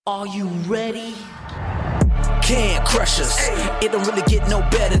Are you ready? Can Crush Us. It don't really get no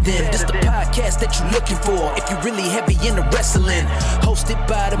better than this the podcast that you're looking for if you're really heavy into wrestling. Hosted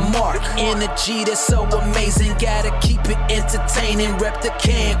by the Mark. Energy that's so amazing. Gotta keep it entertaining. Rep the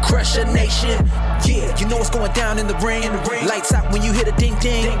Can Crusher Nation. Yeah, you know what's going down in the ring. Lights out when you hit a ding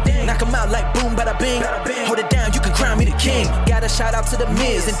ding. Knock them out like boom bada bing. Hold it down, you can crown me the king. Got a shout out to the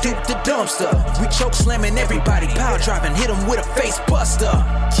Miz and Duke the Dumpster. We choke slamming everybody. Power driving, hit them with a face buster.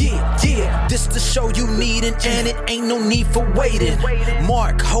 Yeah, this the show you need and it ain't no need for waiting.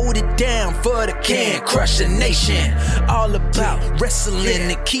 Mark, hold it down for the Can Crusher Nation. All about wrestling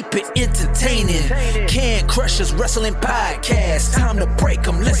and keep it entertaining. Can Crushers Wrestling Podcast. Time to break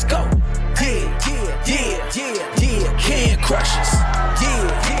them, let's go. Yeah. Can Crushers.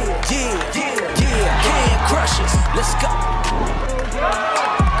 Yeah. Can Crushers, let's go.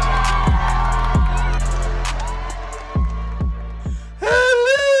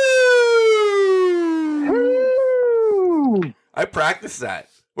 I practiced that.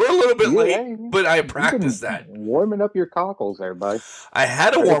 We're a little bit late, but I practiced that. Warming up your cockles there, bud. I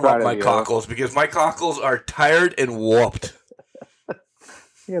had to warm up my cockles because my cockles are tired and whooped.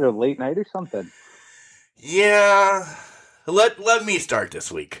 You had a late night or something? Yeah. Let me start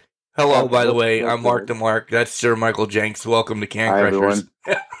this week. Hello, by the way. I'm Mark the Mark. That's Sir Michael Jenks. Welcome to Can Crushers.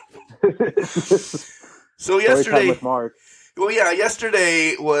 So yesterday... with Mark. Well, yeah,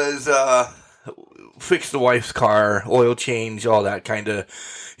 yesterday was... fix the wife's car, oil change, all that kind of,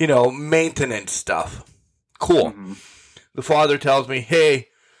 maintenance stuff. Cool. Mm-hmm. The father tells me, hey,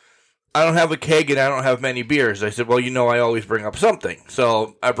 I don't have a keg and I don't have many beers. I said, well, I always bring up something.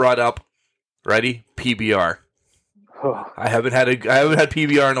 So I brought up, ready? PBR. I haven't had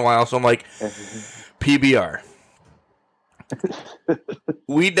PBR in a while, so I'm like, PBR.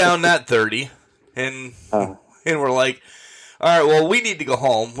 We down that 30, and we're like, all right, well, we need to go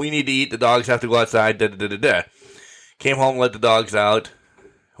home. We need to eat. The dogs have to go outside. Came home, let the dogs out.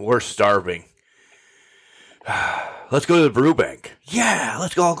 We're starving. Let's go to the brew bank. Yeah,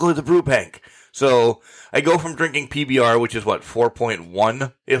 let's all go to the brew bank. So I go from drinking PBR, which is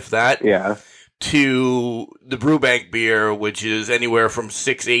 4.1, if that, to the brew bank beer, which is anywhere from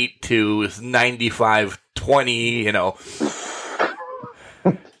 6.8 to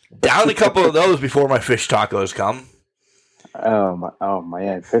 95.20. Down a couple of those before my fish tacos come. Oh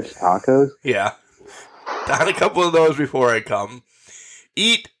man, fish tacos? Yeah. Down a couple of those before I come.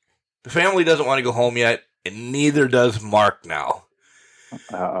 Eat. The family doesn't want to go home yet, and neither does Mark now.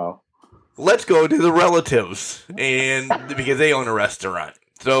 Uh-oh. Let's go to the relatives, and because they own a restaurant.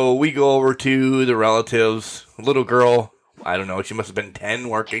 So we go over to the relatives. Little girl, I don't know, she must have been 10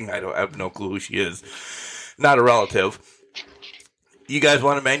 working. I have no clue who she is. Not a relative. You guys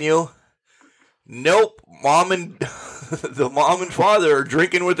want a menu? Nope. The mom and father are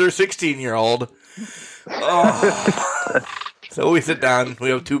drinking with their 16-year-old. Oh. So we sit down. We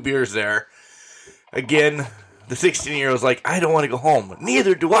have 2 beers there. Again, the 16-year-old's like, I don't want to go home.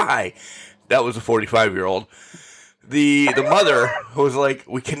 Neither do I. That was a 45-year-old. The mother was like,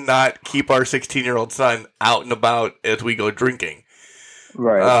 we cannot keep our 16-year-old son out and about as we go drinking.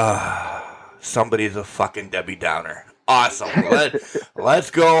 Right. Somebody's a fucking Debbie Downer. Awesome. Let's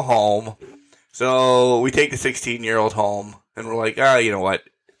go home. So we take the 16-year-old home, and we're like, you know what?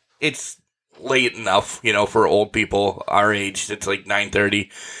 It's late enough, for old people our age. It's like 9:30.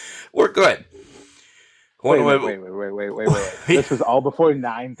 We're good. Wait. This was all before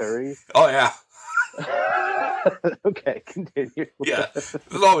 9:30? Oh, yeah. Okay, continue. Yeah, this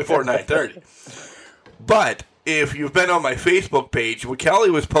was all before 9:30. But if you've been on my Facebook page,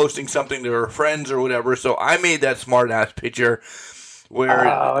 Kelly was posting something to her friends or whatever, so I made that smart-ass picture.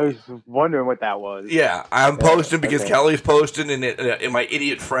 I was wondering what that was. Yeah, I'm posting because Kelly's posting, and my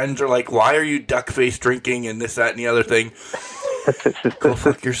idiot friends are like, why are you duck-face drinking and this, that, and the other thing? Go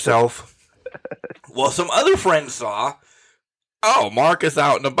fuck yourself. Well, some other friends saw, Mark is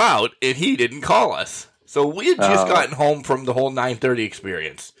out and about, and he didn't call us. So we had just gotten home from the whole 9:30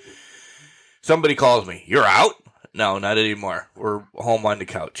 experience. Somebody calls me, you're out? No, not anymore. We're home on the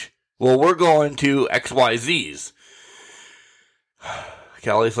couch. Well, we're going to XYZ's.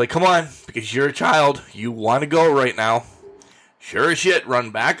 Kelly's like, come on, because you're a child. You want to go right now. Sure as shit, run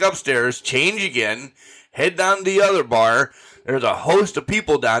back upstairs, change again, head down to the other bar. There's a host of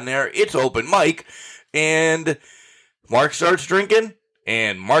people down there. It's open mic. And Mark starts drinking,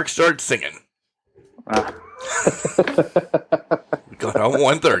 and Mark starts singing. We got home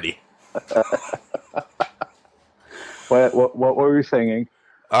at 1:30. What were we singing?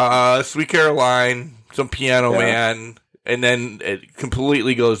 Sweet Caroline, some Piano Man, and then it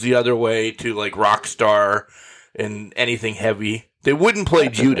completely goes the other way to like Rockstar and anything heavy. They wouldn't play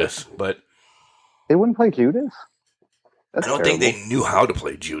Judas, but they wouldn't play Judas. That's I don't terrible. think they knew how to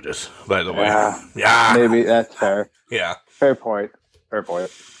play Judas. By the way, yeah, maybe that's fair. Yeah, fair point. Fair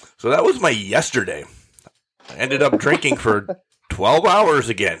point. So that was my yesterday. I ended up drinking for 12 hours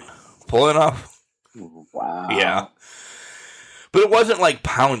again, pulling off. Wow. Yeah, but it wasn't like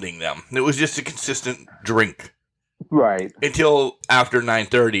pounding them. It was just a consistent drink. Right. Until after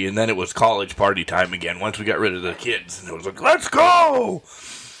 9:30, and then it was college party time again. Once we got rid of the kids, and it was like, let's go.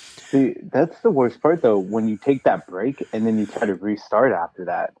 See, that's the worst part, though, when you take that break and then you try to restart after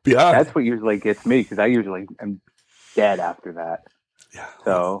that. Yeah. That's what usually gets me, because I usually am dead after that. Yeah.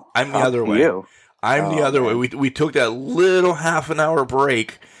 So I'm the other way. I'm the other way. We took that little half an hour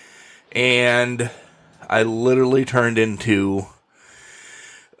break, and I literally turned into,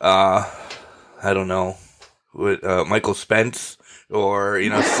 I don't know, with Michael Spence or,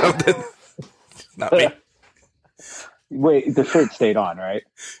 something. Not me. Wait, the shirt stayed on, right?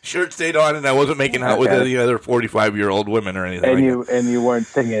 Shirt stayed on, and I wasn't making out with any other 45-year-old women or anything. And you weren't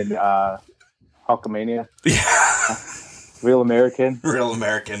singing Hulkamania? Yeah. Real American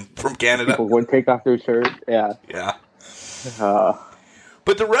from Canada. People wouldn't take off their shirt. Yeah. Yeah.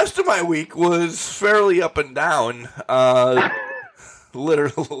 But the rest of my week was fairly up and down.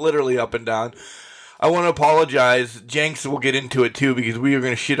 Literally up and down. I want to apologize. Jenks will get into it too, because we are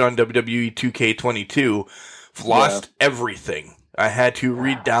going to shit on WWE 2K22. I've lost everything. I had to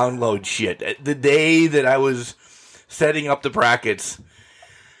re-download shit. The day that I was setting up the brackets,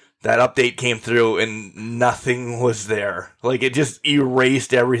 that update came through and nothing was there. Like, it just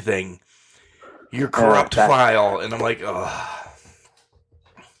erased everything. Your corrupt file. And I'm like, ugh.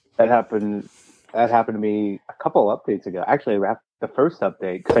 That happened to me a couple updates ago. Actually, the first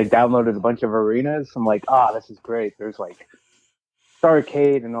update, because I downloaded a bunch of arenas. I'm like, this is great. There's like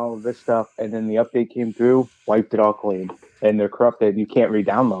Starrcade and all of this stuff. And then the update came through, wiped it all clean. And they're corrupted. You can't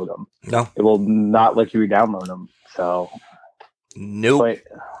re-download them. No. It will not let you re-download them. So. Nope.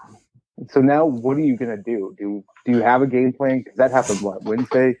 So now what are you going to do? Do you have a game plan? Because that happened,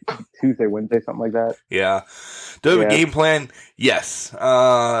 Tuesday, Wednesday, something like that? Yeah. Do I have a game plan? Yes.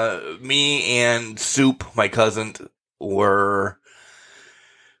 Me and Soup, my cousin, was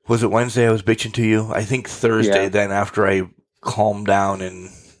it Wednesday I was bitching to you? I think Thursday then, after I calmed down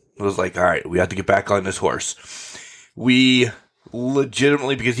and was like, all right, we have to get back on this horse. We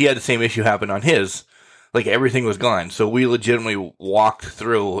legitimately, because he had the same issue happen on his, like everything was gone. So we legitimately walked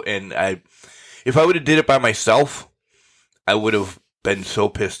through, and if I would have did it by myself, I would have been so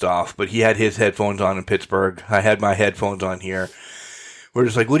pissed off. But he had his headphones on in Pittsburgh. I had my headphones on here. We're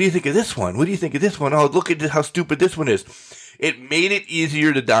just like, what do you think of this one? What do you think of this one? Oh, look at how stupid this one is. It made it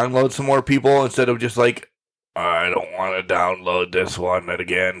easier to download some more people instead of just like, I don't want to download this one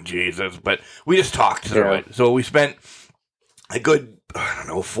again, Jesus. But we just talked through it. So we spent a good,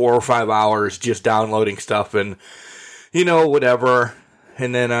 4 or 5 hours just downloading stuff and, whatever.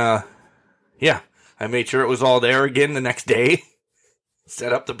 And then, I made sure it was all there again the next day.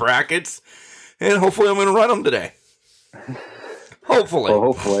 Set up the brackets. And hopefully I'm going to run them today. Hopefully. Well,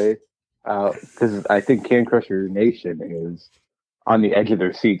 hopefully. Because I think Can Crusher Nation is on the edge of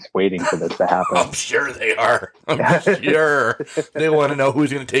their seats waiting for this to happen. I'm sure they are. I'm sure. They want to know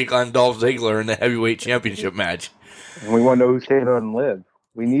who's going to take on Dolph Ziggler in the heavyweight championship match. And we want to know who's staying on Liv.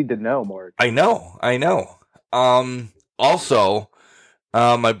 We need to know more. I know. Also,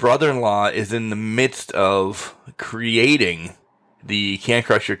 my brother-in-law is in the midst of creating the Can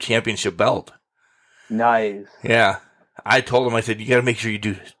Crusher championship belt. Nice. Yeah. I told him, I said, you got to make sure you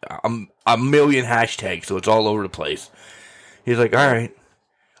do a million hashtags so it's all over the place. He's like, all right.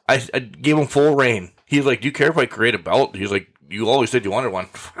 I gave him full reign. He's like, do you care if I create a belt? He's like, you always said you wanted one.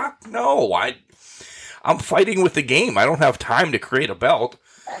 Fuck no. I'm fighting with the game. I don't have time to create a belt.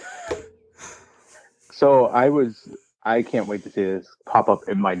 So I can't wait to see this pop up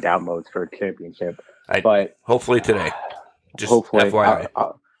in my downloads for a championship. But hopefully today. Just hopefully. FYI.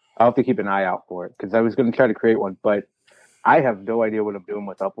 I'll have to keep an eye out for it, because I was going to try to create one, but I have no idea what I'm doing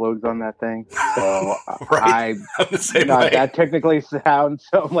with uploads on that thing. So right. I'm the same not way. that technically sound.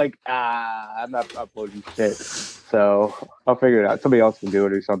 So I'm like, I'm not uploading shit. So I'll figure it out. Somebody else can do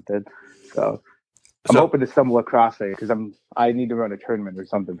it or something. So I'm hoping to stumble across it, because I need to run a tournament or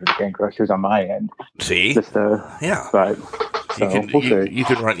something for the Can Crushers on my end. See? Just yeah. But you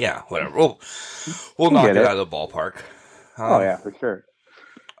can run, whatever. We'll knock it out of the ballpark. Yeah, for sure.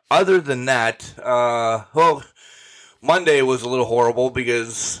 Other than that, Monday was a little horrible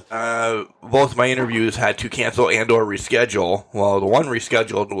because both my interviews had to cancel and or reschedule. Well, the one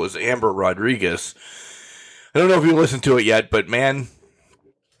rescheduled was Amber Rodriguez. I don't know if you listened to it yet, but man,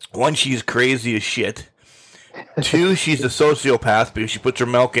 one, she's crazy as shit. 2, she's a sociopath because she puts her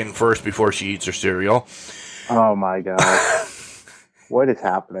milk in first before she eats her cereal. Oh my god. What is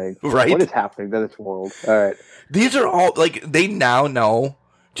happening? Right? What is happening to this world? All right. These are all, like, they now know,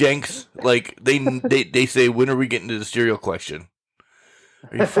 Jenks, like, they say, when are we getting to the cereal question?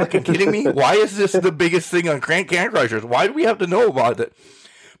 Are you fucking kidding me? Why is this the biggest thing on Can Crushers? Why do we have to know about it?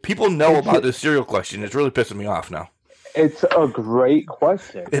 People know about the cereal question. It's really pissing me off now. It's a great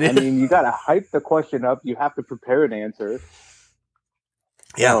question. It I is. mean, you got to hype the question up. You have to prepare an answer.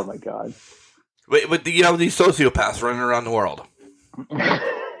 Yeah. Oh my god. But these sociopaths running around the world.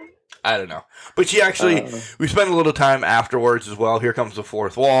 I don't know. But she actually, we spent a little time afterwards as well. Here comes the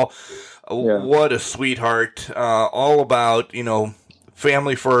fourth wall. What a sweetheart. All about,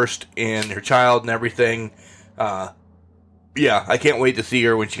 family first and her child and everything. Yeah, I can't wait to see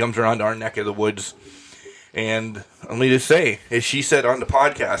her when she comes around to our neck of the woods. And let me just say, as she said on the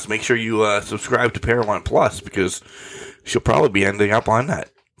podcast, make sure you subscribe to Paramount Plus because she'll probably be ending up on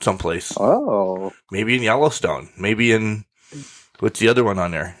that someplace. Oh. Maybe in Yellowstone. Maybe in, what's the other one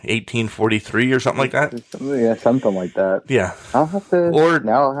on there? 1843 or something like that? Yeah, something like that. Yeah. I'll have to.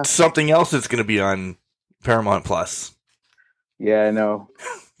 Or something else that's going to be on Paramount Plus. Yeah, I know.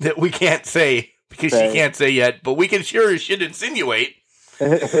 That we can't say because she can't say yet, but we can sure as shit insinuate.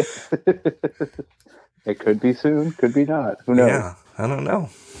 It could be soon, could be not. Who knows? Yeah, I don't know.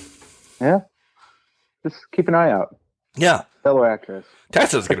 Yeah. Just keep an eye out. Yeah. Fellow actress.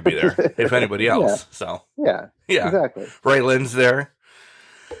 Tessa's going to be there, if anybody else. So Yeah. Exactly. Raylan's there.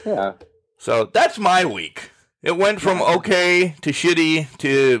 Yeah. So that's my week. It went from okay to shitty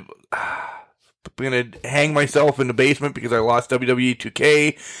to I'm going to hang myself in the basement because I lost WWE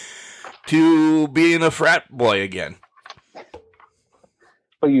 2K to being a frat boy again.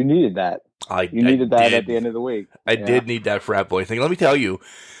 But you needed that. You needed that did. at the end of the week. I did need that frat boy thing. Let me tell you,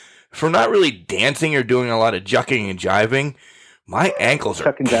 for not really dancing or doing a lot of jucking and jiving, my ankles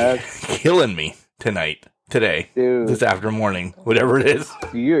are killing me today, dude. This after morning, whatever it is.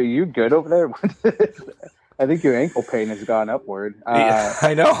 You good over there? I think your ankle pain has gone upward. Yeah,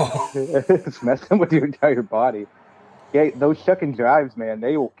 I know. It's messing with your entire body. Yeah, those shuck and drives, man,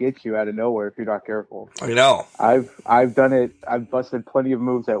 they will get you out of nowhere if you're not careful. I know. I've done it. I've busted plenty of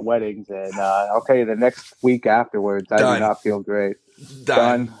moves at weddings, and I'll tell you, the next week afterwards, I do not feel great.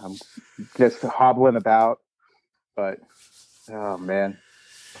 Done. I'm just hobbling about, but oh man.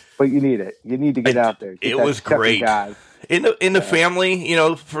 But you need it. You need to get out there. It was great. In the family,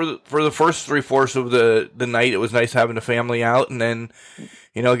 for the first 3/4 of the night, it was nice having the family out, and then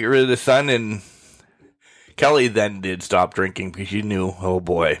get rid of the sun. And Kelly then did stop drinking because she knew, oh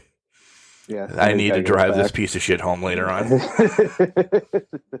boy, I need to drive this piece of shit home later on.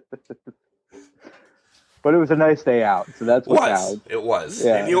 But it was a nice day out, so that's what counts. It was.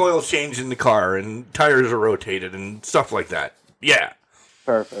 Yeah. And the oil's changed in the car, and tires are rotated, and stuff like that. Yeah.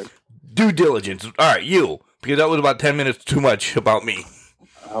 Perfect. Due diligence. All right, because that was about 10 minutes too much about me.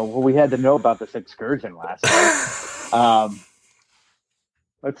 Well, we had to know about this excursion last night.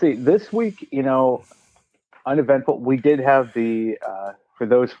 Let's see. This week, uneventful. We did have for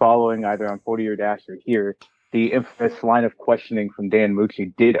those following either on 40 or Dash or here, the infamous line of questioning from Dan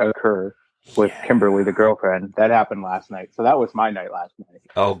Mucci did occur with Kimberly, the girlfriend. That happened last night. So that was my night last night.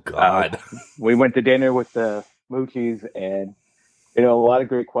 Oh, God. We went to dinner with the Mucci's and, a lot of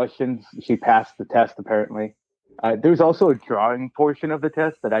great questions. She passed the test, apparently. There's also a drawing portion of the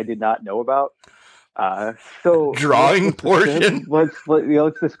test that I did not know about. Drawing portion?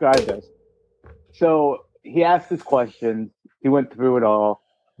 Let's describe this. So he asked his questions. He went through it all.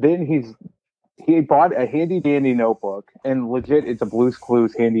 Then he bought a handy dandy notebook, and legit, it's a Blue's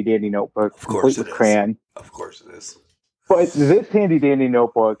Clues handy dandy notebook, complete with crayon. Of course it is. But this handy dandy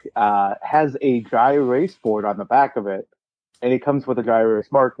notebook has a dry erase board on the back of it, and it comes with a dry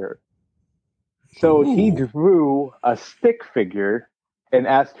erase marker. So he drew a stick figure and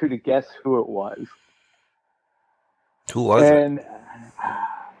asked her to guess who it was. Who was it?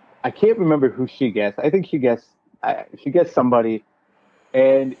 I can't remember who she guessed. I think she guessed somebody.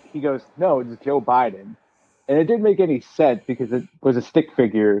 And he goes, no, it's Joe Biden. And it didn't make any sense because it was a stick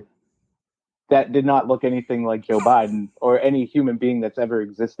figure that did not look anything like Joe Biden or any human being that's ever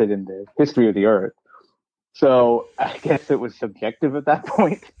existed in the history of the earth. So I guess it was subjective at that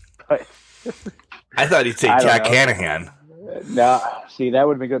point. But I thought he'd say Jack Hanahan. No, see, that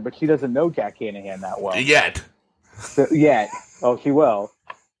would have been good. But she doesn't know Jack Hanahan that well. Yet. Oh, she will.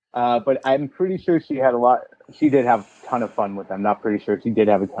 But I'm pretty sure she had she did have a ton of fun with them. Not pretty sure. She did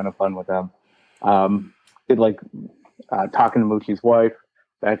have a ton of fun with them. Did talking to Mucci's wife,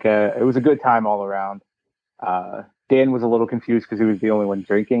 Becca. It was a good time all around. Dan was a little confused because he was the only one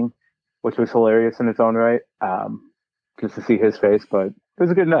drinking. which was hilarious in its own right. Just to see his face, but it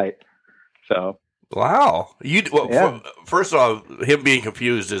was a good night. So wow, first of all, him being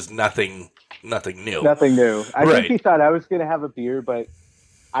confused is nothing new. Nothing new. I Right. think he thought I was going to have a beer, but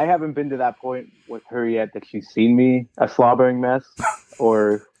I haven't been to that point with her yet that she's seen me a slobbering mess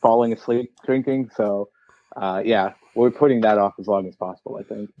or falling asleep drinking. So, yeah, we're putting that off as long as possible, I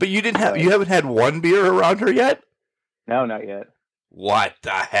think. But you haven't had one beer around her yet? No, not yet. What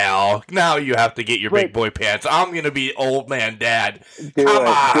the hell? Now you have to get your big boy pants. I'm going to be old man dad. Come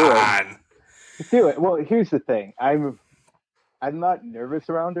on. Do it. Well, here's the thing. I'm not nervous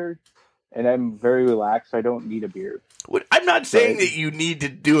around her, and I'm very relaxed. So I don't need a beer. I'm not saying that you need to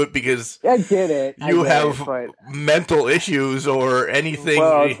do it because I get it. You have mental issues or anything.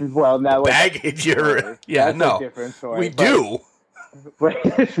 Well, now baggage. No, we do.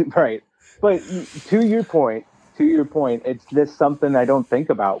 Right, but to your point, it's just something I don't think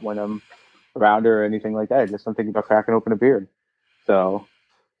about when I'm around her or anything like that. I just don't think about cracking open a beer. So,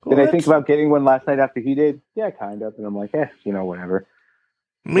 did I think about getting one last night after he did? Yeah, kind of. And I'm like, whatever.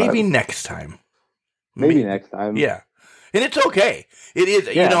 Maybe next time. Maybe next time. Yeah. And it's okay. It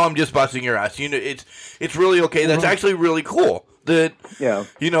is. Yeah. I'm just busting your ass. It's really okay. That's actually really cool.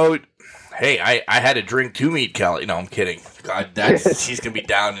 Hey, I had a drink to meet Kelly. No, I'm kidding. God, she's gonna be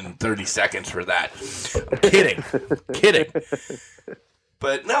down in 30 seconds for that. I'm kidding.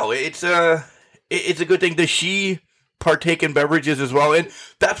 But no, it's a good thing. Does she partake in beverages as well? And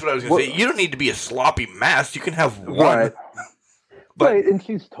that's what I was gonna say. You don't need to be a sloppy mess. You can have one. Right. But and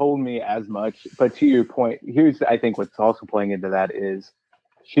she's told me as much. But to your point, I think what's also playing into that is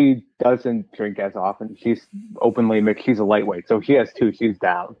she doesn't drink as often. She's openly mixed. She's a lightweight, so she has two. She's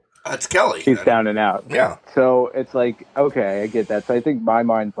down. That's Kelly. She's down and out. Yeah. So it's like, okay, I get that. So I think my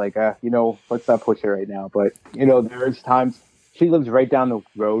mind's like, let's not push it right now. But, there's times she lives right down the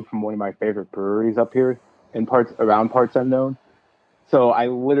road from one of my favorite breweries up here around parts unknown. So I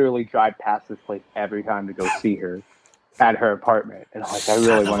literally drive past this place every time to go see her at her apartment. And I'm like, I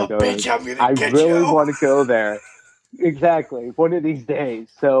really want to go. I really want to go there. Exactly. One of these days.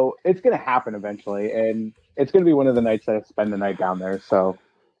 So it's going to happen eventually. And it's going to be one of the nights that I spend the night down there. So.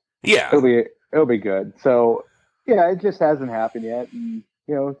 Yeah, it'll be good. So yeah, it just hasn't happened yet, and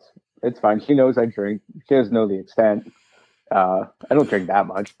it's fine. She knows I drink. She doesn't know the extent. I don't drink that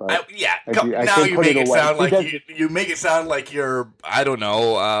much, but now you make it sound like you make it sound like you're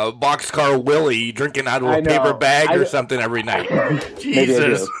Boxcar Willie drinking out of a paper bag or something every night.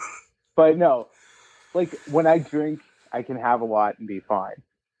 Jesus, but no, like when I drink, I can have a lot and be fine,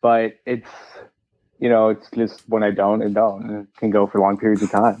 but it's. It's just when I don't, and it can go for long periods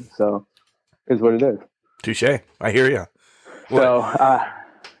of time. So, is what it is. Touche. I hear you. So,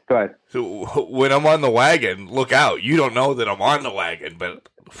 go ahead. So, when I'm on the wagon, look out. You don't know that I'm on the wagon, but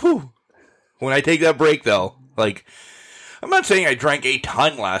when I take that break, though, like, I'm not saying I drank a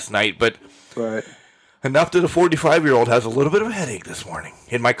ton last night, but enough that a 45-year-old has a little bit of a headache this morning.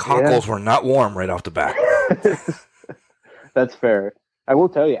 And my cockles were not warm right off the bat. That's fair. I will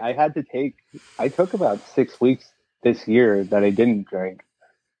tell you, I took about 6 weeks this year that I didn't drink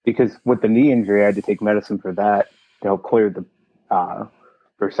because with the knee injury, I had to take medicine for that to help clear the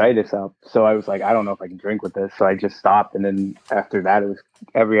bursitis up. So I was like, I don't know if I can drink with this. So I just stopped. And then after that, it was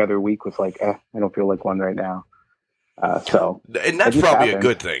every other week was like, I don't feel like one right now. And that's probably a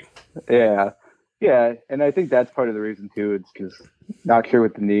good thing. Yeah. Yeah. And I think that's part of the reason too. It's just not sure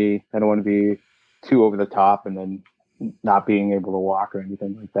with the knee. I don't want to be too over the top and then not being able to walk or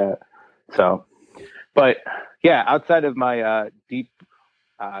anything like that. So, but yeah, outside of my deep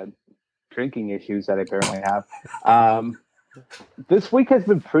drinking issues that I apparently have, this week has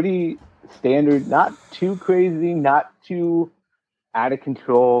been pretty standard, not too crazy, not too out of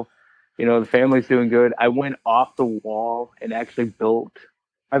control. The family's doing good. I went off the wall and actually built,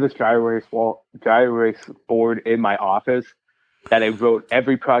 I have this dry erase board in my office that I wrote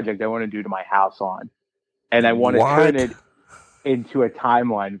every project I want to do to my house on. And I want to turn it into a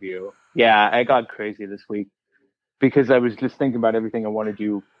timeline view. Yeah, I got crazy this week because I was just thinking about everything I want to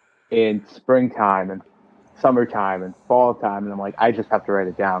do in springtime and summertime and fall time. And I'm like, I just have to write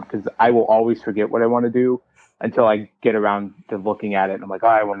it down because I will always forget what I want to do until I get around to looking at it. And I'm like,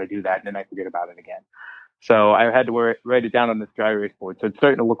 I want to do that. And then I forget about it again. So I had to write it down on this dry erase board. So it's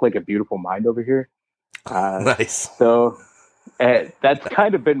starting to look like a beautiful mind over here. Nice. So... that's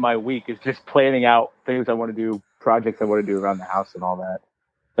kind of been my week, is just planning out things I want to do, projects I want to do around the house and all that,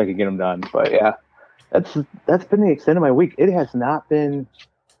 so I can get them done. But yeah, that's been the extent of my week. It has not been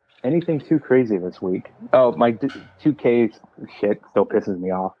anything too crazy this week. Oh, my 2K shit still pisses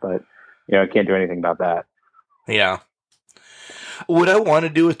me off, but I can't do anything about that. Yeah. What I want to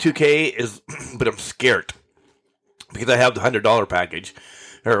do with 2K is, but I'm scared because I have the $100 package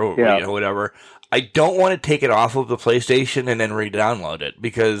or whatever. I don't want to take it off of the PlayStation and then re-download it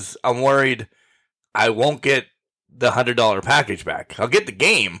because I'm worried I won't get the $100 package back. I'll get the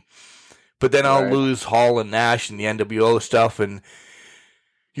game, but then I'll lose Hall and Nash and the NWO stuff, and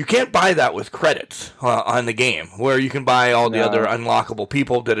you can't buy that with credits on the game, where you can buy all the other unlockable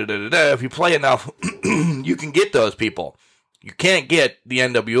people. If you play enough, you can get those people. You can't get the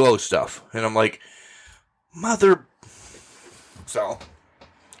NWO stuff, and I'm like, mother. So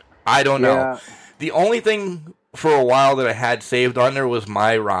I don't know. The only thing for a while that I had saved on there was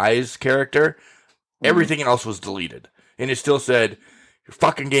my Rise character. Everything else was deleted. And it still said, your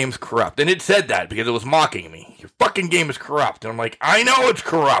fucking game's corrupt. And it said that because it was mocking me. Your fucking game is corrupt. And I'm like, I know it's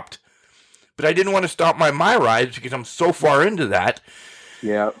corrupt. But I didn't want to stop my Rise because I'm so far into that.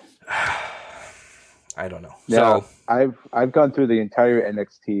 Yeah. I don't know. Yeah, so I've gone through the entire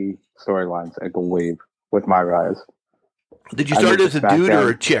NXT storylines, I believe, with my Rise. Did you start as a dude or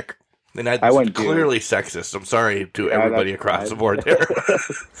a chick? And I went clearly sexist. I'm sorry to everybody across the board there.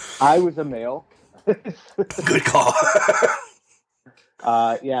 I was a male. Good call.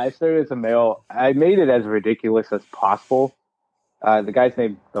 I started as a male. I made it as ridiculous as possible. The guy's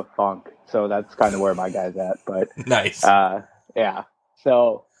named The Funk, so that's kind of where my guy's at. But nice.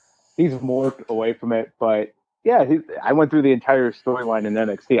 So he's morphed away from it. But yeah, I went through the entire storyline in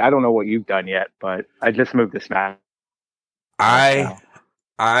NXT. I don't know what you've done yet, but I just moved to Smack.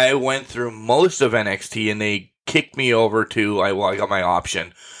 I went through most of NXT, and they kicked me over to. I got my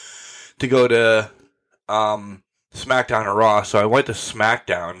option to go to SmackDown or Raw, so I went to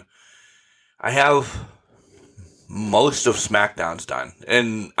SmackDown. I have most of SmackDown's done,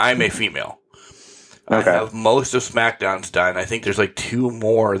 and I'm a female. Okay. I have most of SmackDown's done. I think there's like 2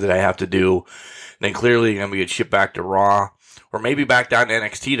 more that I have to do, and then clearly I'm going to get shipped back to Raw, or maybe back down to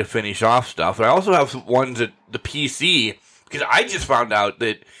NXT to finish off stuff. And I also have ones at the PC, because I just found out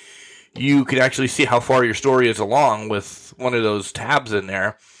that you can actually see how far your story is along with one of those tabs in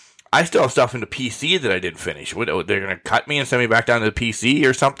there. I still have stuff in the PC that I didn't finish. They're going to cut me and send me back down to the PC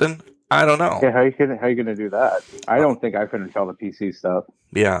or something? I don't know. Yeah, how are you going to do that? I don't think I finished all the PC stuff.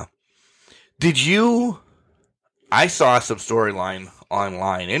 Yeah. I saw some storyline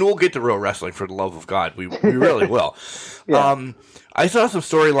online, and we'll get to Real Wrestling for the love of God. We really will. Yeah. I saw some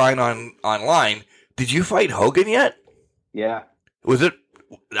storyline online. Did you fight Hogan yet? Yeah. Was it?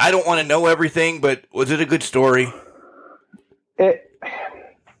 I don't want to know everything, but was it a good story? It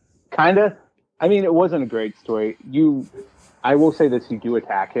kind of. I mean, it wasn't a great story. I will say this: you do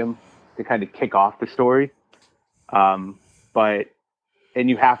attack him to kind of kick off the story, and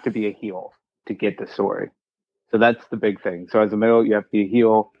you have to be a heel to get the story. So that's the big thing. So as a middle, you have to be a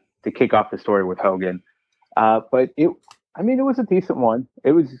heel to kick off the story with Hogan. But it was a decent one.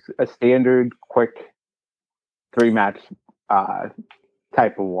 It was a standard, quick 3-match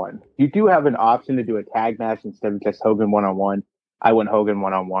type of one. You do have an option to do a tag match instead of just Hogan 1-on-1. I went Hogan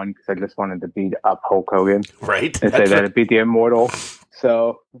 1-on-1 because I just wanted to beat up Hulk Hogan. Right. And say that it beat the Immortal.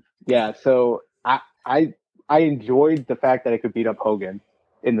 So, yeah. So I enjoyed the fact that I could beat up Hogan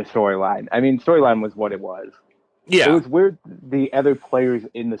in the storyline. I mean, storyline was what it was. Yeah. It was weird. The other players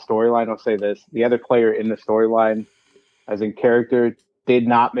in the storyline, I'll say this, the other player in the storyline as in character did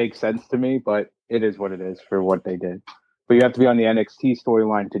not make sense to me, but it is what it is for what they did. But you have to be on the NXT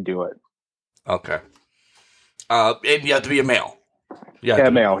storyline to do it. Okay. And you have to be a male.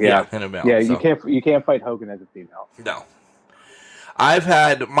 Male. Yeah, and a male. Yeah, so. You can't fight Hogan as a female. No. I've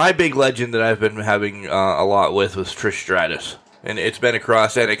had my big legend that I've been having a lot with was Trish Stratus, and it's been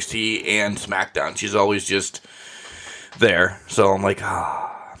across NXT and SmackDown. She's always just there, so I'm like,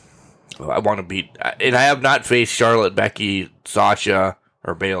 I want to beat. And I have not faced Charlotte, Becky, Sasha,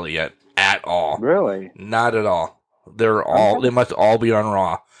 or Bayley yet at all. Really? Not at all. They must all be on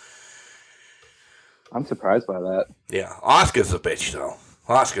Raw. I'm surprised by that. Yeah, Asuka's a bitch though.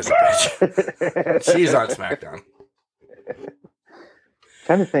 Asuka's a bitch. She's on SmackDown.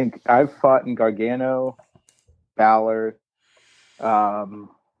 Trying to think, I've fought in Gargano, Balor,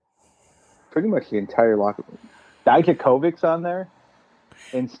 pretty much the entire locker room. Dijakovic's on there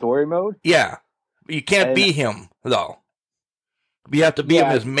in story mode. Yeah, you can't be him though. You have to be him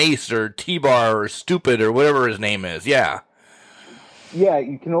as Mace or T-Bar or Stupid or whatever his name is. Yeah. Yeah,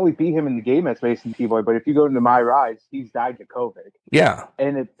 you can only beat him in the game as Mason T-Boy, but if you go into My Rise, he's Dijakovic. Yeah.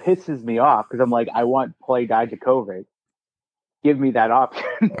 And it pisses me off because I'm like, I want to play Dijakovic. Give me that option.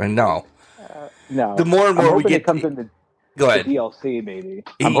 No. No. The more and more we get... it comes into go ahead. The DLC, maybe.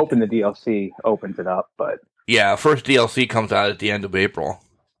 I'm hoping the DLC opens it up, but... Yeah, first DLC comes out at the end of April.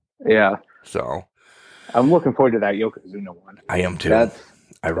 Yeah. So... I'm looking forward to that Yokozuna one. I am too.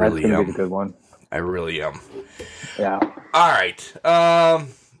 I really that's gonna am. be a good one. I really am. Yeah. All right.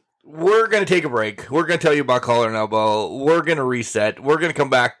 We're going to take a break. We're going to tell you about Collar and Elbow. We're going to reset. We're going to come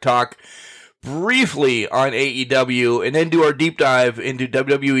back, talk briefly on AEW, and then do our deep dive into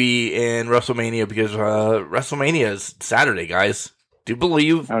WWE and WrestleMania, because WrestleMania is Saturday, guys. Do you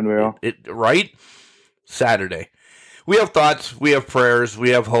believe? Unreal. Right? Saturday. We have thoughts, we have prayers,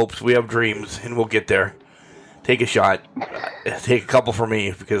 we have hopes, we have dreams, and we'll get there. Take a shot. Take a couple for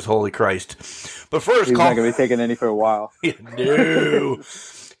me, because holy Christ. But first, he's not going to be taking any for a while. No.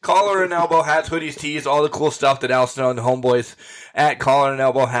 Collar and Elbow hats, hoodies, tees, all the cool stuff that Al Snow and the homeboys at Collar and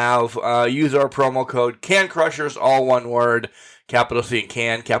Elbow have. Use our promo code CANCRUSHERS, all one word, capital C and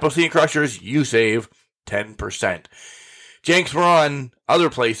CAN, capital C and Crushers, you save 10%. Jenks, we're on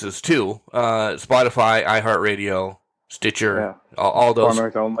other places too. Spotify, iHeartRadio, Stitcher, all those.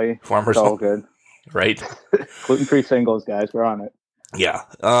 Farmers only. Farmers it's all good. Right? Gluten-free singles, guys. We're on it. Yeah.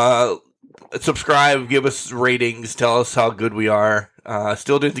 Subscribe, give us ratings, tell us how good we are.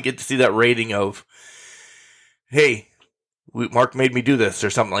 Still didn't get to see that rating of, hey, Mark made me do this or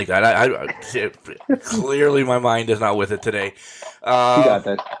something like that. Clearly my mind is not with it today. You got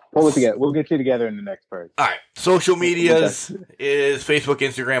this. Pull it together. We'll get you together in the next part. All right. Social medias is Facebook,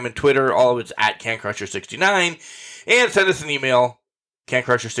 Instagram, and Twitter. All of it's at CanCrusher69. And send us an email,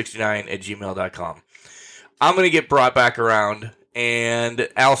 cancrusher69@gmail.com. I'm going to get brought back around, and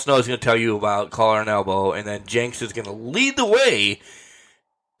Al Snow is going to tell you about Collar and Elbow, and then Jenks is going to lead the way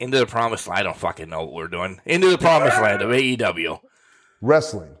into the promised land. I don't fucking know what we're doing. Into the promised land of AEW.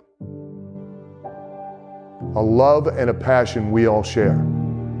 Wrestling. A love and a passion we all share.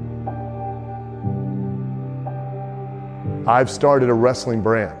 I've started a wrestling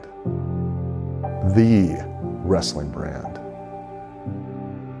brand. The wrestling brand.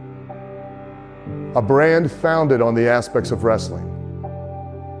 A brand founded on the aspects of wrestling.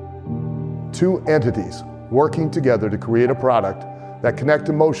 Two entities working together to create a product that connect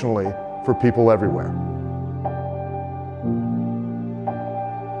emotionally for people everywhere.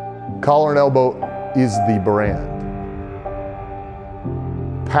 Collar and Elbow is the brand.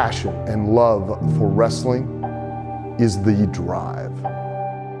 Passion and love for wrestling is the drive.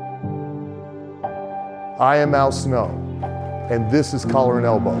 I am Al Snow, and this is Collar and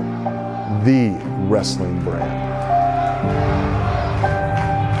Elbow, the wrestling brand.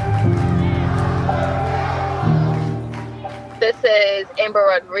 This is Amber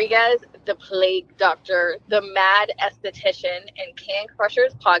Rodriguez, the Plague Doctor, the Mad Esthetician, and Can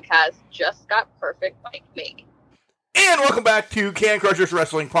Crushers podcast just got perfect like me. And welcome back to Can Crushers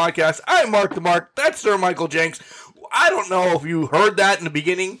Wrestling Podcast. I'm Mark the Mark. That's Sir Michael Jenks. I don't know if you heard that in the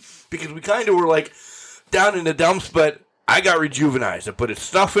beginning, because we kind of were like down in the dumps, but I got rejuvenized. I put his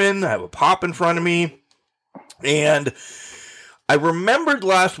stuff in. I have a pop in front of me. And I remembered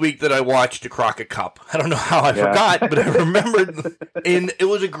last week that I watched the Crockett Cup. I don't know how I forgot, but I remembered. And it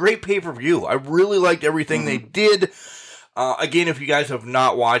was a great pay-per-view. I really liked everything they did. Again, if you guys have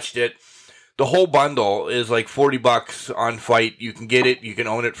not watched it, the whole bundle is like $40 on Fight. You can get it. You can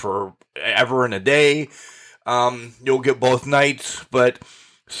own it for ever and a day. You'll get both nights, but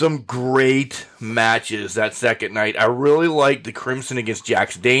some great matches that second night. I really liked the Crimson against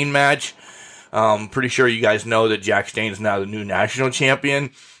Jax Dane match. Pretty sure you guys know that Jax Dane is now the new national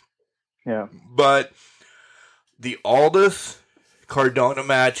champion. Yeah. But the Aldis Cardona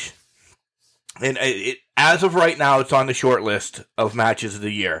match, and as of right now, it's on the short list of matches of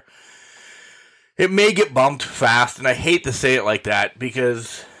the year. It may get bumped fast, and I hate to say it like that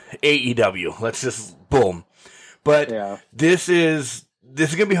because AEW. Let's just boom. But this is going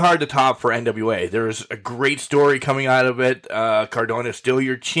to be hard to top for NWA. There's a great story coming out of it. Cardona is still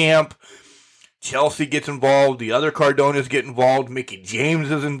your champ. Chelsea gets involved. The other Cardonas get involved. Mickey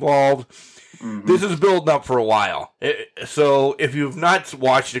James is involved. Mm-hmm. This is building up for a while. So if you've not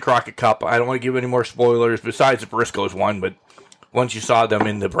watched the Crockett Cup, I don't want to give any more spoilers besides the Briscoes one, but once you saw them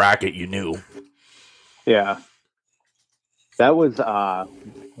in the bracket, you knew. Yeah. That was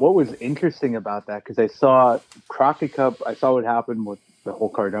what was interesting about that, because I saw Crockett Cup, I saw what happened with the whole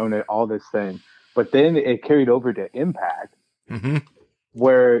Cardona, all this thing, but then it carried over to Impact,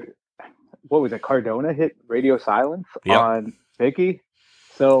 where, what was it, Cardona hit Radio Silence on Vicky.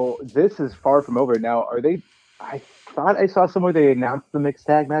 So this is far from over. Now, I thought I saw somewhere they announced the mixed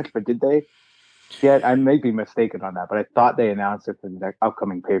tag match, but did they yet? I may be mistaken on that, but I thought they announced it for the next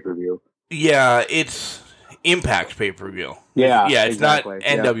upcoming pay-per-view. Yeah, it's Impact pay-per-view. Yeah, it's exactly.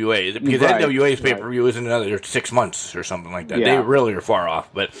 Not NWA, because NWA's pay-per-view isn't another 6 months or something like that. Yeah. They really are far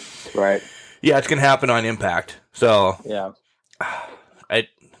off, but yeah, it's going to happen on Impact. So yeah,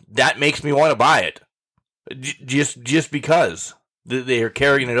 that makes me want to buy it. just because they are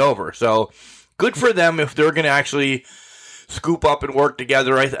carrying it over. So good for them if they're going to actually scoop up and work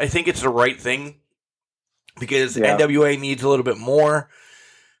together. I think it's the right thing because NWA needs a little bit more.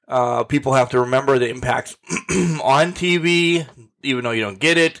 People have to remember the impacts on TV, even though you don't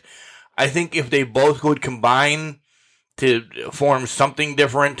get it. I think if they both would combine to form something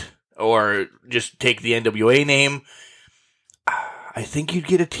different or just take the NWA name, I think you'd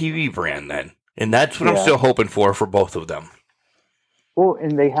get a TV brand then. And that's what I'm still hoping for both of them. Well,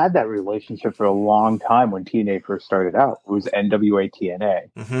 and they had that relationship for a long time when TNA first started out. It was NWA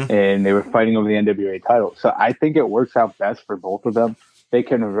TNA, and they were fighting over the NWA title. So I think it works out best for both of them. They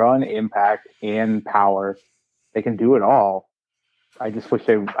can run Impact and Power. They can do it all. I just wish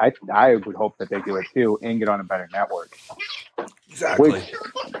I would hope that they do it too and get on a better network. Exactly.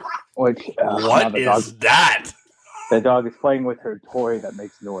 Which what is that? The dog is playing with her toy that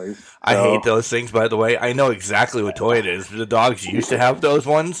makes noise. So. I hate those things, by the way. I know exactly what toy it is. The dogs used to have those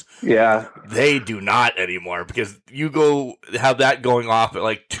ones. Yeah. They do not anymore because you go have that going off at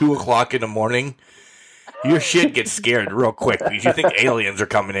like 2 o'clock in the morning. Your shit gets scared real quick because you think aliens are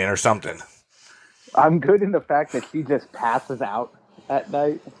coming in or something. I'm good in the fact that she just passes out at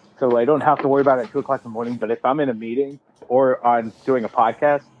night, so I don't have to worry about it at 2 o'clock in the morning. But if I'm in a meeting or on doing a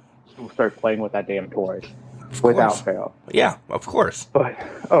podcast, she'll start playing with that damn toy. Without fail. Yeah, of course. But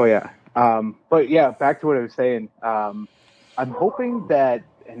back to what I was saying. I'm hoping that,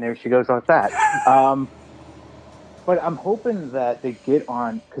 and there she goes with that. But I'm hoping that they get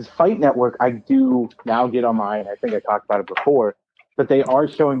on, because Fight Network, I do now get on mine. I think I talked about it before, but they are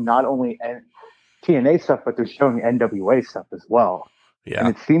showing not only TNA stuff, but they're showing NWA stuff as well. Yeah. And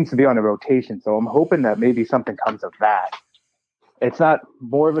it seems to be on a rotation. So I'm hoping that maybe something comes of that. It's not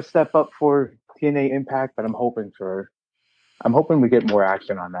more of a step up for TNA Impact, but I'm hoping we get more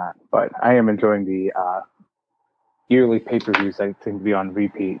action on that. But I am enjoying the yearly pay-per-views that seem to be on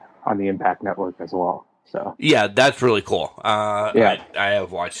repeat on the Impact Network as well. So yeah, that's really cool. I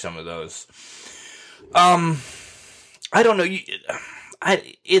have watched some of those. I don't know.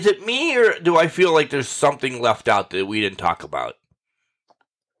 Is it me or do I feel like there's something left out that we didn't talk about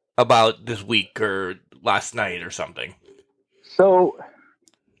this week or last night or something? So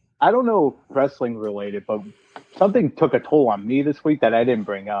I don't know if wrestling related, but something took a toll on me this week that I didn't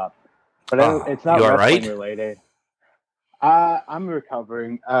bring up. But it's not wrestling related. I'm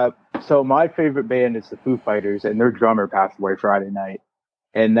recovering. So my favorite band is the Foo Fighters, and their drummer passed away Friday night.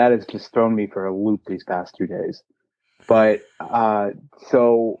 And that has just thrown me for a loop these past 2 days. But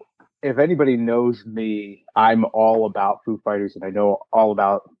so if anybody knows me, I'm all about Foo Fighters, and I'm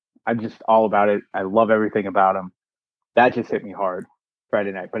just all about it. I love everything about them. That just hit me hard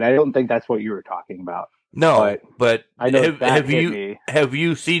Friday night, but I don't think that's what you were talking about. No, but I know have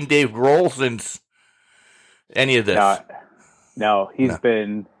you seen Dave Grohl since any of this? No, he's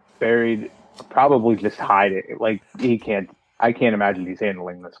been buried, probably just hiding. Like I can't imagine he's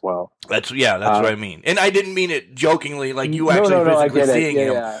handling this well. That's what I mean. And I didn't mean it jokingly, like you actually physically seeing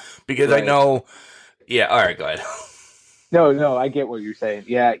him, because right. I know. Yeah, all right, go ahead. No, I get what you're saying.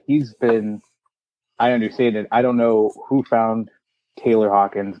 Yeah, he's been. I understand it. I don't know who found Taylor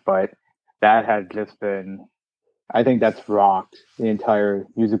Hawkins, but that had just been. I think that's rocked the entire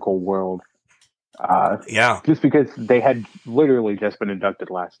musical world. Just because they had literally just been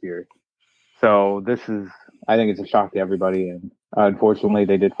inducted last year. So I think it's a shock to everybody. And unfortunately,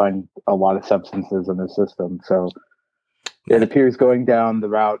 they did find a lot of substances in their system. So it appears going down the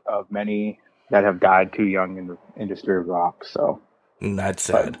route of many that have died too young in the industry of rock. So that's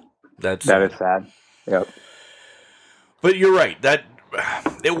sad. That is sad. Yep. But you're right. That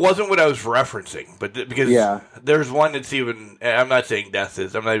it wasn't what I was referencing, but because there's one that's even. I'm not saying death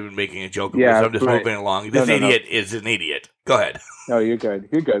is. I'm not even making a joke of this. I'm just moving along. This idiot is an idiot. Go ahead. No, you're good.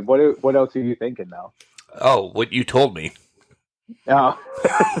 You're good. What else are you thinking now? Oh, what you told me. Oh,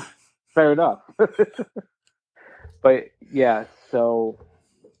 fair enough. But yeah, so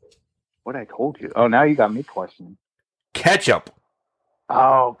what I told you. Oh, now you got me questioning. Ketchup.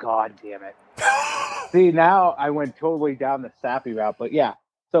 Oh, God damn it. See, now I went totally down the sappy route, but yeah.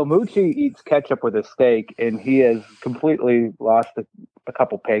 So Moochie eats ketchup with a steak, and he has completely lost a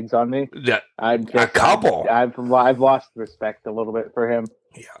couple pegs on me. A couple? I've lost respect a little bit for him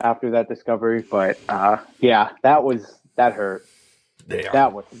after that discovery, but that hurt.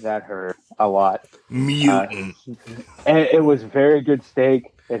 Yeah. That hurt a lot. Mutant. And it was very good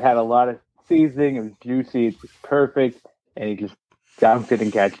steak. It had a lot of seasoning. It was juicy. It was perfect, and he just dumped it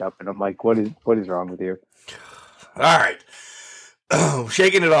in ketchup, and I'm like, what is wrong with you? All right.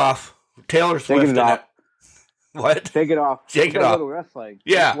 Shaking it off. Taylor Swift. What? Shake it off. Shake it off. Wrestling.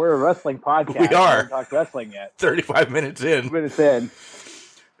 Yeah. We're a wrestling podcast. We are. We haven't talked wrestling yet. 35 minutes in. Minutes in.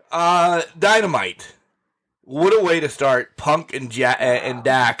 Dynamite. What a way to start. Punk and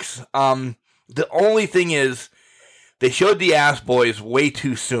Dax. The only thing is, they showed the Ass Boys way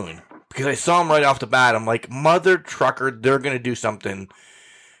too soon. Because I saw them right off the bat. I'm like, mother trucker, they're going to do something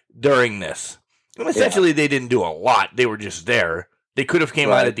during this. And essentially, they didn't do a lot. They were just there. They could have came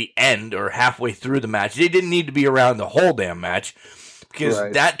out at the end or halfway through the match. They didn't need to be around the whole damn match.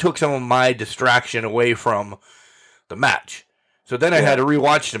 Because that took some of my distraction away from the match. So then I had to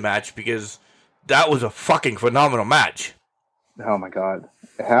rewatch the match because that was a fucking phenomenal match. Oh, my God.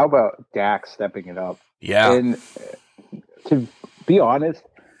 How about Dax stepping it up? Yeah. And to be honest,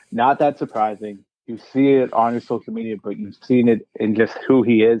 not that surprising. You see it on his social media, but you've seen it in just who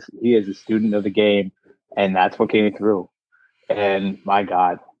he is. He is a student of the game, and that's what came through. And my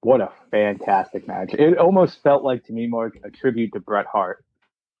God, what a fantastic match. It almost felt like, to me, more a tribute to Bret Hart.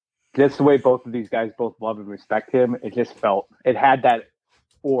 Just the way both of these guys both love and respect him, it just felt, it had that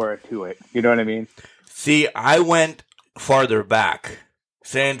aura to it. You know what I mean? See, I went farther back.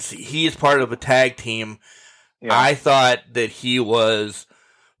 Since he is part of a tag team, I thought that he was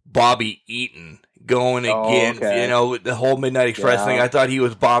Bobby Eaton going against, the whole Midnight Express thing. I thought he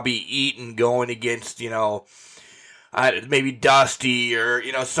was Bobby Eaton going against, maybe Dusty or,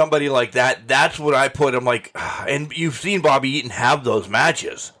 somebody like that. That's what I put. I'm like, and you've seen Bobby Eaton have those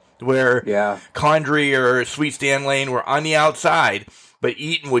matches where Condrey or Sweet Stan Lane were on the outside, but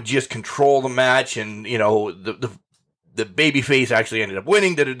Eaton would just control the match and, the babyface actually ended up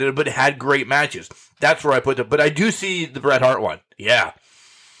winning, but it had great matches. That's where I put it. But I do see the Bret Hart one. Yeah.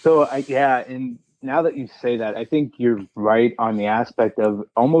 So, and now that you say that, I think you're right on the aspect of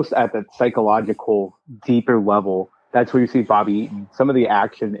almost at the psychological, deeper level. That's where you see Bobby Eaton. Some of the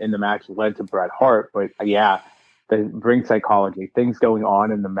action in the match led to Bret Hart, but the ring psychology, things going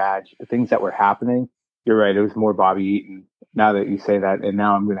on in the match, the things that were happening, you're right, it was more Bobby Eaton. Now that you say that, and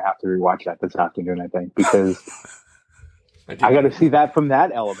now I'm going to have to rewatch that this afternoon, I think, because I got to see that from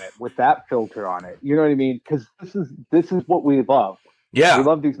that element with that filter on it. You know what I mean? Because this is what we love. Yeah, we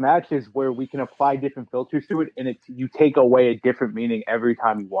love these matches where we can apply different filters to it, and you take away a different meaning every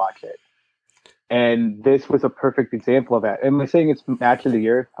time you watch it. And this was a perfect example of that. Am I saying it's match of the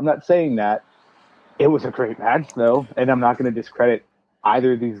year? I'm not saying that. It was a great match, though, and I'm not going to discredit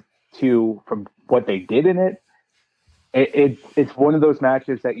either of these two from what they did in it. It's one of those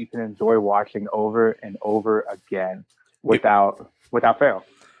matches that you can enjoy watching over and over again without fail.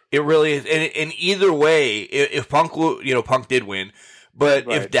 It really is. And either way, if Punk, Punk did win,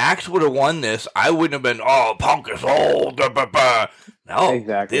 but if Dax would have won this, I wouldn't have been, Punk is old. No,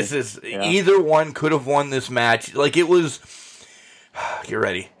 exactly. This is either one could have won this match. Like it was, get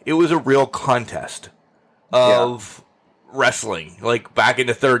ready. It was a real contest of wrestling, like back in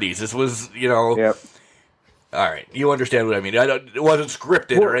the 30s. This was, Yep. All right, you understand what I mean. It wasn't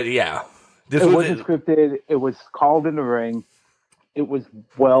scripted already. Yeah, it wasn't scripted. It was called in the ring. It was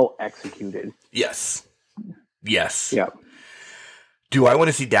well executed. Yes. Yeah. Do I want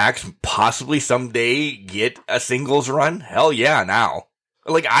to see Dax possibly someday get a singles run? Hell yeah, now.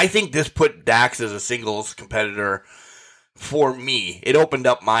 Like, I think this put Dax as a singles competitor for me. It opened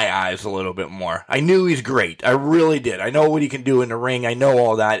up my eyes a little bit more. I knew he's great. I really did. I know what he can do in the ring. I know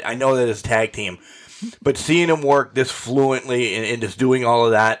all that. I know that his tag team. But seeing him work this fluently and just doing all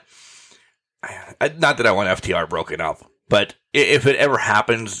of that, not that I want FTR broken up, but if it ever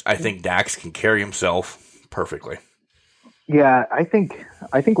happens, I think Dax can carry himself perfectly. Yeah, I think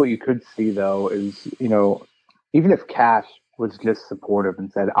what you could see, though, is, even if Cash was just supportive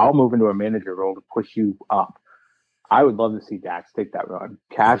and said, I'll move into a manager role to push you up, I would love to see Dax take that run.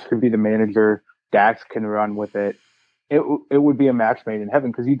 Cash could be the manager. Dax can run with it. It would be a match made in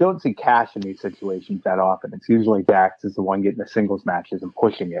heaven because you don't see Cash in these situations that often. It's usually Dax is the one getting the singles matches and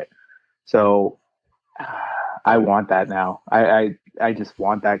pushing it. So I want that now. I just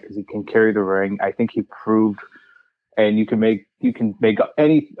want that because he can carry the ring. I think he proved, and you can make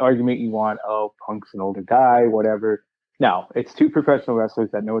any argument you want. Oh, Punk's an older guy, whatever. No, it's two professional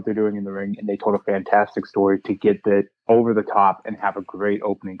wrestlers that know what they're doing in the ring, and they told a fantastic story to get it over the top and have a great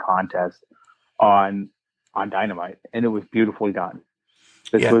opening contest on Dynamite, and it was beautifully done.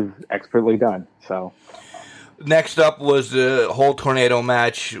 This was expertly done. So next up was the whole tornado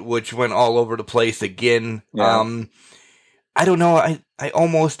match, which went all over the place again. Yeah. I don't know. I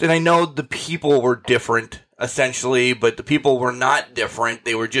almost, and I know the people were different essentially, but the people were not different.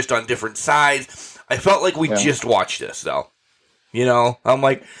 They were just on different sides. I felt like we just watched this though. I'm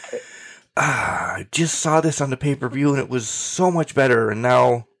like, I just saw this on the pay-per-view and it was so much better. And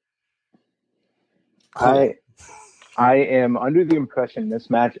now, I I am under the impression this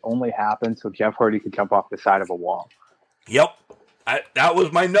match only happened so Jeff Hardy could jump off the side of a wall. Yep. That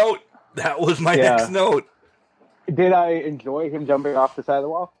was my note. That was my next note. Did I enjoy him jumping off the side of the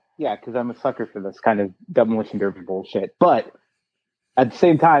wall? Yeah, because I'm a sucker for this kind of demolition derby bullshit. But at the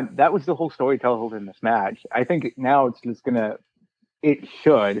same time, that was the whole story told in this match. I think now it's just it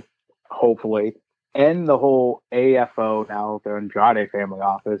should, hopefully, end the whole AFO, now the Andrade family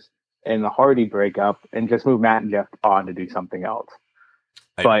office, and the Hardy breakup, and just move Matt and Jeff on to do something else.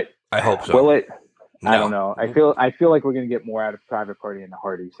 I hope so. Will it? No. I don't know. I feel like we're going to get more out of Private Party and the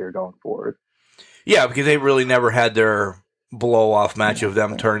Hardys here going forward. Yeah, because they really never had their blow-off match of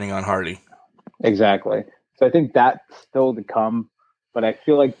them turning on Hardy. Exactly. So I think that's still to come, but I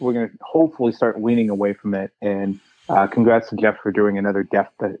feel like we're going to hopefully start leaning away from it. And congrats to Jeff for doing another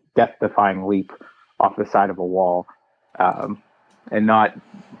death-defying leap off the side of a wall, and not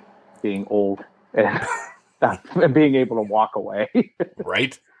being old and being able to walk away.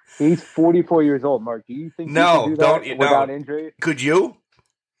 Right? He's 44 years old, Mark. Do you think he can do that without injury? Could you?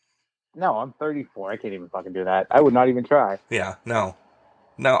 No, I'm 34. I can't even fucking do that. I would not even try. Yeah, no.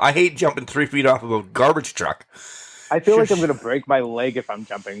 I hate jumping 3 feet off of a garbage truck. I feel like I'm going to break my leg if I'm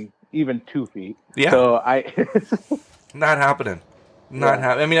jumping even 2 feet. Yeah. So Not happening.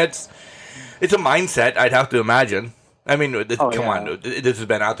 I mean, it's a mindset, I'd have to imagine. I mean, come on. This has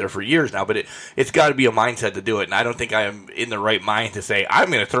been out there for years now, but it's got to be a mindset to do it. And I don't think I am in the right mind to say,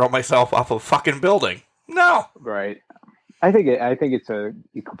 I'm going to throw myself off a fucking building. No. Right. I think it's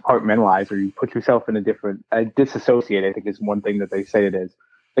you compartmentalize, or you put yourself in a different, disassociate, I think is one thing that they say it is.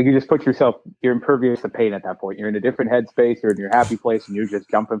 Like you just put yourself, you're impervious to pain at that point. You're in a different headspace, you're in your happy place, and you're just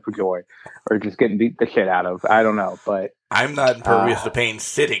jumping for joy, or just getting beat the shit out of. I don't know, but I'm not impervious to pain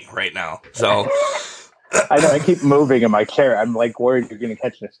sitting right now, so... I know, I keep moving in my chair. I'm like worried you're going to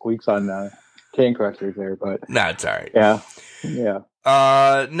catch the squeaks on Can Crushers there, but... No, it's all right.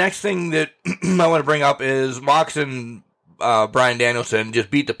 Yeah. Next thing that I want to bring up is Mox and Bryan Danielson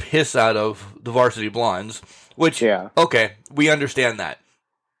just beat the piss out of the Varsity Blondes, which, okay, we understand that.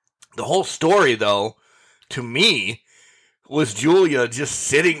 The whole story, though, to me, was Julia just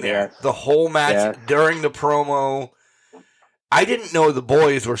sitting there the whole match during the promo. I didn't know the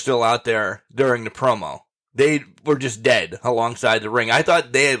boys were still out there during the promo. They were just dead alongside the ring. I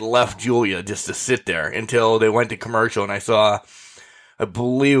thought they had left Julia just to sit there until they went to commercial, and I saw, I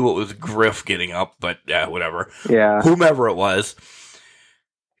believe it was Griff getting up, but whatever. Yeah. Whomever it was.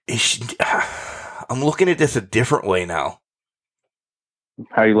 I'm looking at this a different way now.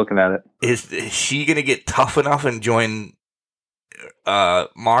 How are you looking at it? Is she going to get tough enough and join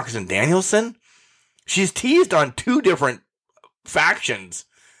Mox and Danielson? She's teased on 2 different factions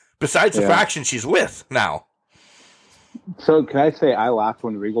besides the faction she's with now. So can I say I laughed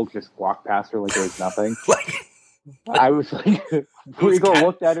when Regal just walked past her like there was nothing? I was like, Regal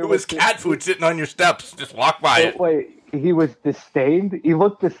looked at her. It was cat food sitting on your steps. Just walk by it. Wait, he was disdained. He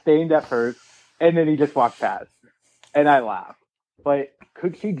looked disdained at first, and then he just walked past. And I laughed. But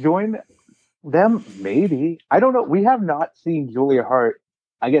could she join them? Maybe. I don't know. We have not seen Julia Hart,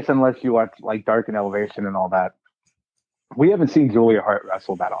 I guess, unless you watch like Dark and Elevation and all that. We haven't seen Julia Hart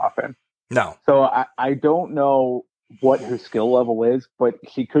wrestle that often. No. So I don't know what her skill level is, but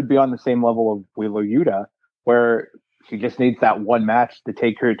she could be on the same level of Wheeler Yuta, where she just needs that one match to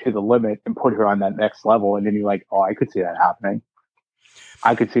take her to the limit and put her on that next level. And then you're like, oh, I could see that happening.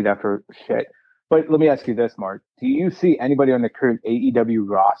 I could see that for shit. But let me ask you this, Mark. Do you see anybody on the current AEW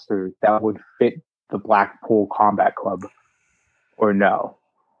roster that would fit the Blackpool Combat Club or no?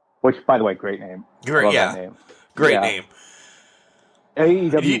 Which, by the way, great name. Great, name. Great name.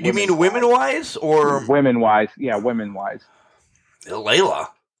 AEW. You mean women-wise or women-wise? Yeah, women-wise. Layla.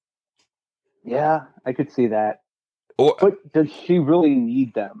 Yeah, I could see that. But does she really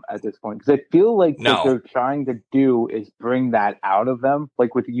need them at this point? Because I feel like what they're trying to do is bring that out of them,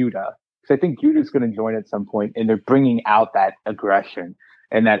 like with Yuta. Because I think Yuta's going to join at some point, and they're bringing out that aggression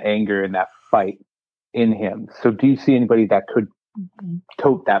and that anger and that fight in him. So do you see anybody that could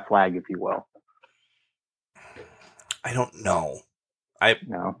tote that flag, if you will? I don't know.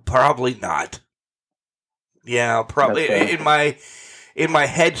 No. Probably not. Yeah, probably in my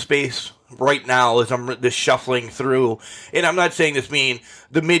headspace right now as I'm just shuffling through, and I'm not saying this mean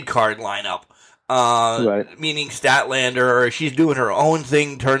the mid-card lineup, meaning Statlander, or she's doing her own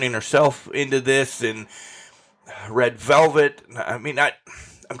thing, turning herself into this, and Red Velvet. I mean,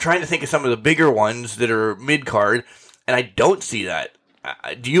 I'm trying to think of some of the bigger ones that are mid-card, and I don't see that.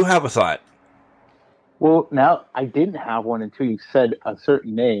 Do you have a thought? Well, now, I didn't have one until you said a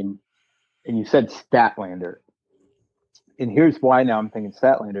certain name, and you said Statlander. And here's why now I'm thinking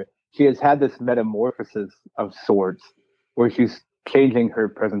Statlander. she has had this metamorphosis of sorts where she's changing her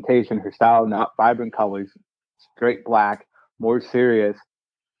presentation, her style, not vibrant colors, straight black, more serious.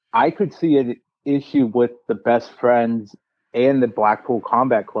 I could see an issue with the Best Friends and the Blackpool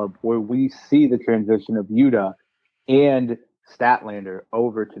Combat Club where we see the transition of Yuta and Statlander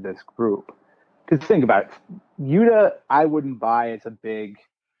over to this group. Because think about it. Yuta, I wouldn't buy as a big,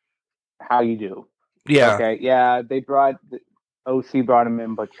 how you do. Yeah. Okay, yeah, OC brought him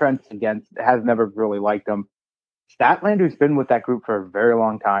in, but Trent has never really liked him. Statlander's been with that group for a very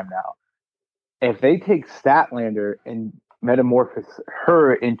long time now. If they take Statlander and metamorphose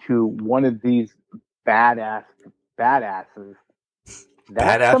her into one of these badasses,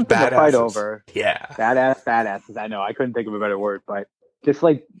 that's something to fight over. Yeah. Badasses. I know, I couldn't think of a better word, but just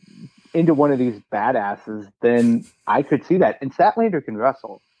like into one of these badasses, then I could see that. And Statlander can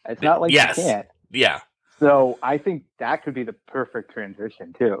wrestle. It's not like he can't. Yeah. So I think that could be the perfect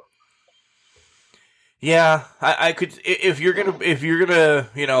transition too. Yeah, I could if you're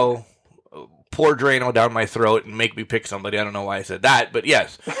gonna pour Drano down my throat and make me pick somebody. I don't know why I said that, but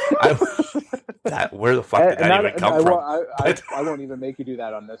yes, where the fuck did that even come from? I won't even make you do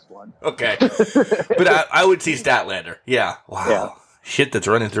that on this one. Okay, but I would see Statlander. Yeah, wow, yeah. Shit, that's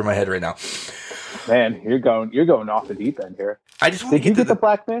running through my head right now. Man, you're going off the deep end here. I just want to get the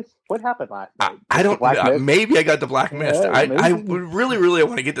Black Mist. What happened last night? I don't. Maybe I got the Black Mist. Yeah, I really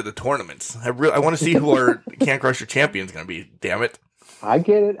want to get to the tournaments. I want to see who our Can Crusher champion is going to be. Damn it! I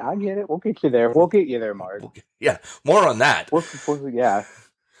get it. We'll get you there. We'll get you there, Mark. Yeah, more on that. Yeah.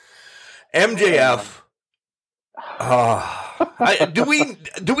 MJF.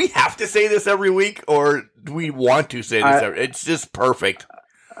 Do we have to say this every week, or do we want to say this? It's just perfect.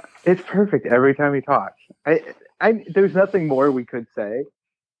 It's perfect every time he talks. There's nothing more we could say.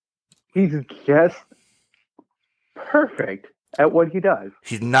 He's just perfect at what he does.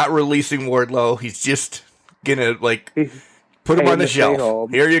 He's not releasing Wardlow. He's just gonna put him on the shelf.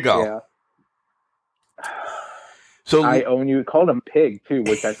 Here you go. Yeah. So I own you. Called him Pig too,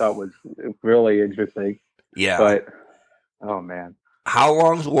 which I thought was really interesting. Yeah. But oh man, how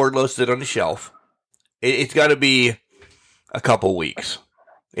long's Wardlow sit on the shelf? It's got to be a couple weeks.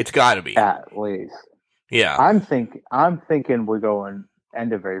 It's got to be at least. Yeah. I'm thinking we're going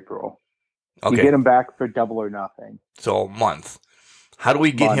end of April. Okay. You get him back for Double or Nothing. So a month. How do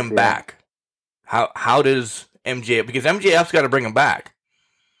we get him back? How does MJF? Because MJF's got to bring him back.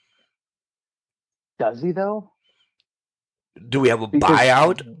 Does he though? Do we have a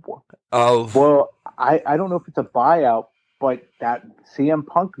buyout of? Well, I don't know if it's a buyout, but that CM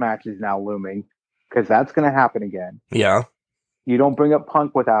Punk match is now looming because that's going to happen again. Yeah. You don't bring up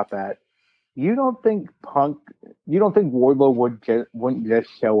Punk without that. You don't think Wardlow wouldn't just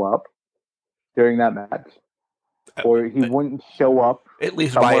show up during that match? Or he wouldn't show up? At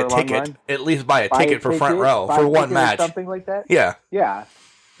least buy a ticket. At least buy a ticket for front row for one match. Something like that? Yeah. Yeah.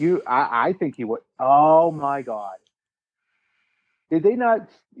 I think he would. Oh my God. Did they not?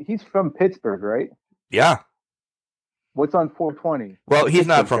 He's from Pittsburgh, right? Yeah. What's on 420? Well, he's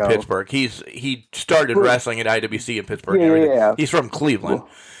not from Pittsburgh. He started wrestling at IWC in Pittsburgh. Yeah. He's from Cleveland.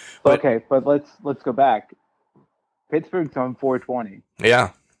 But let's go back. Pittsburgh's on 420.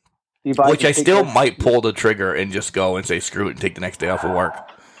 Yeah. Which I still might pull the trigger and just go and say screw it and take the next day off of work.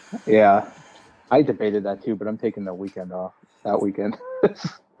 Yeah. I debated that too, but I'm taking the weekend off. That weekend.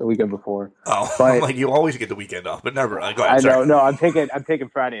 The weekend before. Oh, but, you always get the weekend off, but never. Go ahead. I know. No, I'm taking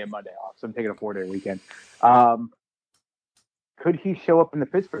Friday and Monday off, so I'm taking a 4-day weekend. Could he show up in the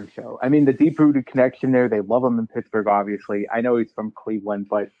Pittsburgh show? I mean, the deep-rooted connection there, they love him in Pittsburgh, obviously. I know he's from Cleveland,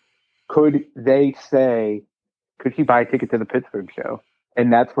 but could he buy a ticket to the Pittsburgh show?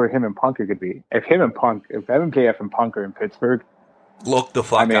 And that's where him and Punk are going to be. If MJF and Punk are in Pittsburgh, look the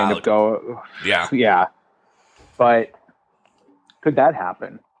fuck out. Yeah. Yeah. But could that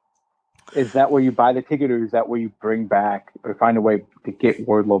happen? Is that where you buy the ticket, or is that where you bring back or find a way to get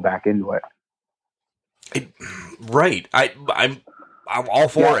Wardlow back into it? Right. I'm all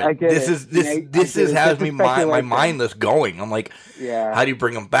for it. This has me my mindless going. I'm like, how do you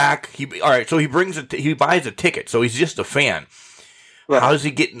bring him back? All right, so he buys a ticket, so he's just a fan. Right. How does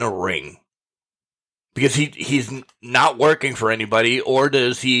he get in the ring? Because he's not working for anybody, or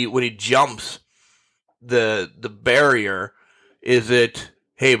does he, when he jumps the barrier, is it,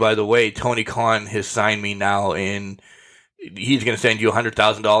 hey, by the way, Tony Khan has signed me now, and he's going to send you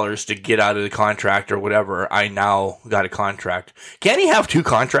 $100,000 to get out of the contract or whatever. I now got a contract. Can he have two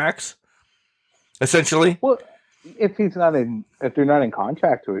contracts? Essentially? Well, if they're not in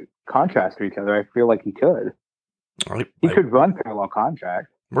contrast to each other, I feel like he could. He could run parallel contract.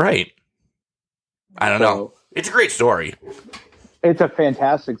 Right. I don't know. It's a great story. It's a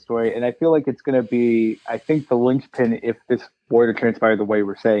fantastic story, and I feel like it's going to be, I think, the linchpin if this were to transpire the way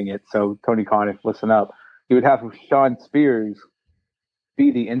we're saying it. So, Tony Khan, if listen up, you would have Shawn Spears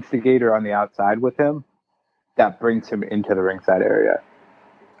be the instigator on the outside with him. That brings him into the ringside area.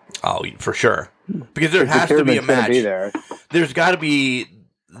 Oh, for sure. Because there has to be a match. There's got to be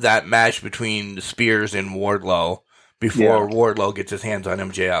that match between Spears and Wardlow before Wardlow gets his hands on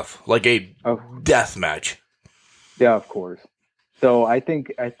MJF. Like a death match. Yeah, of course. So I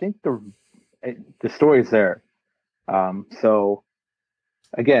think the story's there. So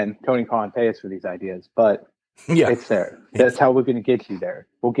again, Tony Khan, pay us for these ideas, but it's there. That's how we're going to get you there.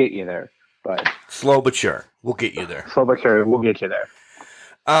 We'll get you there, but slow but sure, we'll get you there. Slow but sure, we'll get you there.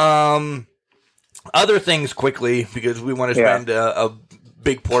 Other things quickly because we want to spend a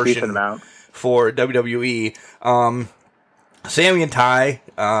big portion for WWE. Sammy and Ty.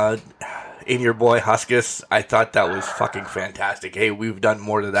 In your boy Huskus, I thought that was fucking fantastic. Hey, we've done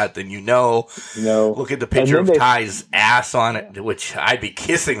more to that than you know. Look at the picture of Ty's ass on it, which I'd be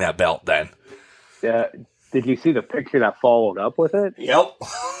kissing that belt then. Yeah. Did you see the picture that followed up with it? Yep.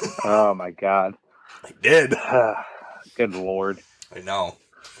 Oh my god. I did. Good lord. I know.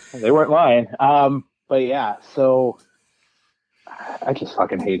 They weren't lying. But yeah, so I just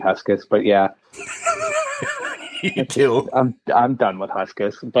fucking hate Huskus, but yeah. You too. I'm done with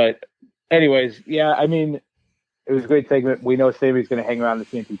Huskus, but anyways, yeah, I mean, it was a great segment. We know Sammy's going to hang around the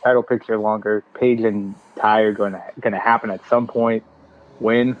TNT title picture longer. Paige and Ty are going to happen at some point.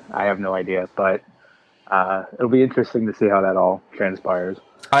 When? I have no idea, but it'll be interesting to see how that all transpires.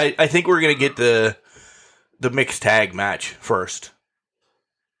 I think we're going to get the mixed tag match first.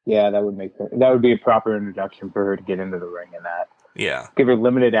 Yeah, that would be a proper introduction for her to get into the ring in that. Yeah. Give her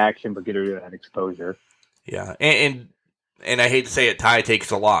limited action, but get her that exposure. Yeah, and I hate to say it, Ty takes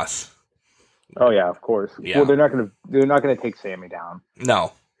the loss. Oh yeah, of course. Yeah. Well, they're not gonna take Sammy down.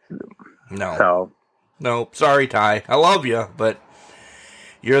 No. So no, sorry, Ty. I love you, but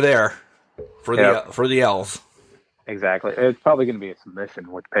you're there for the L's. Exactly. It's probably gonna be a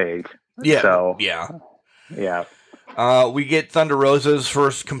submission with Paige. Yeah. So, yeah. We get Thunder Rosa's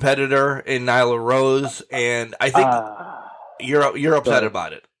first competitor in Nyla Rose, and I think you're upset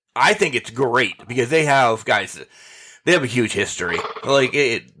about it. I think it's great because they have a huge history. Like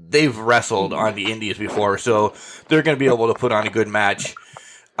they've wrestled on the Indies before, so they're going to be able to put on a good match.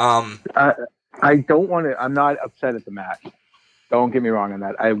 I don't want to. I'm not upset at the match. Don't get me wrong on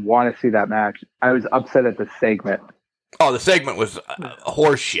that. I want to see that match. I was upset at the segment. Oh, the segment was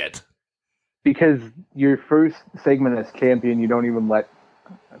horse shit. Because your first segment as champion, you don't even let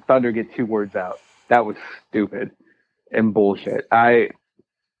Thunder get 2 words out. That was stupid and bullshit. I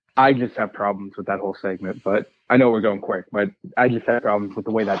just have problems with that whole segment, but I know we're going quick, but I just have problems with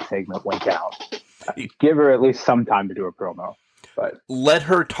the way that segment went down. Give her at least some time to do a promo. But let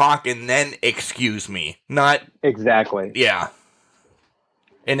her talk and then excuse me. Not exactly. Yeah.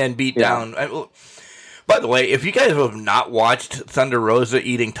 And then beat down. By the way, if you guys have not watched Thunder Rosa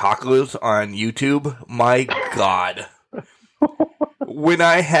eating tacos on YouTube, my God. When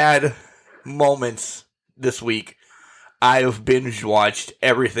I had moments this week, I have binge watched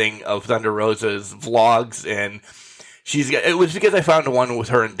everything of Thunder Rosa's vlogs, and it was because I found one with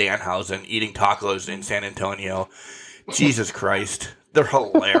her and Danhausen eating tacos in San Antonio. Jesus Christ. They're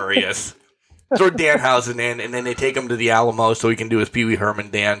hilarious. Throw Danhausen in, and then they take him to the Alamo so he can do his Pee Wee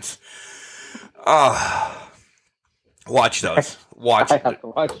Herman dance. Watch those.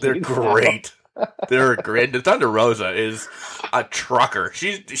 They're great. They're great. The Thunder Rosa is a trucker.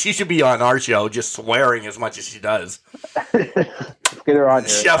 She should be on our show just swearing as much as she does. Let's get her on here.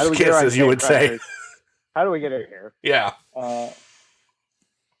 Chef's kiss, as you would say. How do we get her here? Yeah.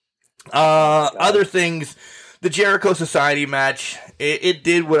 Other things, the Jericho Society match, it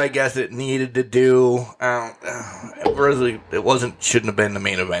did what I guess it needed to do. It shouldn't have been the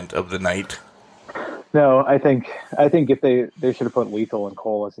main event of the night. No, I think if they should have put Lethal and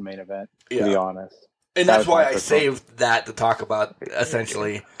Cole as the main event, to be honest. And that's why I saved that to talk about,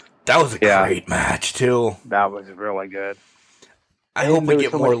 essentially. That was a great match, too. That was really good. I hope we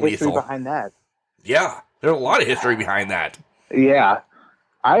get more Lethal. Behind that. Yeah, there's a lot of history behind that. Yeah.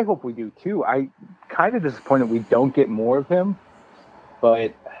 I hope we do, too. I kind of disappointed we don't get more of him.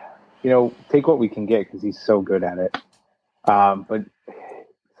 But, take what we can get because he's so good at it. But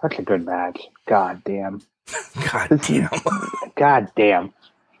such a good match. God damn. God damn.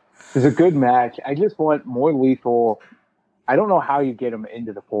 It's a good match. I just want more Lethal. I don't know how you get him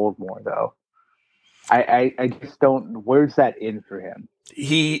into the fold more, though. I just don't. Where's that in for him?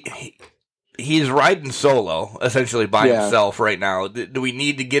 He's riding solo, essentially by himself right now. Do we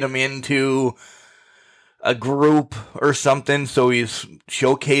need to get him into a group or something, so he's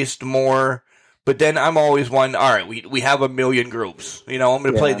showcased more. But then I'm always one, all right, we have a million groups. I'm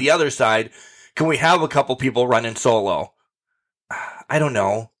going to play the other side. Can we have a couple people running solo? I don't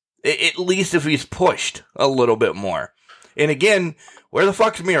know. At least if he's pushed a little bit more. And again, where the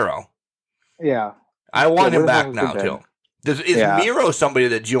fuck's Miro? Yeah. I want him back now, too. Is Miro somebody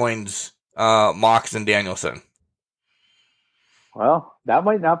that joins Mox and Danielson? Well, that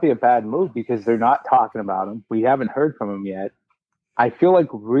might not be a bad move because they're not talking about him. We haven't heard from him yet. I feel like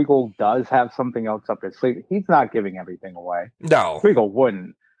Regal does have something else up his sleeve. He's not giving everything away. No. Regal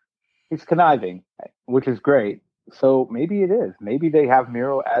wouldn't. He's conniving, which is great. So maybe it is. Maybe they have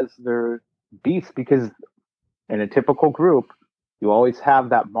Miro as their beast because in a typical group, you always have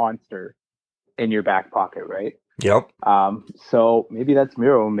that monster in your back pocket, right? Yep. So maybe that's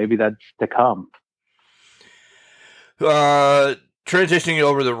Miro. Maybe that's to come. Transitioning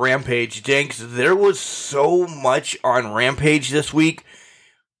over to Rampage, Jenks, there was so much on Rampage this week,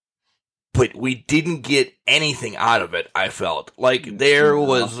 but we didn't get anything out of it, I felt. Like, there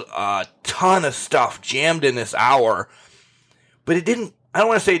was a ton of stuff jammed in this hour, but it didn't, I don't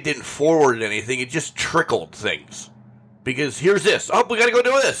want to say it didn't forward anything, it just trickled things. Because here's this, oh, we gotta go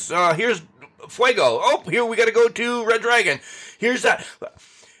do this, here's Fuego, oh, here we gotta go to Red Dragon, here's that.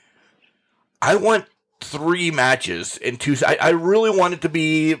 I want 3 matches in 2. I really want it to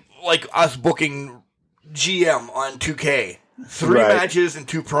be like us booking GM on 2K. 3 matches and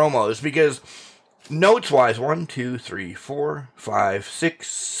 2 promos because notes wise, 1, 2, 3, 4, 5,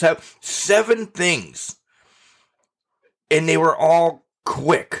 6, 7 things, and they were all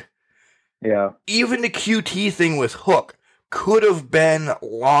quick. Yeah. Even the QT thing with Hook could have been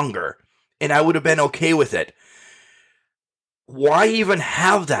longer, and I would have been okay with it. Why even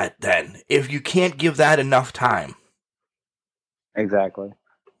have that then if you can't give that enough time? Exactly.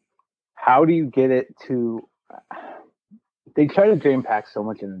 How do you get it to... They try to jam pack so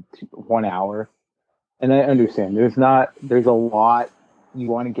much in 1 hour, and I understand. There's a lot you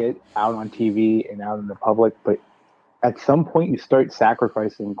want to get out on TV and out in the public, but at some point you start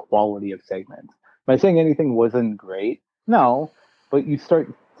sacrificing quality of segments. Am I saying anything wasn't great? No, but you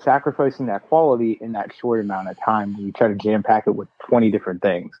start sacrificing that quality in that short amount of time when you try to jam pack it with 20 different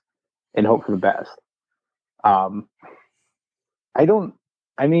things and hope for the best.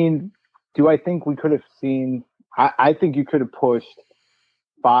 Do I think we could have seen, I think you could have pushed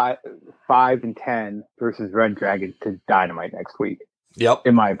 5 and 10 versus Red Dragon to Dynamite next week. Yep.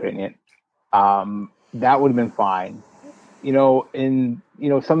 In my opinion. That would have been fine.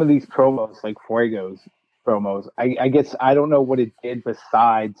 Some of these promos, like Fuego's promos, I guess I don't know what it did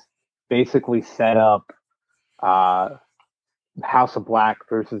besides basically set up House of Black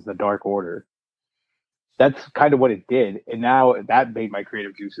versus the Dark Order. That's kind of what it did. And now that made my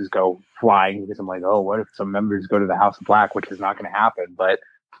creative juices go flying because I'm like, oh, what if some members go to the House of Black, which is not going to happen. But,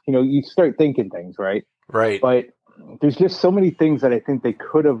 you start thinking things, right? Right. But there's just so many things that I think they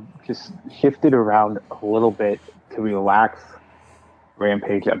could have just shifted around a little bit to relax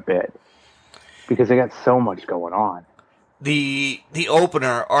Rampage a bit because they got so much going on. The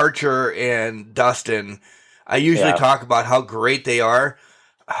opener, Archer and Dustin, I usually talk about how great they are.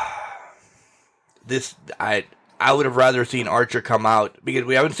 I would have rather seen Archer come out because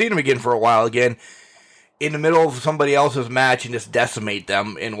we haven't seen him again for a while again in the middle of somebody else's match and just decimate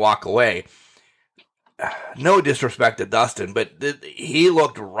them and walk away. No disrespect to Dustin, but he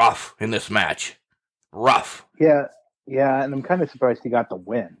looked rough in this match. Rough. Yeah, and I'm kind of surprised he got the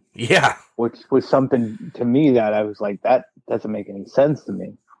win. Yeah. Which was something to me that I was like, that doesn't make any sense to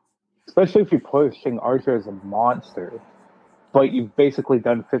me. Especially if you're pushing Archer as a monster, but you've basically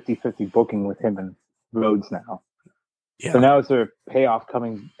done 50-50 booking with him and Rhodes now. Yeah. So now is there a payoff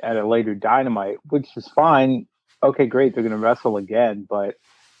coming at a later Dynamite, which is fine. Okay, great, they're going to wrestle again, but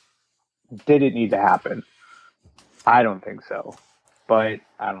did it need to happen? I don't think so. But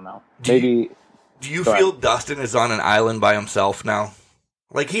I don't know. Maybe. Do you feel Dustin is on an island by himself now?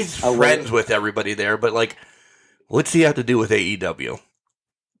 Like, he's friends with everybody there, but, like, what's he have to do with AEW?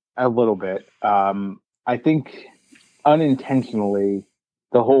 A little bit. I think unintentionally,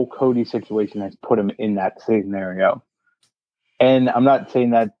 the whole Cody situation has put him in that scenario. And I'm not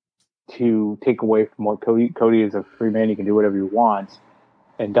saying that to take away from what Cody is a free man. He can do whatever he wants.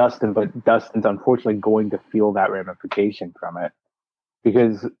 And but Dustin's unfortunately going to feel that ramification from it.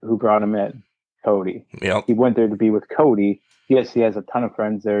 Because who brought him in? Cody. Yep. He went there to be with Cody. Yes, he has a ton of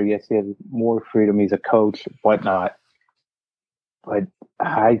friends there. Yes, he has more freedom. He's a coach, whatnot. But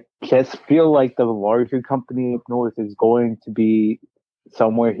I just feel like the larger company up north is going to be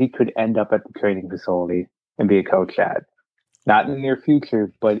somewhere he could end up at the training facility and be a coach at. Not in the near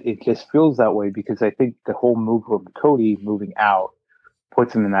future, but it just feels that way because I think the whole move of Cody moving out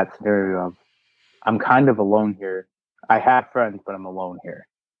puts him in that scenario of, I'm kind of alone here. I have friends, but I'm alone here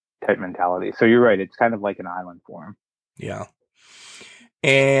type mentality. So you're right. It's kind of like an island for him. Yeah.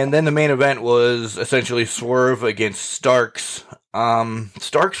 And then the main event was essentially Swerve against Starks.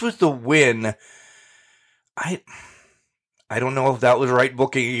 Starks with the win. I don't know if that was right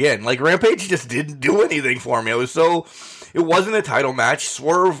booking again. Like, Rampage just didn't do anything for me. It wasn't a title match.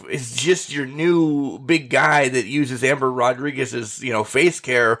 Swerve is just your new big guy that uses Amber Rodriguez's, face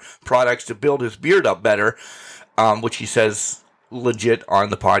care products to build his beard up better, which he says legit on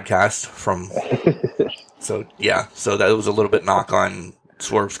the podcast so that was a little bit knock on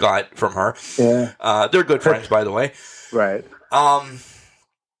Swerve Scott from her. Yeah. They're good friends, by the way. Right.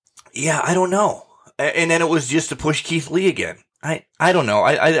 Yeah, I don't know. And then it was just to push Keith Lee again. I don't know.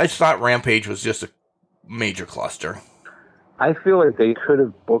 I just thought Rampage was just a major cluster. I feel like they could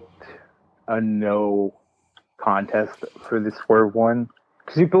have booked a no contest for the Swerve one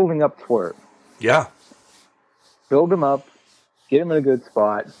because you're building up Swerve. Yeah. Build him up, get him in a good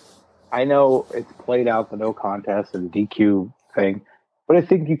spot. I know it's played out the no contest and the DQ thing, but I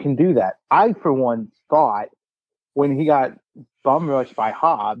think you can do that. I, for one, thought when he got bum rushed by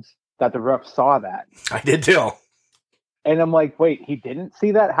Hobbs that the ref saw that. I did too. And I'm like, wait, he didn't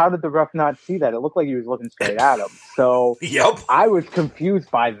see that? How did the ref not see that? It looked like he was looking straight at him. So yep. I was confused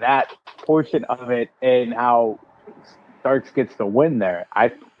by that portion of it and how Starks gets the win there.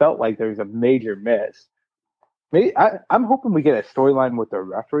 I felt like there was a major miss. Maybe, I'm hoping we get a storyline with the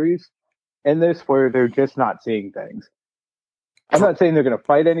referees in this where they're just not seeing things. I'm not saying they're going to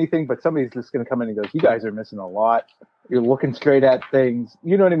fight anything, but somebody's just going to come in and go, you guys are missing a lot. You're looking straight at things.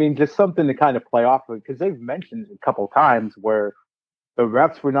 You know what I mean? Just something to kind of play off of, because they've mentioned a couple times where the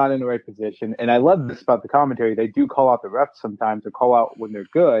refs were not in the right position. And I love this about the commentary. They do call out the refs sometimes or call out when they're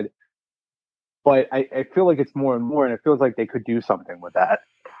good. But I feel like it's more and more, and it feels like they could do something with that.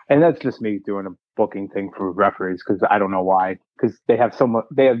 And that's just me doing a booking thing for referees because I don't know why. Because they have so much,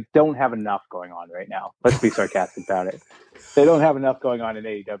 don't have enough going on right now. Let's be sarcastic about it. They don't have enough going on in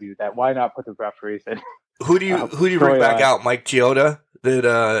AEW. That why not put the referees in? Who do you bring back out? Mike Chioda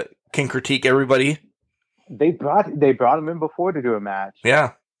that can critique everybody. They brought him in before to do a match.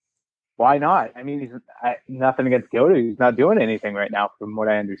 Yeah. Why not? I mean, nothing against Chioda. He's not doing anything right now, from what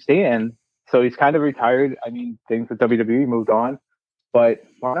I understand. So he's kind of retired. I mean, things with WWE moved on. But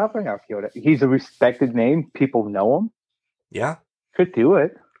why not bring out Chioda? He's a respected name. People know him. Yeah. Could do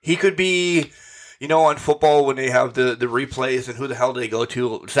it. He could be, on football when they have the replays and who the hell do they go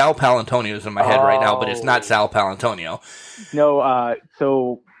to? Sal Palantonio is in my head right now, but it's not Sal Palantonio. No,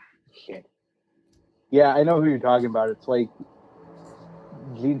 shit. Yeah, I know who you're talking about. It's like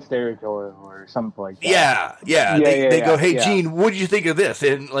Gene Steratore or something like that. Yeah. They go, hey, Gene, what did you think of this?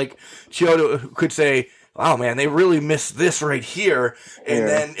 And like Chioda could say, oh man, they really missed this right here. And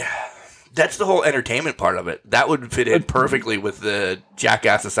then that's the whole entertainment part of it. That would fit in perfectly with the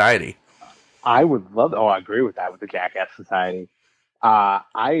Jackass Society. I would love. I agree with that with the Jackass Society.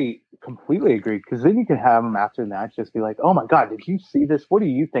 I completely agree because then you can have them after the match just be like, "Oh my god, did you see this? What do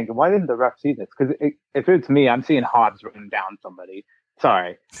you think? And why didn't the ref see this?" Because if it's me, I'm seeing Hobbs running down somebody.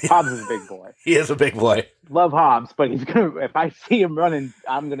 Sorry, Hobbs is a big boy. He is a big boy. Love Hobbs, but he's gonna. If I see him running,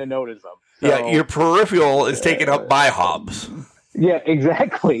 I'm gonna notice him. So, yeah, your peripheral is taken up by Hobbs. Yeah,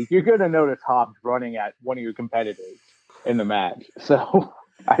 exactly. You're gonna notice Hobbs running at one of your competitors in the match. So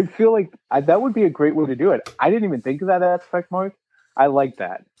I feel like that would be a great way to do it. I didn't even think of that aspect, Mark. I like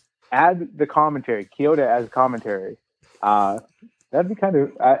that. Add the commentary, Chioda as commentary. That'd be kind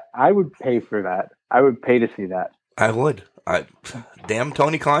of. I would pay for that. I would pay to see that. I would. Damn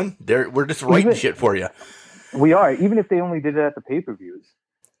Tony Khan, we're just writing shit for you. We are. Even if they only did it at the pay-per-views,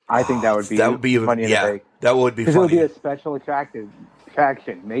 I think that would be funny. That would be funny. Because it would be a special attraction.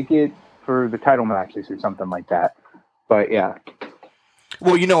 Make it for the title matches or something like that. But yeah.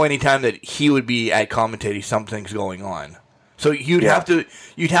 Well, anytime that he would be at commentating, something's going on. So you'd have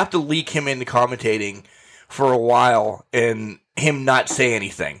to leak him into commentating for a while and him not say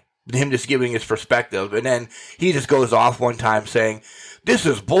anything. Him just giving his perspective, and then he just goes off one time saying, "This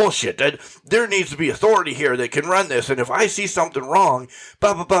is bullshit. That there needs to be authority here that can run this. And if I see something wrong,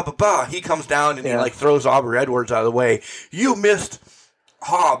 he comes down and he throws Aubrey Edwards out of the way. You missed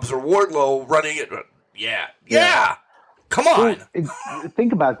Hobbs or Wardlow running it. Yeah. Come on.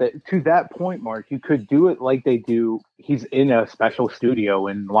 Think about that. To that point, Mark, you could do it like they do. He's in a special studio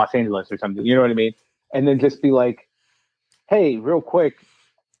in Los Angeles or something. You know what I mean? And then just be like, "Hey, real quick."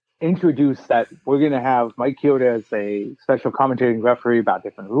 Introduce that we're going to have Mike Chioda as a special commentating referee about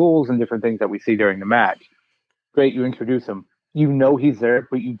different rules and different things that we see during the match. Great, you introduce him. you know he's there,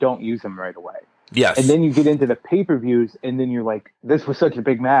 but you don't use him right away. Yes. And then you get into the pay-per-views, and then you're like, this was such a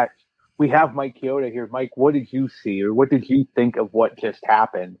big match. We have Mike Chioda here. Mike, what did you see, or what did you think of what just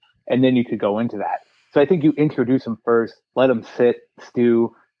happened? And then you could go into that. So I think you introduce him first, let him sit,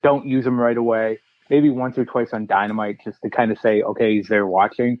 stew, don't use him right away. Maybe once or twice on Dynamite just to kind of say, okay, he's there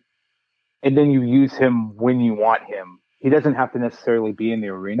watching. And then you use him when you want him. He doesn't have to necessarily be in the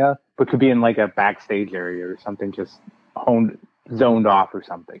arena, but could be in like a backstage area or something, just zoned off or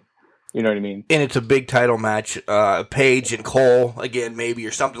something. You know what I mean? And it's a big title match. Paige and Cole, again, maybe,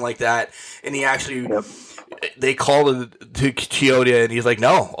 or something like that. And he actually, they called it to Chioda, and he's like,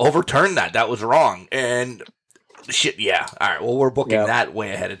 no, overturn that. That was wrong. And shit, yeah. All right, well, we're booking that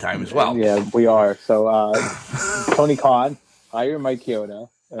way ahead of time as well. Yeah, we are. So, Tony Khan, hire Mike Chioda,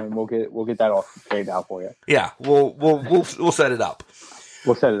 and we'll get that all straightened out for you. Yeah, we'll set it up.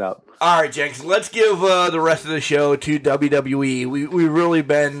 We'll set it up. All right, Jenks, let's give the rest of the show to WWE. We've really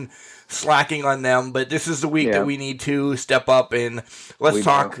been slacking on them, but this is the week that we need to step up and let's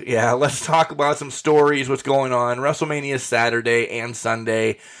talk about some stories, what's going on. WrestleMania is Saturday and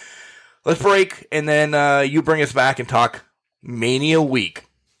Sunday. Let's break, and then you bring us back and talk Mania week.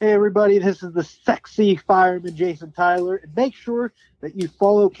 Hey everybody, this is the sexy fireman Jason Tyler, and make sure that you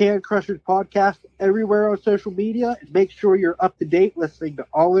follow Can Crushers Podcast everywhere on social media, and make sure you're up to date listening to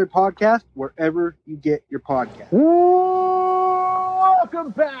all their podcasts wherever you get your podcast.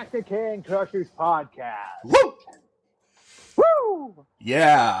 Welcome back to Can Crushers Podcast. Woo! Woo!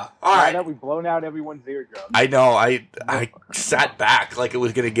 Yeah. All right. Now we've blown out everyone's eardrums. I know. I sat back like it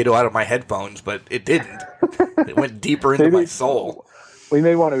was going to get out of my headphones, but it didn't. It went deeper into my soul. We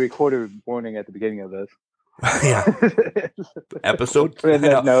may want to record a warning at the beginning of this. Yeah. Episode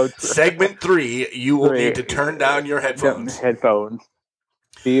segment 3, you will need to turn down your headphones. Headphones.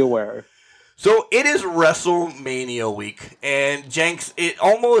 Be aware. So it is WrestleMania week, and Jenks, it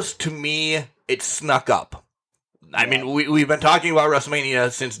almost, to me, it snuck up. I mean, we've been talking about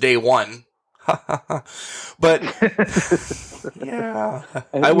WrestleMania since day one. But yeah,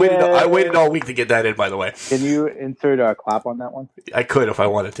 I waited all week to get that in. By the way, can you insert a clap on that one? I could if I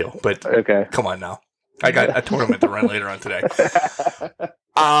wanted to, but okay. Come on now. I got a tournament to run later on today.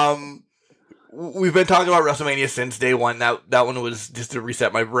 We've been talking about WrestleMania since day one. That one was just to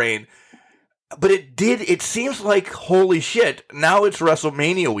reset my brain. But it seems like, holy shit, now it's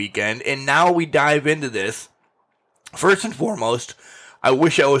WrestleMania weekend, and now we dive into this. First and foremost, I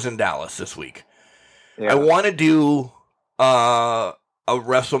wish I was in Dallas this week. Yeah. I want to do a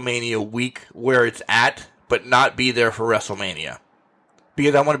WrestleMania week where it's at, but not be there for WrestleMania.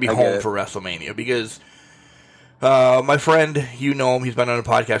 Because I want to be home for WrestleMania. Because my friend, you know him, he's been on a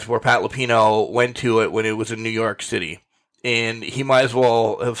podcast before, Pat Lupino, went to it when it was in New York City. And he might as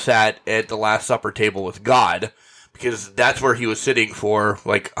well have sat at the Last Supper table with God, because that's where he was sitting for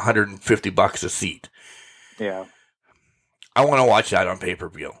like $150 a seat. Yeah. I want to watch that on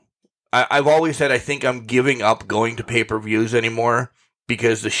pay-per-view. I've always said I think I'm giving up going to pay-per-views anymore,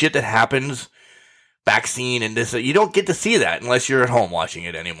 because the shit that happens back scene and this, you don't get to see that unless you're at home watching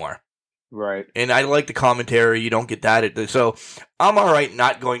it anymore. Right. And I like the commentary. You don't get that. So I'm all right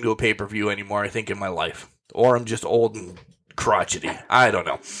not going to a pay-per-view anymore, I think, in my life. Or I'm just old and crotchety. I don't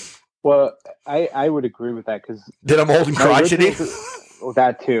know. Well, I would agree with that, because that I'm old and crotchety? Well,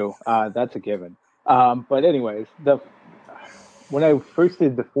 that too. That's a given. But anyways, when I first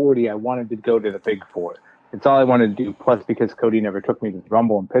did the 40, I wanted to go to the Big Four. It's all I wanted to do. Plus, because Cody never took me to the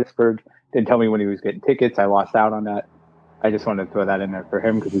Rumble in Pittsburgh, didn't tell me when he was getting tickets, I lost out on that. I just wanted to throw that in there for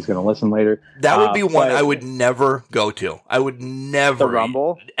him because he's going to listen later. That would be one I would never go to. I would never. The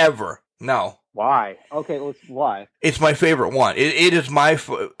Rumble? Ever. No. Why? Okay, why? It's my favorite one. It is my,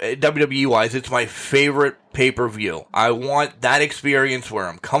 WWE-wise, it's my favorite pay-per-view. I want that experience where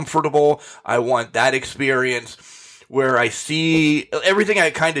I'm comfortable. I want that experience where I see everything I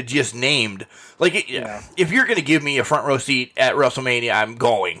kind of just named. Like, if you're going to give me a front row seat at WrestleMania, I'm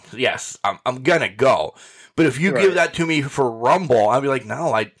going. Yes, I'm going to go. But if you give that to me for Rumble, I'll be like,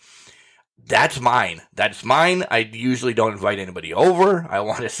 no, that's mine. That's mine. I usually don't invite anybody over. I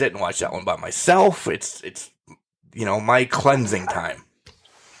want to sit and watch that one by myself. It's my cleansing time.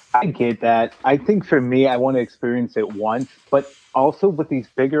 I get that. I think for me, I want to experience it once, but also with these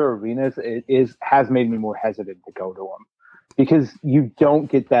bigger arenas, has made me more hesitant to go to them, because you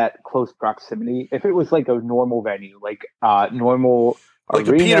don't get that close proximity. If it was like a normal venue, like normal like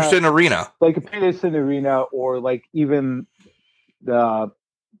arena, a Peterson Arena, or like even the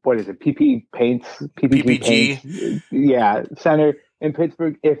what is it, PPG Paints, Center in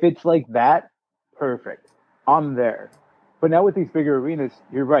Pittsburgh. If it's like that, perfect. I'm there. But now with these bigger arenas,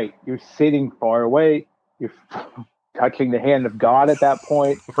 you're right. You're sitting far away. You're touching the hand of God at that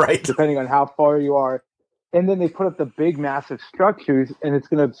point, Right. depending on how far you are. And then they put up the big, massive structures, and it's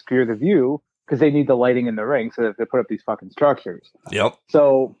going to obscure the view because they need the lighting in the ring, so that they put up these fucking structures. Yep.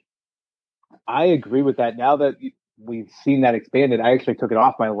 So I agree with that. Now that we've seen that expanded, I actually took it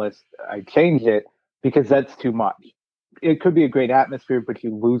off my list. I changed it because that's too much. It could be a great atmosphere, but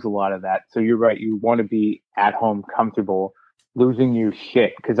you lose a lot of that. So you're right. You want to be at home, comfortable, losing your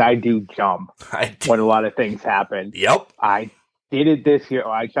shit, because I do jump when a lot of things happen. Yep. I did it this year.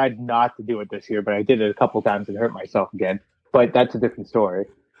 I tried not to do it this year, but I did it a couple times and hurt myself again. But that's a different story.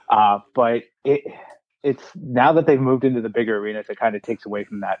 But it's now that they've moved into the bigger arenas, it kind of takes away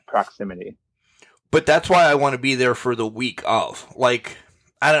from that proximity. But that's why I want to be there for the week of. Like,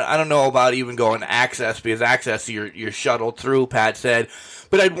 I don't know about even going access, because access you're shuttled through, Pat said.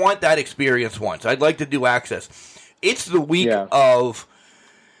 But I'd want that experience once. I'd like to do access. It's the week of,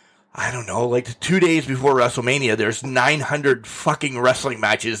 I don't know, like 2 days before WrestleMania, there's 900 fucking wrestling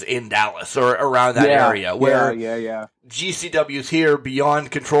matches in Dallas or around that area. Where GCW's here,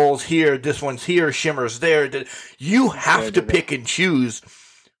 Beyond Control's here, this one's here, Shimmer's there. You have to pick and choose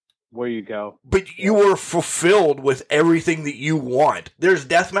where you go. But you are fulfilled with everything that you want. There's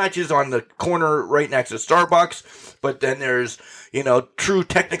death matches on the corner right next to Starbucks, but then there's, true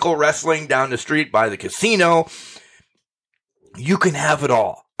technical wrestling down the street by the casino. You can have it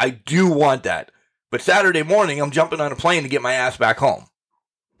all. I do want that. But Saturday morning, I'm jumping on a plane to get my ass back home.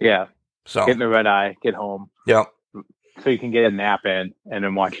 Yeah. So get in the red eye, get home. Yep. So you can get a nap in and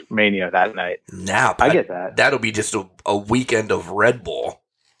then watch Mania that night. Nap? I get that. That'll be just a weekend of Red Bull.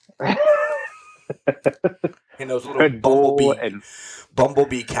 And those little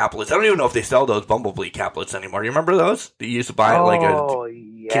bumblebee caplets. I don't even know if they sell those bumblebee caplets anymore. You remember those? That you used to buy at like a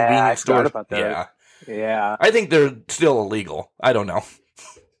convenience store? About those. Yeah. I think they're still illegal. I don't know.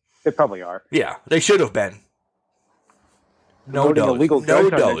 They probably are. Yeah, they should have been. No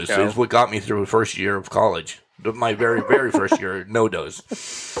dose is what got me through the first year of college. My very, very first year, no dose.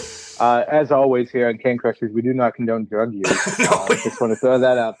 As always here on Can Crushers, we do not condone drug use. Just want to throw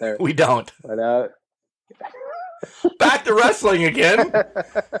that out there. We don't. But, back to wrestling again.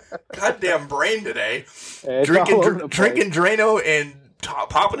 Goddamn brain today. Drinking Drano and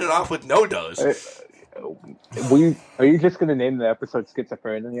popping it off with no dose. Are you just going to name the episode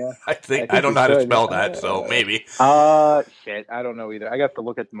Schizophrenia? I think I don't know how to spell that, so maybe. Shit, I don't know either. I got to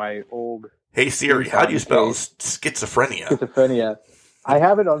look at my old... Hey Siri, how do you spell schizophrenia? Schizophrenia. I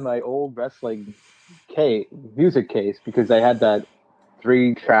have it on my old wrestling music case because I had that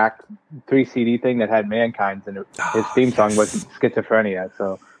 3 CD thing that had Mankind's, and his theme song was Schizophrenia,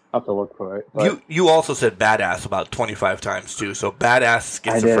 so I'll have to look for it. But you also said badass about 25 times too, so badass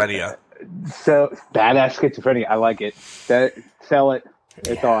schizophrenia. So badass schizophrenia, I like it. Sell it.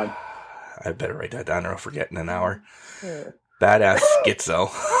 It's on. I better write that down or I'll forget in an hour. Badass schizo.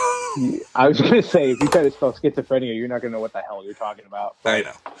 I was going to say, if you try to spell schizophrenia, you're not going to know what the hell you're talking about. I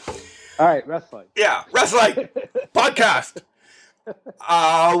know. All right, wrestling. Yeah, wrestling podcast. What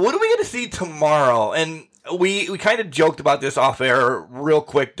are we going to see tomorrow? And we kind of joked about this off air real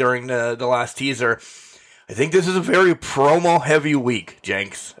quick during the last teaser. I think this is a very promo-heavy week,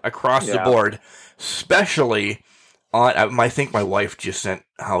 Jenks, across the board. Especially on... I think my wife just sent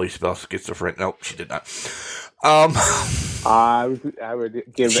how he spells schizophrenia. Nope, she did not. I would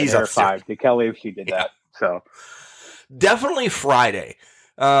give it a 5 to Kelly if she did that. So definitely Friday.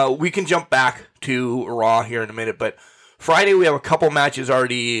 We can jump back to Raw here in a minute, but Friday we have a couple matches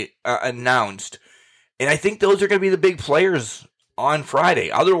already announced, and I think those are going to be the big players on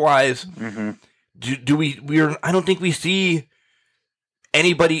Friday. Otherwise, I don't think we see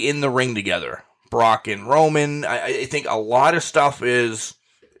anybody in the ring together. Brock and Roman. I think a lot of stuff is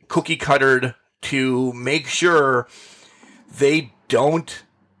cookie cuttered to make sure they don't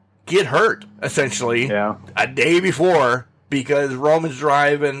get hurt, essentially, a day before, because Roman's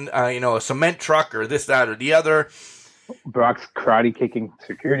driving, a cement truck or this, that, or the other. Brock's karate kicking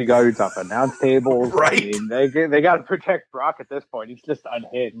security guards off announce tables. Right. I mean, they got to protect Brock at this point. He's just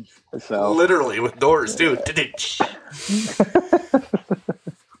unhinged. So literally with doors too.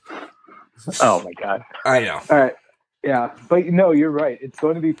 Oh my god. I know. All right. Yeah, but no, you're right. It's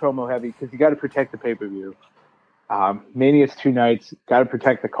going to be promo heavy because you got to protect the pay-per-view. Mania's 2 nights. Got to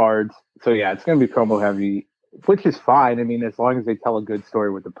protect the cards. So yeah, it's going to be promo heavy, which is fine. I mean, as long as they tell a good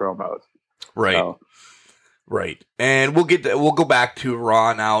story with the promos. Right. So. Right. And we'll go back to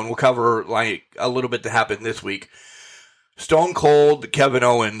Raw now, and we'll cover like a little bit that happened this week. Stone Cold Kevin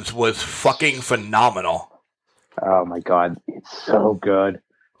Owens was fucking phenomenal. Oh my god, it's so good.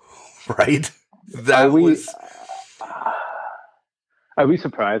 Right? Are we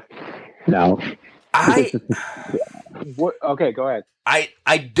surprised? No. What? Okay, go ahead. I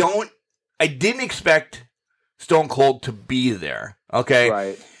didn't expect Stone Cold to be there. Okay.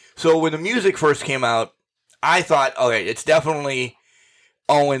 Right. So when the music first came out, I thought, okay, it's definitely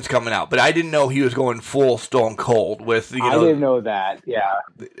Owens coming out, but I didn't know he was going full Stone Cold with, I didn't know that. Yeah,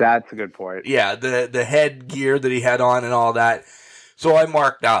 that's a good point. Yeah, the headgear that he had on and all that. So I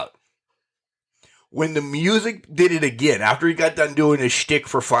marked out. When the music did it again, after he got done doing his shtick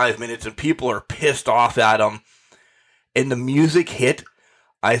for 5 minutes and people are pissed off at him, and the music hit,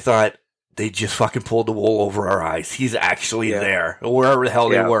 I thought, they just fucking pulled the wool over our eyes. He's actually there, wherever the hell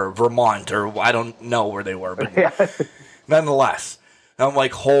they were, Vermont, or I don't know where they were, but nonetheless, I'm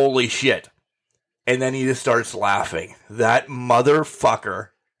like, holy shit. And then he just starts laughing. That motherfucker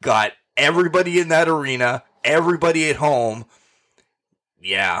got everybody in that arena, everybody at home.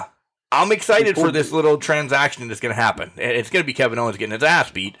 Yeah. I'm excited for this little transaction that's going to happen. It's going to be Kevin Owens getting his ass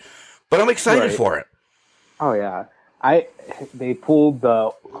beat, but I'm excited for it. Oh, yeah. They pulled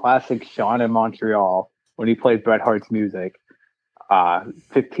the classic Shawn in Montreal when he played Bret Hart's music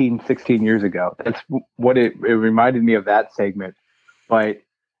 15, 16 years ago. That's what it reminded me of, that segment. But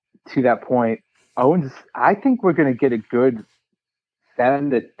to that point, Owens, I think we're going to get a good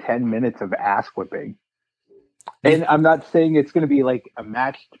 7 to 10 minutes of ass whipping. And I'm not saying it's going to be like a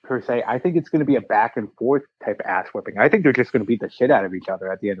match per se. I think it's going to be a back and forth type of ass whipping. I think they're just going to beat the shit out of each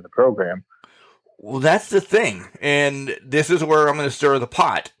other at the end of the program. Well, that's the thing. And this is where I'm going to stir the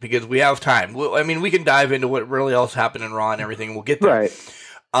pot because we have time. I mean, we can dive into what really else happened in Raw and everything. We'll get there.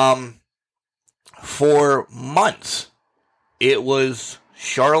 Right. For months, it was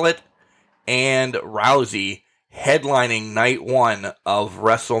Charlotte and Rousey headlining night one of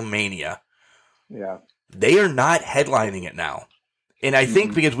WrestleMania. Yeah. They are not headlining it now. And I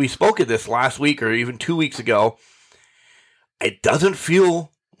think because we spoke of this last week or even 2 weeks ago, it doesn't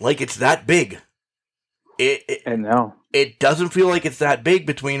feel like it's that big. It doesn't feel like it's that big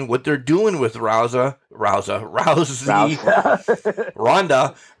between what they're doing with Rousey,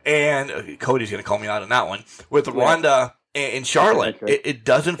 Ronda, and Cody's going to call me out on that one, with Ronda and Charlotte. It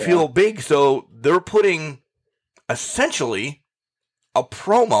doesn't feel big. So they're putting essentially a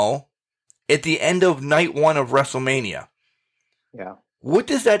promo at the end of night one of WrestleMania. Yeah. What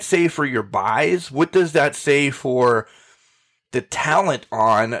does that say for your buys? What does that say for the talent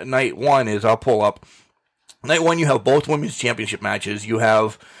on night one? I'll pull up. Night one, you have both women's championship matches. You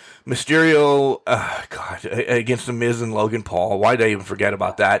have Mysterio, against The Miz and Logan Paul. Why did I even forget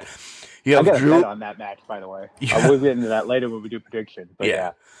about that? You have Drew bet on that match, by the way. Yeah. We'll get into that later when we do predictions. But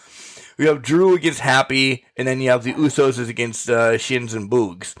yeah. You have Drew against Happy, and then you have the Usos against Shins and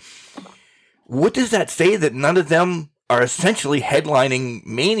Boogs. What does that say that none of them are essentially headlining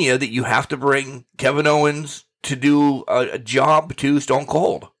Mania, that you have to bring Kevin Owens to do a job to Stone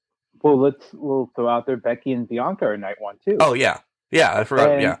Cold? Well, we'll throw out there Becky and Bianca are night one too. Oh yeah, I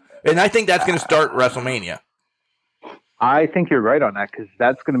forgot. And I think that's going to start WrestleMania. I think you're right on that because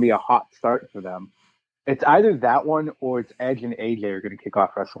that's going to be a hot start for them. It's either that one or it's Edge and AJ are going to kick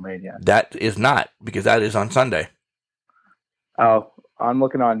off WrestleMania. That is not, because that is on Sunday. Oh, I'm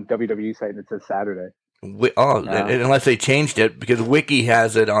looking on WWE site and it says Saturday. Unless they changed it, because Wiki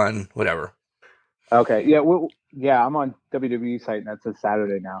has it on whatever. Okay, yeah, I'm on WWE site and that says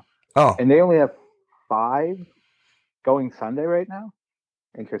Saturday now. Oh, and they only have 5 going Sunday right now.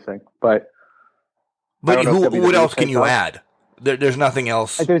 Interesting, but what else can you add? There's nothing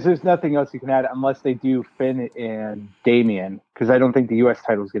else. There's nothing else you can add unless they do Finn and Damian, because I don't think the U.S.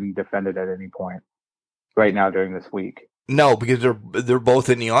 title is getting defended at any point right now during this week. No, because they're both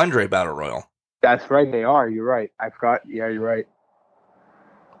in the Andre Battle Royal. That's right, they are. You're right. I forgot. Yeah, you're right.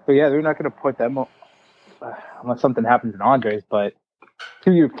 But yeah, they're not going to put them unless something happens in Andre's. But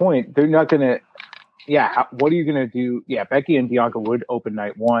to your point, they're not going to. Yeah, what are you going to do? Yeah, Becky and Bianca would open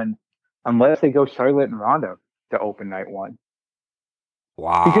night one unless they go Charlotte and Ronda to open night one.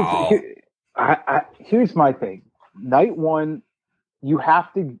 Wow. Because here's my thing. Night one, you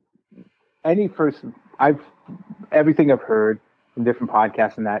have to. Everything I've heard from different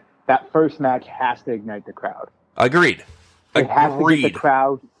podcasts and that first match has to ignite the crowd. Agreed. It has to get the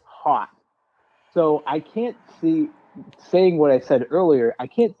crowd hot. So I can't see, saying what I said earlier, I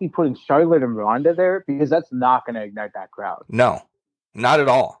can't see putting Charlotte and Ronda there because that's not going to ignite that crowd. No, not at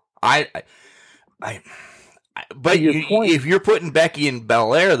all. But if you're putting Becky and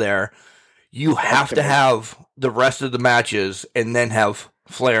Belair there, you have to have the rest of the matches and then have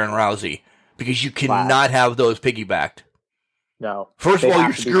Flair and Rousey, because you cannot have those piggybacked. No. First of all,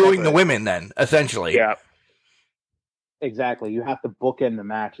 you're screwing the women then, essentially. Yeah. Exactly. You have to bookend the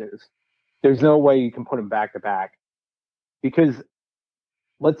matches. There's no way you can put them back to back, because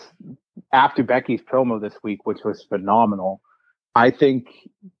after Becky's promo this week, which was phenomenal, I think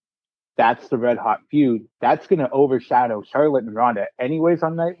that's the red hot feud. That's going to overshadow Charlotte and Ronda anyways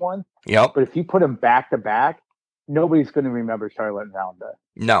on night one. Yep. But if you put them back to back, nobody's going to remember Charlotte and Ronda.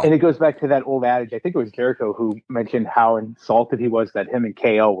 No. And it goes back to that old adage. I think it was Jericho who mentioned how insulted he was that him and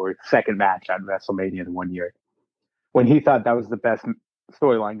KO were second match on WrestleMania the one year, when he thought that was the best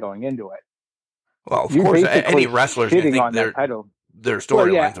storyline going into it. Well, of course, any wrestlers think their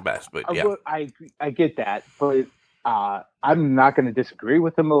storyline's the best, but yeah. I get that, but I'm not going to disagree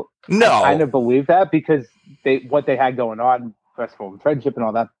with him. No. I kind of believe that because what they had going on, Festival of Friendship and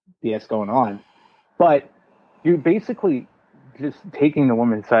all that BS going on. But you're basically just taking the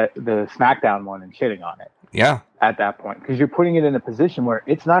women's side, the SmackDown one, and shitting on it. Yeah. At that point, because you're putting it in a position where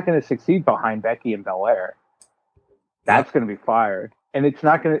it's not going to succeed behind Becky and Belair. That's going to be fired, and it's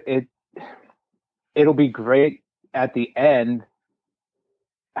not going to. It'll be great at the end.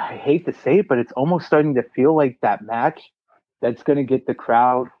 I hate to say it, but it's almost starting to feel like that match that's going to get the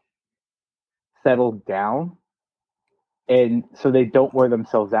crowd settled down, and so they don't wear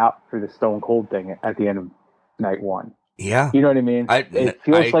themselves out for the Stone Cold thing at the end of night one. Yeah. You know what I mean? It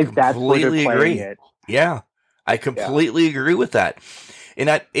feels like that's where they're playing it. Yeah. I completely agree with that.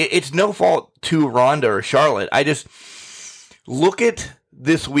 And it's no fault to Ronda or Charlotte. I just look at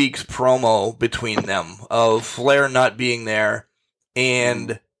this week's promo between them of Flair not being there.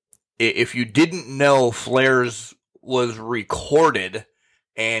 And if you didn't know, Flair's was recorded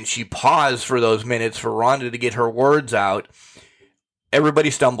and she paused for those minutes for Ronda to get her words out. Everybody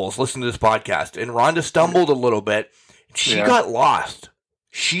stumbles. Listen to this podcast. And Ronda stumbled a little bit. She got lost.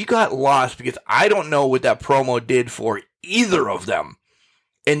 She got lost because I don't know what that promo did for either of them.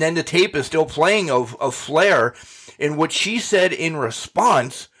 And then the tape is still playing of Flair, and what she said in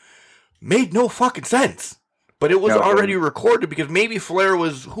response made no fucking sense. But it was already recorded because maybe Flair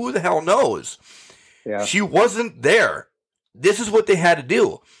was, who the hell knows? Yeah. She wasn't there. This is what they had to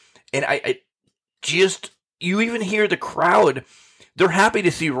do. And I just, you even hear the crowd, they're happy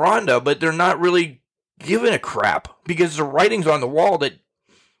to see Ronda, but they're not really giving a crap because the writing's on the wall that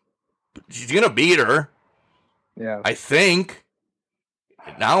she's going to beat her. Yeah. I think.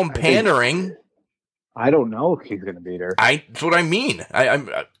 Now I'm pandering. I don't know if she's going to beat her. That's what I mean.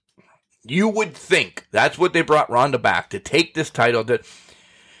 You would think that's what they brought Ronda back to take this title. That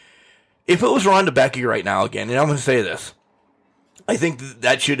if it was Ronda Becky right now again, and I'm going to say this, I think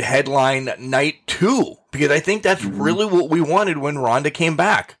that should headline night 2 because I think that's really what we wanted when Ronda came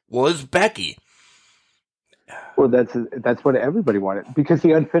back was Becky. Well, that's what everybody wanted because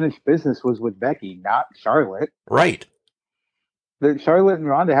the unfinished business was with Becky, not Charlotte. Right. Charlotte and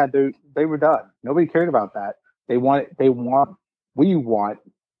Ronda they were done. Nobody cared about that. We want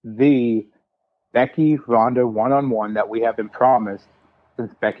the Becky Ronda one-on-one that we have been promised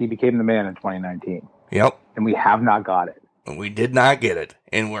since Becky became the man in 2019. Yep. And we have not got it. We did not get it,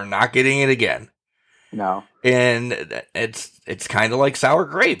 and we're not getting it again. No. And it's kind of like sour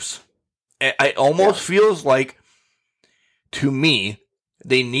grapes. It almost feels like, to me,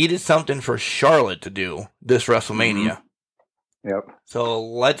 they needed something for Charlotte to do this WrestleMania. Mm-hmm. Yep. So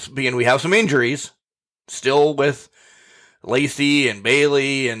let's begin. We have some injuries still with Lacey and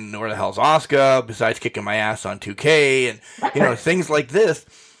Bayley and where the hell's Asuka, besides kicking my ass on 2K and, things like this.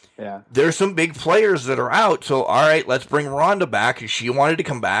 Yeah. There's some big players that are out. So, all right, let's bring Ronda back. She wanted to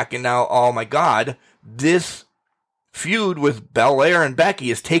come back. And now, oh my God, this feud with Belair and Becky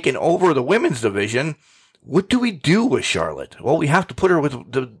has taken over the women's division. What do we do with Charlotte? Well, we have to put her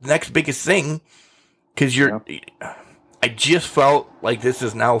with the next biggest thing because I just felt like this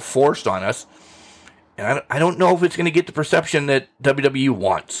is now forced on us. And I don't know if it's going to get the perception that WWE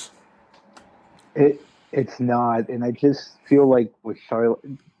wants. It's not. And I just feel like with Charlotte,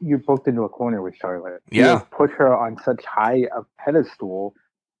 you're booked into a corner with Charlotte. Yeah. You put her on such high a pedestal,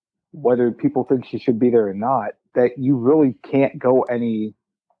 whether people think she should be there or not, that you really can't go any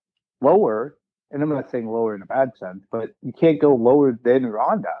lower. And I'm not saying lower in a bad sense, but you can't go lower than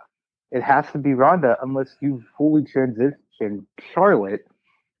Ronda. It has to be Ronda unless you fully transition Charlotte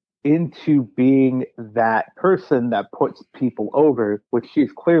into being that person that puts people over, which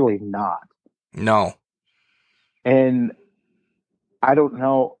she's clearly not. No. And I don't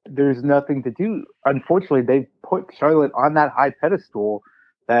know. There's nothing to do. Unfortunately, they put Charlotte on that high pedestal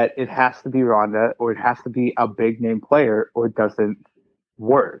that it has to be Ronda or it has to be a big name player or it doesn't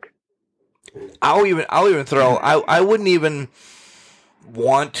work. I'll even throw. I wouldn't even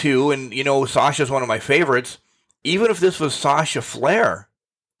want to. And Sasha's one of my favorites. Even if this was Sasha Flair,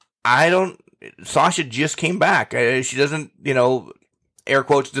 Sasha just came back. She doesn't, air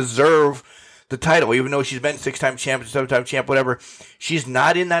quotes, deserve the title, even though she's been 6-time champ, 7-time champ, whatever. She's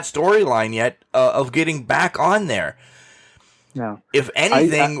not in that storyline yet of getting back on there. No. If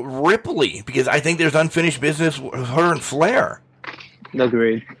anything, Ripley, because I think there's unfinished business with her and Flair.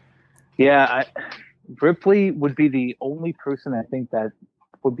 Agreed. Yeah, Ripley would be the only person I think that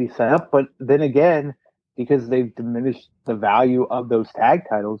would be set up. But then again, because they've diminished the value of those tag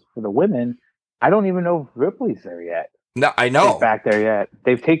titles for the women, I don't even know if Ripley's there yet. No, I know. Back there yet.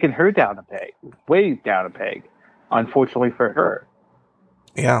 They've taken her down a peg, way down a peg, unfortunately for her.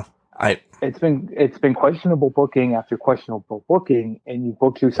 Yeah. It's been questionable booking after questionable booking, and you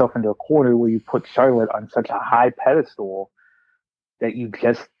book yourself into a corner where you put Charlotte on such a high pedestal that you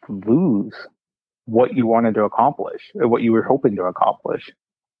just lose what you wanted to accomplish, or what you were hoping to accomplish.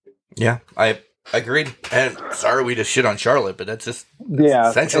 Yeah, I agreed. And sorry we just shit on Charlotte, but that's just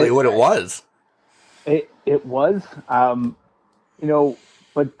essentially what it was. It was,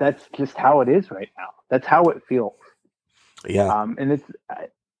 but that's just how it is right now. That's how it feels. Yeah.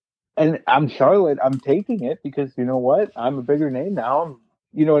 And I'm Charlotte. I'm taking it because you know what? I'm a bigger name now.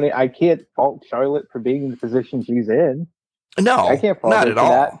 I can't fault Charlotte for being in the position she's in. No, I can't fault not her at for all.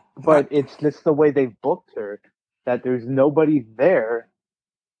 that. But it's just the way they've booked her that there's nobody there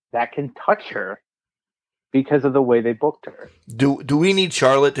that can touch her because of the way they booked her. Do we need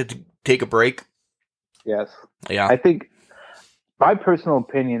Charlotte to take a break? Yes. Yeah. I think my personal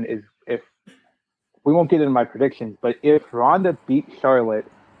opinion is, if we won't get into my predictions, but if Ronda beats Charlotte,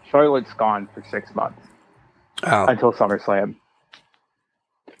 Charlotte's gone for 6 months until SummerSlam.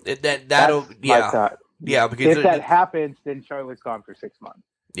 That'll my thought. Yeah, because if that happens, then Charlotte's gone for 6 months.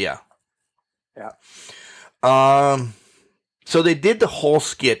 Yeah. Yeah. So they did the whole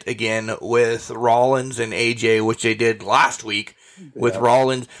skit again with Rollins and AJ, which they did last week with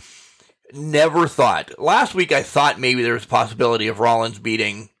Rollins. Never thought. Last week I thought maybe there was a possibility of Rollins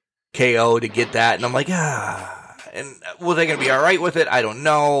beating KO to get that, and I'm like, and was I going to be all right with it? I don't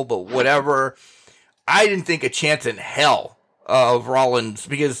know, but whatever. I didn't think a chance in hell of Rollins,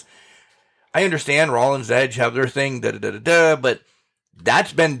 because I understand Rollins, Edge have their thing, but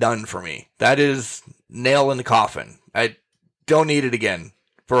that's been done for me. That is nail in the coffin. I don't need it again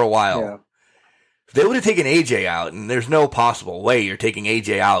for a while. Yeah. If they would have taken AJ out, and there's no possible way you're taking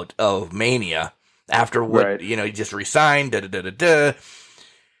AJ out of Mania after what, he just resigned, Do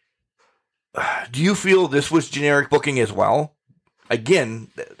you feel this was generic booking as well? Again,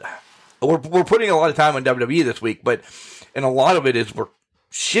 we're putting a lot of time on WWE this week, and a lot of it is we're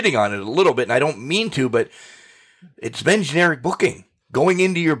shitting on it a little bit, and I don't mean to, but it's been generic booking going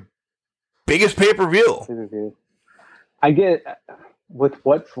into your biggest pay-per-view. I get, with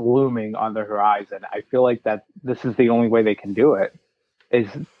what's looming on the horizon, I feel like that this is the only way they can do it, is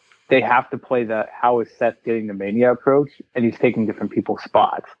they have to play the how is Seth getting the Mania approach, and he's taking different people's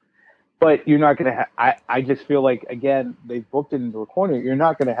spots. But you're not going to I just feel like, again, they've booked it into a corner. You're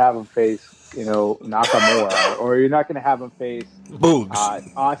not going to have him face, Nakamura, or you're not going to have him face Boogs.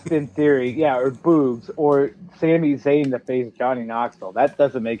 Austin Theory, or Boogs, or Sami Zayn to face Johnny Knoxville. That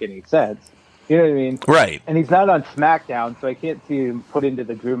doesn't make any sense. You know what I mean? Right. And he's not on SmackDown, so I can't see him put into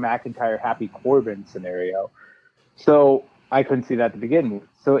the Drew McIntyre Happy Corbin scenario. So I couldn't see that to begin with.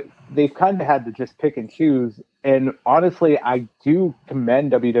 So they've kind of had to just pick and choose. And honestly, I do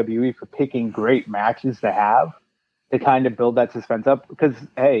commend WWE for picking great matches to have to kind of build that suspense up. Because,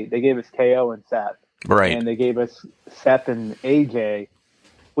 hey, they gave us KO and Seth. Right. And they gave us Seth and AJ.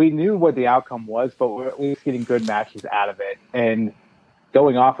 We knew what the outcome was, but we're at least getting good matches out of it. And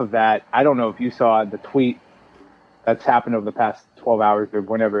going off of that, I don't know if you saw the tweet that's happened over the past 12 hours or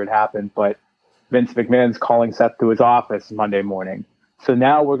whenever it happened, but Vince McMahon's calling Seth to his office Monday morning. So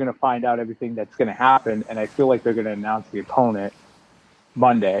now we're going to find out everything that's going to happen, and I feel like they're going to announce the opponent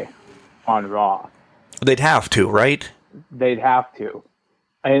Monday on Raw. They'd have to, right? They'd have to.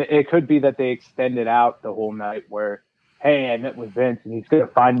 And it could be that they extend it out the whole night where, hey, I met with Vince, and he's going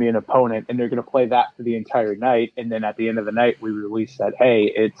to find me an opponent, and they're going to play that for the entire night, and then at the end of the night, we release that, hey,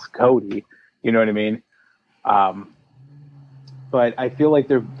 it's Cody. You know what I mean? But I feel like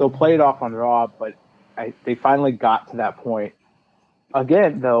they'll play it off on Raw, but they finally got to that point.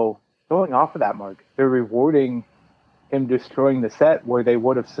 Again, though, going off of that, Mark, they're rewarding him destroying the set where they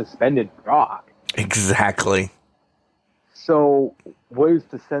would have suspended Brock. Exactly. So where's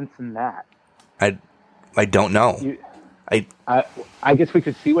the sense in that? I don't know. I guess we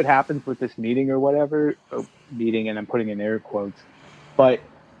could see what happens with this meeting or whatever. Meeting, and I'm putting in air quotes. But,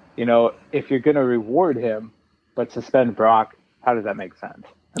 if you're going to reward him but suspend Brock, how does that make sense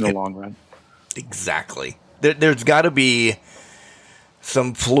in the long run? Exactly. There's got to be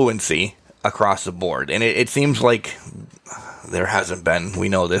some fluency across the board. And it seems like there hasn't been. We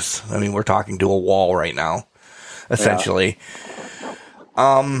know this. I mean, we're talking to a wall right now, essentially.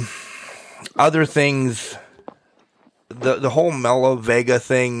 Yeah. Other things, the whole Mella Vega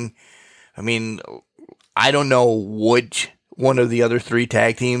thing, I mean, I don't know which one of the other 3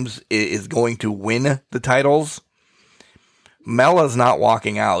 tag teams is going to win the titles. Mella's not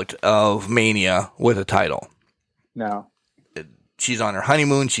walking out of Mania with a title. No. She's on her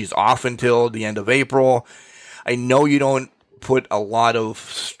honeymoon. She's off until the end of April. I know you don't put a lot of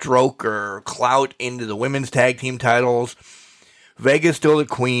stroke or clout into the women's tag team titles. Vega's still the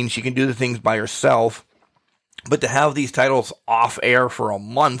queen. She can do the things by herself. But to have these titles off air for a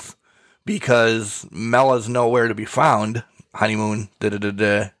month because Mella's nowhere to be found, honeymoon,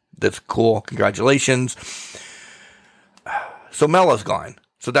 that's cool. Congratulations. So Mella's gone.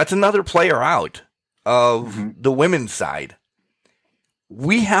 So that's another player out of the women's side.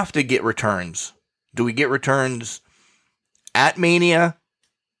 We have to get returns. Do we get returns at Mania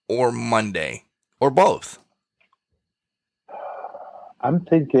or Monday or both? I'm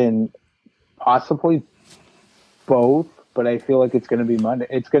thinking possibly both, but I feel like it's going to be Monday.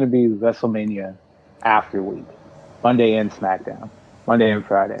 It's going to be WrestleMania after week, Monday and SmackDown, Monday and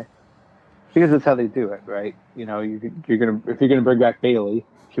Friday, because that's how they do it, right? You know, if you're gonna bring back Bayley,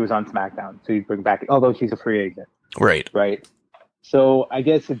 she was on SmackDown, so you bring back, although she's a free agent, right. So I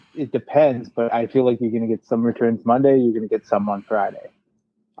guess it depends, but I feel like you're going to get some returns Monday, you're going to get some on Friday.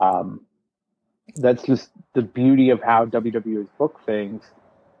 That's just the beauty of how WWE's book things,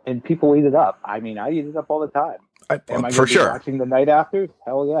 and people eat it up. I mean, I eat it up all the time. Am I going to be watching the night after?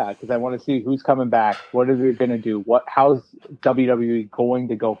 Hell yeah, because I want to see who's coming back. What are they going to do? How's WWE going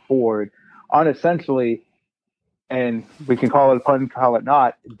to go forward on essentially, and we can call it pun, call it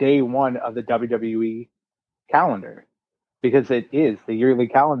not, day one of the WWE calendar, because it is the yearly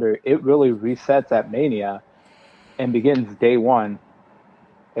calendar. It really resets at Mania and begins day one.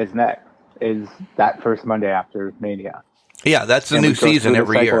 Is that first Monday after Mania. Yeah, that's the new season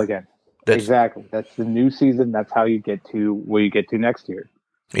every year. Again. Exactly. That's the new season. That's how you get to where you get to next year.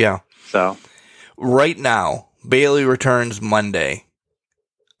 Yeah. So right now, Bayley returns Monday.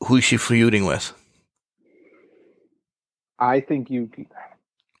 Who's she feuding with? I think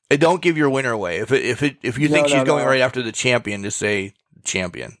don't give your winner away. If you think she's going right after the champion, just say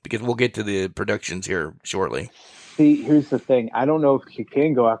champion, because we'll get to the predictions here shortly. See, here's the thing. I don't know if she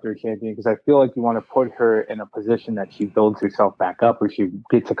can go after a champion, because I feel like you want to put her in a position that she builds herself back up, or she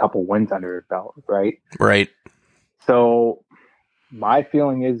gets a couple wins under her belt, right? Right. So my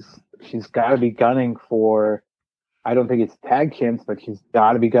feeling is she's got to be gunning for, I don't think it's tag champs, but she's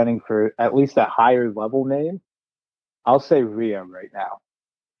got to be gunning for at least a higher level name. I'll say Rhea right now.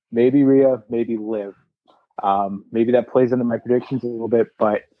 Maybe Rhea, maybe Liv. Maybe that plays into my predictions a little bit,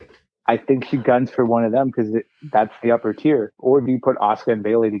 but I think she guns for one of them because that's the upper tier. Or do you put Asuka and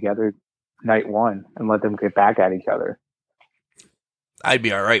Bayley together night one and let them get back at each other? I'd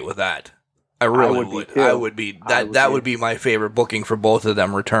be all right with that. I really would. I would be. That would be my favorite booking for both of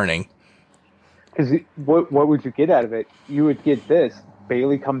them returning. Because what would you get out of it? You would get this.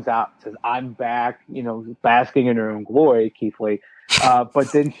 Bayley comes out, says, "I'm back," basking in her own glory, Keith Lee.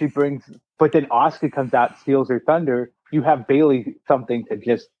 But then Asuka comes out, steals her thunder. You have Bayley something to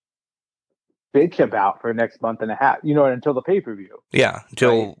just bitch about for the next month and a half, until the pay-per-view. Yeah,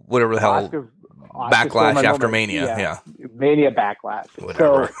 until whatever the hell, Asuka Backlash after Mania. Yeah. Mania Backlash.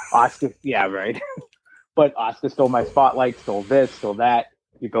 Whatever. So Asuka, yeah, right. But Asuka stole my spotlight, stole this, stole that.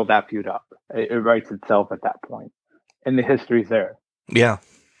 You build that feud up. It writes itself at that point. And the history's there. Yeah.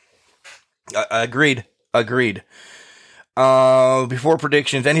 Agreed. Before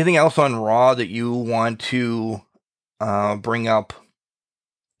predictions, anything else on Raw that you want to bring up?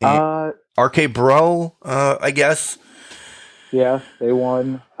 RK Bro, I guess. Yeah, they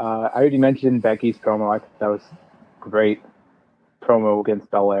won. I already mentioned Becky's promo. I thought that was great promo against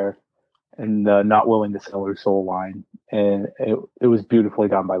Belair, and not willing to sell her soul line, and it was beautifully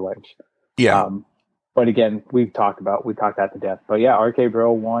done by Lynch. Yeah. But again, we talked that to death. But yeah, RK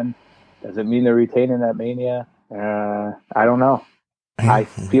Bro won. Does it mean they're retaining that Mania? I don't know. I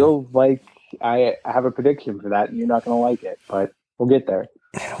feel like I have a prediction for that, and you're not going to like it, but we'll get there.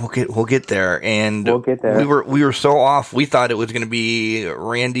 We'll get there, and we'll get there. We were so off. We thought it was going to be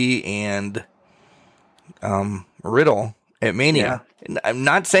Randy and Riddle at Mania. Yeah. I'm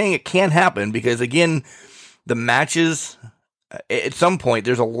not saying it can't happen, because again, the matches at some point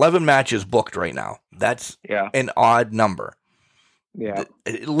there's 11 matches booked right now. That's an odd number. Yeah,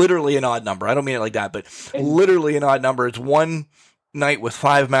 literally an odd number. I don't mean it like that, but literally an odd number. It's one night with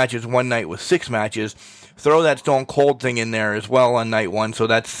 5 matches, one night with 6 matches. Throw that Stone Cold thing in there as well on night 1, so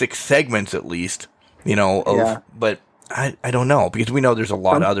that's 6 segments at least. But I don't know, because we know there's a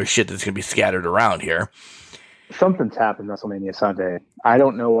lot of other shit that's going to be scattered around here. Something's happened WrestleMania Sunday. I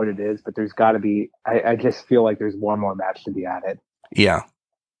don't know what it is, but there's got to be. I just feel like there's one more match to be added. Yeah.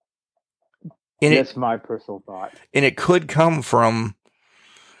 That's my personal thought. And it could come from.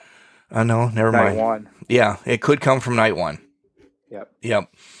 Oh, no, never mind. Night 1. Yeah, it could come from night 1.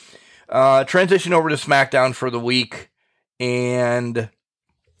 Yep. Transition over to SmackDown for the week, and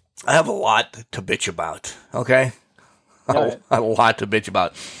I have a lot to bitch about, okay? I have a lot to bitch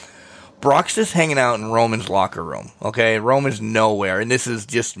about. Brock's just hanging out in Roman's locker room, okay? Roman's nowhere, and this is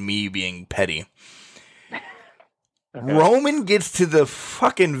just me being petty. Okay. Roman gets to the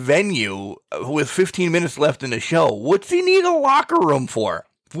fucking venue with 15 minutes left in the show. What's he need a locker room for?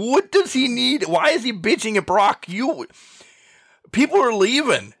 What does he need? Why is he bitching at Brock? People are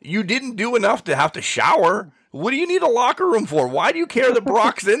leaving. You didn't do enough to have to shower. What do you need a locker room for? Why do you care that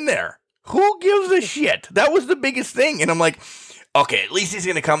Brock's in there? Who gives a shit? That was the biggest thing. And I'm like, okay, at least he's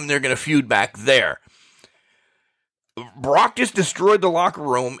going to come and they're going to feud back there. Brock just destroyed the locker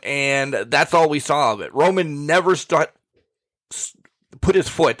room, and that's all we saw of it. Roman never put his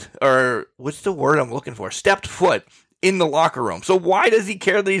foot, or what's the word I'm looking for? Stepped foot in the locker room. So why does he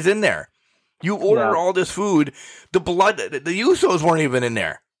care that he's in there? You order all this food. The Usos weren't even in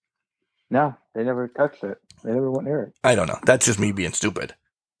there. No, they never touched it. They never went near it. I don't know. That's just me being stupid.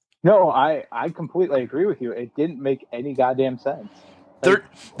 No, I completely agree with you. It didn't make any goddamn sense. There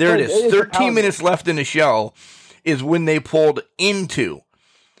it is. 13 minutes left in the show is when they pulled into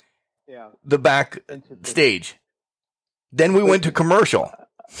the back stage. Then we went to commercial.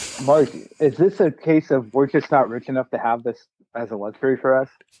 Mark, is this a case of we're just not rich enough to have this as a luxury for us?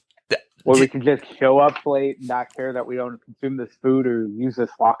 Where we can just show up late and not care that we don't consume this food or use this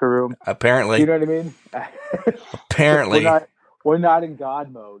locker room? Apparently. You know what I mean? Apparently. We're not in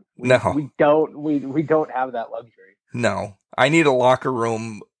God mode. We don't have that luxury. No. I need a locker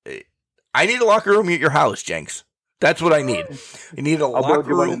room. I need a locker room at your house, Jenks. That's what I need. I need a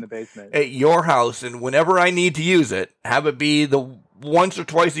locker room in the basement at your house, and whenever I need to use it, have it be the once or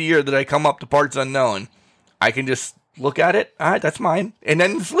twice a year that I come up to Parts Unknown. I can just look at it. All right, that's mine, and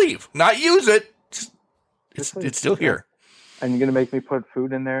then just leave. Not use it. It's still here. And you're gonna make me put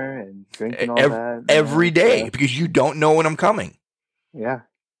food in there and drink and all that every day because you don't know when I'm coming. Yeah.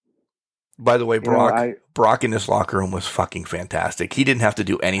 By the way, Brock in this locker room was fucking fantastic. He didn't have to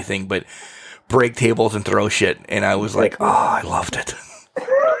do anything but break tables and throw shit, and I was like, oh, I loved it.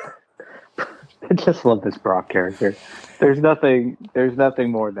 I just love this Brock character. There's nothing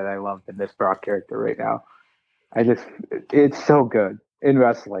more that I love than this Brock character right now. It's so good in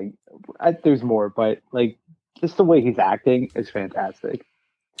wrestling. There's more, but like just the way he's acting is fantastic.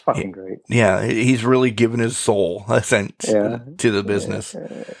 It's fucking great. Yeah, he's really given his soul a sense to the business.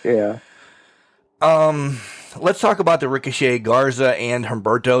 Yeah. Let's talk about the Ricochet, Garza, and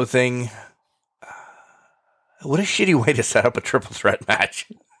Humberto thing. What a shitty way to set up a triple threat match.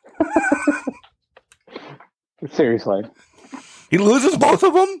 Seriously. He loses both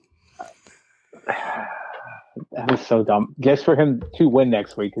of them? That was so dumb. Just for him to win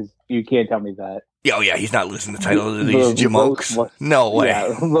next week, because you can't tell me that. Oh, yeah, he's not losing the title to these jamokes. No way.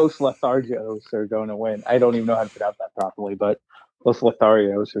 Yeah, Los Lotharios are going to win. I don't even know how to pronounce that properly, but Los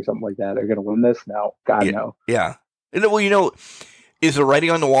Lotharios or something like that are going to win this? No. God, no. Yeah. Well, is the writing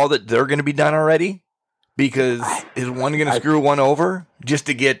on the wall that they're going to be done already? Because is one going to screw one over just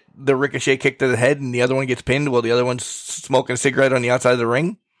to get the Ricochet kick to the head and the other one gets pinned while the other one's smoking a cigarette on the outside of the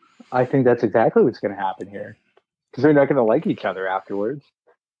ring? I think that's exactly what's going to happen here. Because they're not going to like each other afterwards.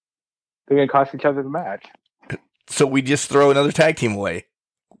 They're going to cost each other the match. So we just throw another tag team away,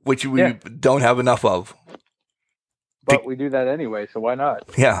 which we don't have enough of. But we do that anyway, so why not?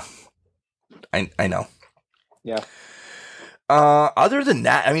 Yeah. I know. Yeah. Other than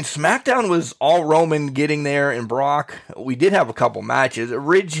that, I mean, SmackDown was all Roman getting there and Brock. We did have a couple matches.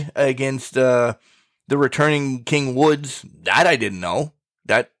 Ridge against the returning King Woods. That I didn't know.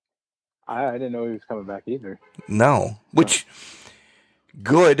 I didn't know he was coming back either. No. Which,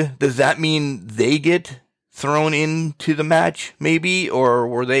 good. Does that mean they get thrown into the match, maybe? Or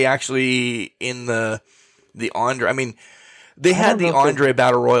were they actually in the Andre? I mean, they had the Andre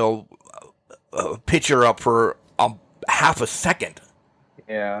Battle Royal picture up for half a second.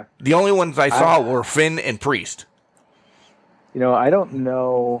 Yeah. The only ones I saw were Finn and Priest. I don't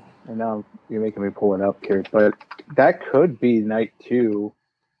know, and now you're making me pull it up here, but that could be night 2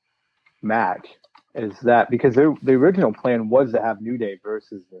 match. Is that because the original plan was to have New Day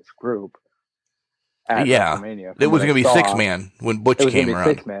versus this group, at Yeah. WrestleMania. It was going to be Saw. 6-man when Butch It was came gonna be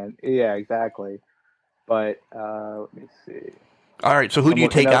around. 6-man. Yeah, exactly. But let me see. All right, so who I'm do you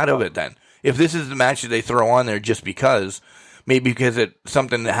looking take up- out of it then? If this is the match that they throw on there just because, maybe because it's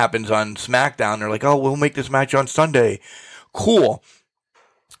something that happens on SmackDown, they're like, oh, we'll make this match on Sunday. Cool.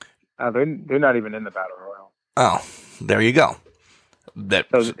 They're not even in the Battle Royal. Oh, there you go.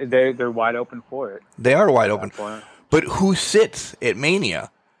 So they're wide open for it. They are wide at open. that point. But who sits at Mania?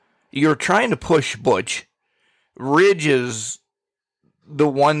 You're trying to push Butch. Ridge is the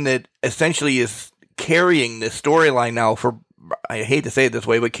one that essentially is carrying this storyline now for, I hate to say it this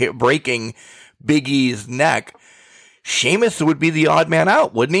way, but breaking Big E's neck. Sheamus would be the odd man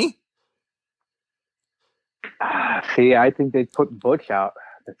out, wouldn't he? See, I think they'd put Butch out.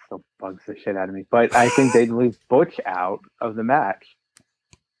 That still bugs the shit out of me. But I think they'd leave Butch out of the match.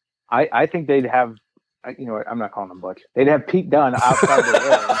 I think they'd have, you know what, I'm not calling him Butch. They'd have Pete Dunne outside the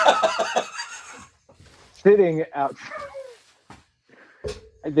ring. Sitting out.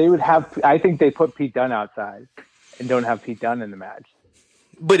 They would have, I think they put Pete Dunne outside and don't have Pete Dunne in the match.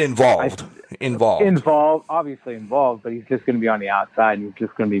 But involved. Involved, obviously involved, but he's just going to be on the outside and he's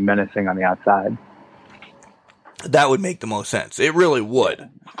just going to be menacing on the outside. That would make the most sense. It really would.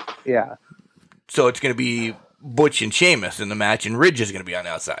 Yeah. So it's going to be Butch and Sheamus in the match, and Ridge is going to be on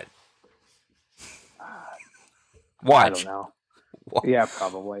the outside. Watch. I don't know. Yeah,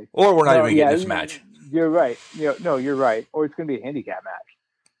 probably. Or we're not even getting this match. You're right. No, you're right. Or it's going to be a handicap match.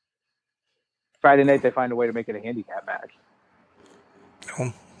 Friday night, they find a way to make it a handicap match.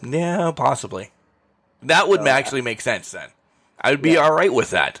 Yeah, possibly. That would actually make sense then. I would be all right with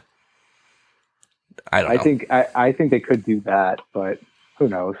that. I don't know. I think they could do that, but who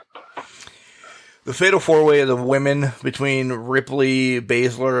knows? The Fatal 4-Way of the women between Ripley,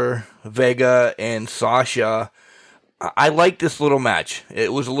 Baszler, Vega, and Sasha. I like this little match.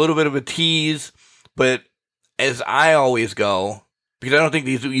 It was a little bit of a tease, but as I always go, because I don't think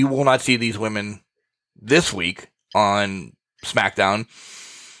you will not see these women this week on SmackDown.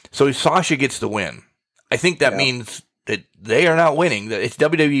 So Sasha gets the win. I think that means that they are not winning. That it's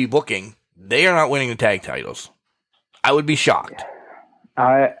WWE booking. They are not winning the tag titles. I would be shocked.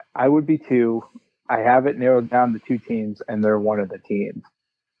 I would be too. I have it narrowed down to 2 teams, and they're one of the teams.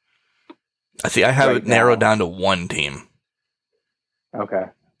 I see. I have it narrowed down to 1 team. Okay.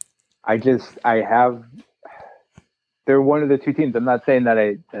 They're one of the 2 teams. I'm not saying that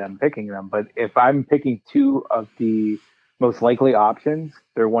I'm picking them, but if I'm picking 2 of the most likely options,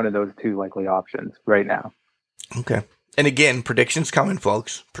 they're one of those 2 likely options right now. Okay. And again, predictions coming,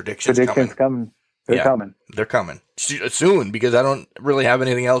 folks. Predictions coming. They're coming. They're coming soon because I don't really have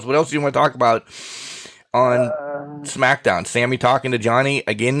anything else. What else do you want to talk about on SmackDown? Sammy talking to Johnny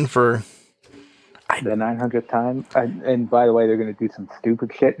again for the 900th time. And by the way, they're going to do some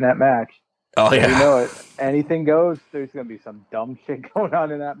stupid shit in that match. Oh yeah, you know it. Anything goes. There's going to be some dumb shit going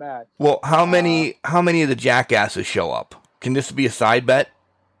on in that match. Well, how many of the jackasses show up? Can this be a side bet?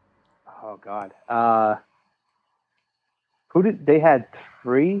 Oh God. They had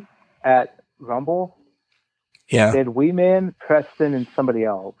 3 at Rumble? Yeah. They had Wee Man, Preston, and somebody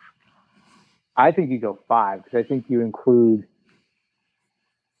else. I think you go 5 because I think you include.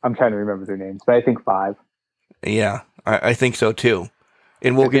 I'm trying to remember their names, but I think 5. Yeah, I think so too.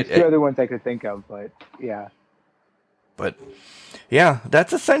 And we'll get the other ones I could think of, but yeah. But yeah,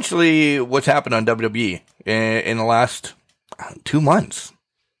 that's essentially what's happened on WWE in the last 2 months.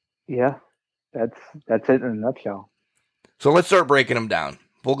 Yeah, that's it in a nutshell. So let's start breaking them down.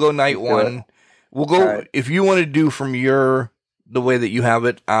 We'll go night 1. We'll go right. If you want to do from the way that you have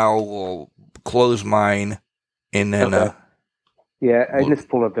it, I'll close mine and then. Okay. Yeah, I just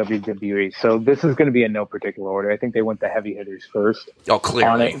pulled up WWE. So this is going to be in no particular order. I think they went the heavy hitters first. Oh,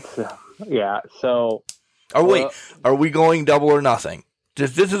 clearly. Yeah. So. Oh wait, are we going double or nothing?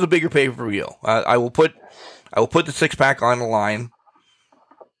 This is a bigger pay-per-view. I will put the 6-pack on the line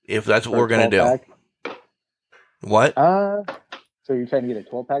if that's what we're going to do. What? So you're trying to get a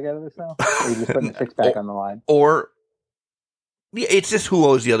 12-pack out of this now? Or are you just putting a 6-pack on the line? Or yeah, it's just who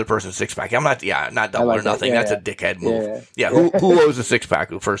owes the other person a 6-pack. I'm not double or nothing. That's a dickhead move. Yeah. Who owes a 6-pack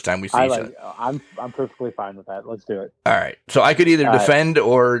the first time we see each other? I'm perfectly fine with that. Let's do it. All right. So I could either defend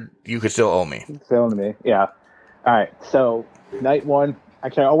or you could still owe me. Still owe me. Yeah. All right. So night 1.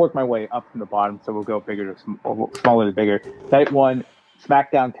 Actually, I'll work my way up from the bottom, so we'll go bigger to smaller to bigger. Night 1,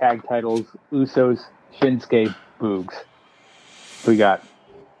 SmackDown tag titles: Usos, Shinsuke, Boogs. Who we got?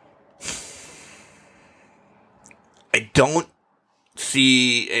 I don't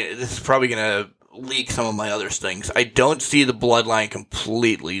see. This is probably going to leak some of my other things. I don't see the bloodline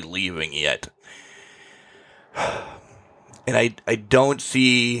completely leaving yet. And I don't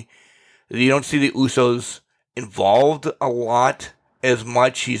see You don't see the Usos involved a lot as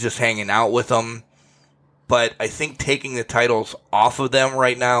much. He's just hanging out with them. But I think taking the titles off of them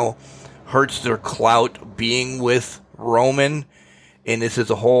right now hurts their clout being with Roman. And this is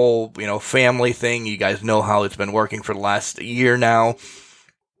a whole, family thing. You guys know how it's been working for the last year now.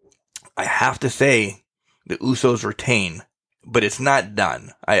 I have to say, the Usos retain, but it's not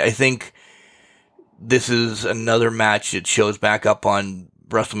done. I think this is another match that shows back up on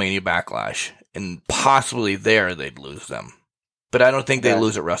WrestleMania Backlash, and possibly there they'd lose them. But I don't think they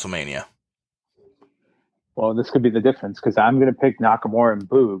lose at WrestleMania. Well, this could be the difference, because I'm going to pick Nakamura and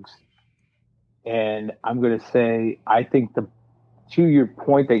Boogs, and I'm going to say, I think to your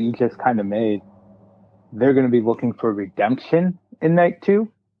point that you just kind of made, they're going to be looking for redemption in night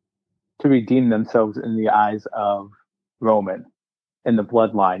 2 to redeem themselves in the eyes of Roman and the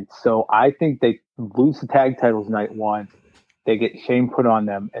bloodline. So I think they lose the tag titles night 1, they get shame put on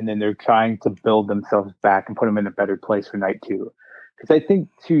them, and then they're trying to build themselves back and put them in a better place for night 2. Because I think,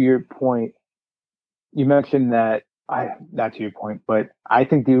 to your point, you mentioned that, not to your point, but I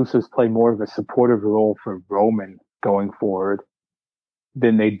think the Usos play more of a supportive role for Roman going forward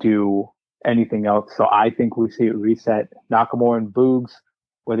than they do anything else. So I think we see it reset. Nakamura and Boogs,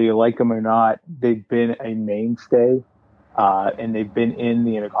 whether you like them or not, they've been a mainstay, and they've been in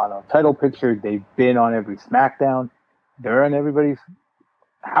the Intercontinental title picture. They've been on every SmackDown. They're in everybody's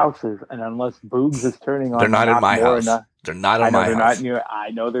houses, and unless Boogs is turning on, they're not in my house. They're not in my house.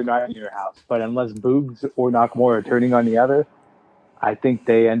 I know they're not in your house, but unless Boogs or Nakamura are turning on the other, I think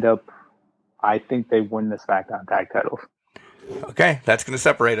they win the SmackDown tag titles. Okay, that's going to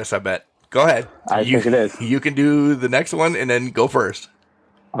separate us, I bet. Go ahead. I think it is. You can do the next one and then go first.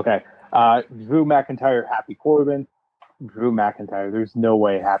 Okay. Drew McIntyre, Happy Corbin. Drew McIntyre. There's no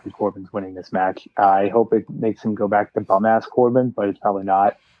way Happy Corbin's winning this match. I hope it makes him go back to bum-ass Corbin, but it's probably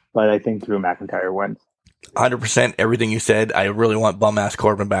not. But I think Drew McIntyre wins. 100% everything you said. I really want bum-ass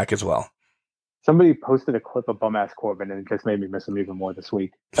Corbin back as well. Somebody posted a clip of bum-ass Corbin, and it just made me miss him even more this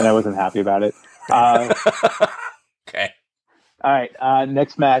week. And I wasn't happy about it. Okay. All right.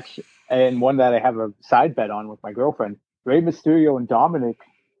 Next match, and one that I have a side bet on with my girlfriend. Rey Mysterio and Dominic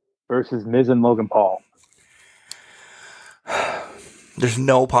versus Miz and Logan Paul. There's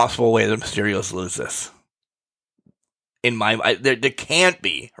no possible way the Mysterios lose this. There can't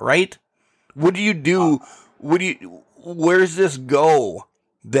be, right? What do you do? Where's this go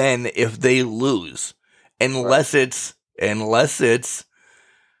then if they lose? Unless it's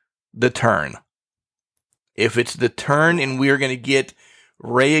the turn. If it's the turn and we're going to get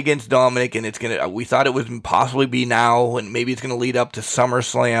Rey against Dominic, and we thought it would possibly be now, and maybe it's going to lead up to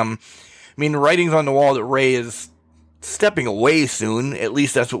SummerSlam. I mean, writing's on the wall that Rey is stepping away soon. At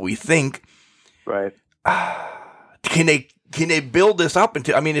least that's what we think. Right. Can they build this up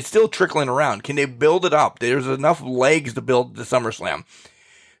into? I mean, it's still trickling around. Can they build it up? There's enough legs to build the SummerSlam.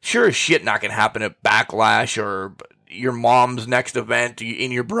 Sure as shit not going to happen at Backlash or your mom's next event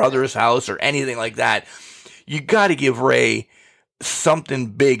in your brother's house or anything like that. You got to give Rey something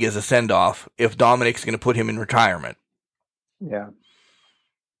big as a send-off if Dominic's going to put him in retirement. Yeah.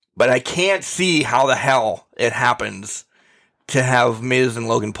 But I can't see how the hell it happens to have Miz and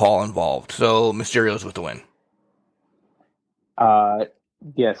Logan Paul involved. So Mysterio's with the win.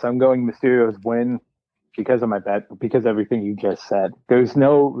 Yes, I'm going Mysterio's win because of my bet, because of everything you just said. There's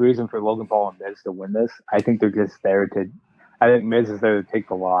no reason for Logan Paul and Miz to win this. I think they're just there I think Miz is there to take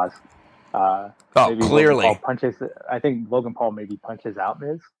the loss. Clearly. I think Logan Paul maybe punches out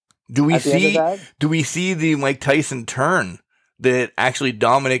Miz. Do we see the Mike Tyson turn that actually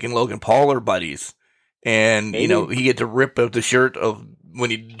Dominic and Logan Paul are buddies? And, maybe. He gets to rip out the shirt of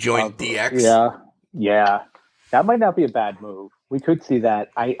when he joined DX. Yeah. That might not be a bad move. We could see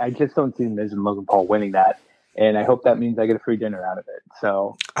that. I just don't see Miz and Logan Paul winning that. And I hope that means I get a free dinner out of it.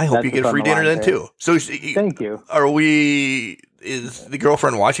 So I hope you get a free dinner then too. So thank you. Is the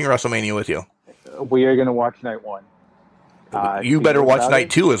girlfriend watching WrestleMania with you? We are going to watch night 1. You better watch night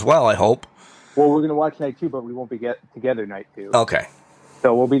 2 as well, I hope. Well, we're going to watch night 2, but we won't be together night 2. Okay.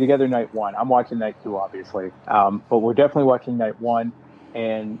 So we'll be together night 1. I'm watching night 2, obviously. But we're definitely watching night 1.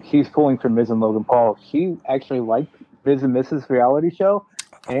 And she's pulling for Miz and Logan Paul. She actually liked Miz and Mrs. reality show,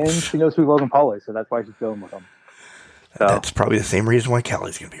 and she knows who Logan Paul is, so that's why she's going with him. So. That's probably the same reason why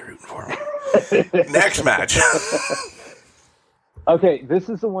Kelly's going to be rooting for him. Next match. Okay, this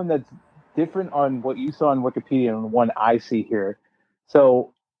is the one that's different on what you saw on Wikipedia and the one I see here.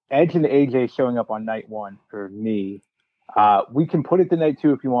 So Edge and AJ showing up on night 1 for me. We can put it to night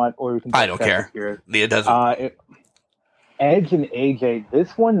 2 if you want, or we can. I don't care. It doesn't. Edge and AJ.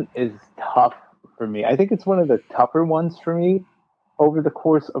 This one is tough for me. I think it's one of the tougher ones for me over the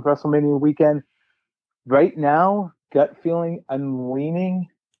course of WrestleMania weekend. Right now, gut feeling, I'm leaning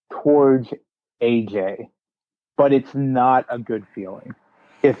towards AJ, but it's not a good feeling,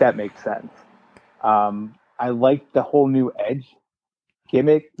 if that makes sense. I like the whole new Edge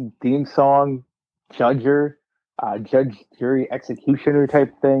gimmick, theme song, judge, jury, executioner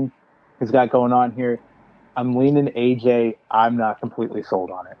type thing he's got going on here. I'm leaning AJ. I'm not completely sold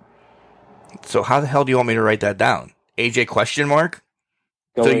on it. So how the hell do you want me to write that down? AJ question mark?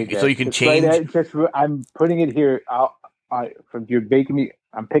 Go So AJ. you can Just change. I'm putting it here. From you're making me.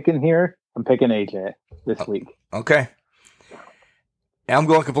 I'm picking here. I'm picking AJ this week. Okay. And I'm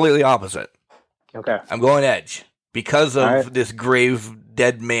going completely opposite. Okay. I'm going Edge because of this grave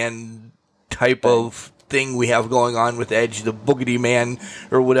dead man type of thing we have going on with Edge, the boogity man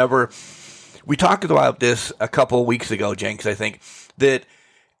or whatever. We talked about this a couple of weeks ago, Jenks, I think, that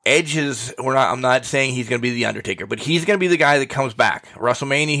Edge is, I'm not saying he's going to be the Undertaker, but he's going to be the guy that comes back.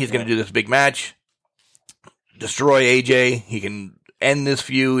 WrestleMania, he's going to do this big match, destroy AJ, he can end this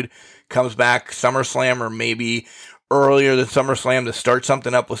feud, comes back SummerSlam or maybe earlier than SummerSlam to start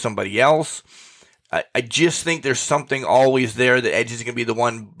something up with somebody else. I just think there's something always there that Edge is going to be the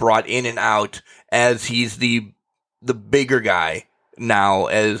one brought in and out as he's the bigger guy now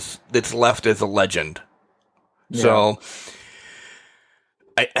that's left as a legend. Yeah. So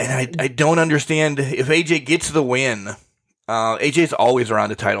I don't understand if AJ gets the win. AJ's always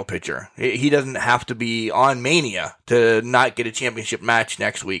around the title picture. He doesn't have to be on Mania to not get a championship match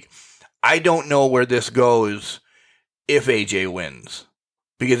next week. I don't know where this goes if AJ wins,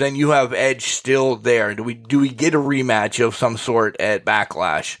 because then you have Edge still there. Do we get a rematch of some sort at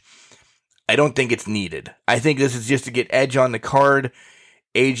Backlash? I don't think it's needed. I think this is just to get Edge on the card.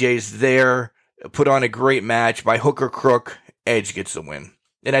 AJ's there, put on a great match by hook or crook. Edge gets the win.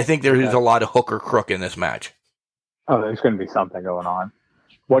 And I think there is a lot of hook or crook in this match. Oh, there's going to be something going on.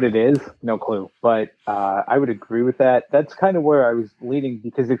 What it is, no clue. But I would agree with that. That's kind of where I was leading,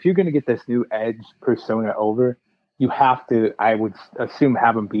 because if you're going to get this new Edge persona over, you have to, I would assume,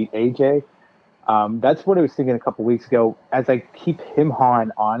 have him beat AJ. That's what I was thinking a couple weeks ago. As I keep him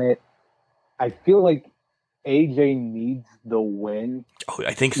on it, I feel like AJ needs the win. Oh,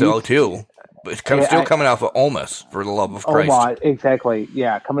 I think so, too. But it's still coming off of Omos, for the love of Christ. Omos, exactly.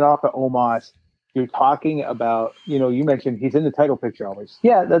 Yeah, coming off of Omos. You're talking about, you mentioned he's in the title picture always.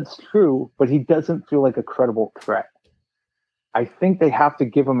 Yeah, that's true, but he doesn't feel like a credible threat. I think they have to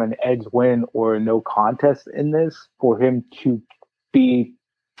give him an Edge win or a no contest in this for him to be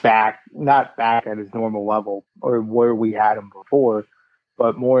not back at his normal level or where we had him before,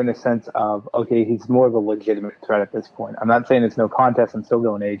 but more in a sense of, okay, he's more of a legitimate threat at this point. I'm not saying it's no contest. I'm still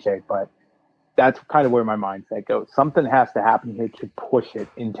going AJ, but that's kind of where my mindset goes. Something has to happen here to push it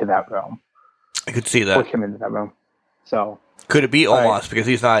into that realm. I could see that. Push him into that realm. So could it be Omos because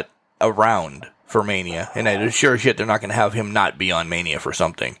he's not around for Mania? And I sure as shit they're not going to have him not be on Mania for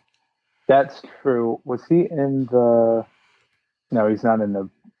something. That's true. Was he in the? No, he's not in the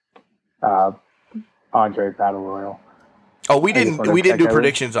Andre Battle Royal. Oh, we didn't do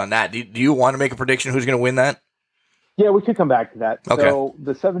predictions on that. Do you want to make a prediction who's going to win that? Yeah, we could come back to that. Okay. So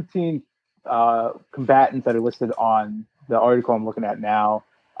the 17 combatants that are listed on the article I'm looking at now: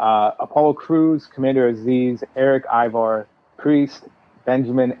 Apollo Crews, Commander Aziz, Eric Ivar, Priest,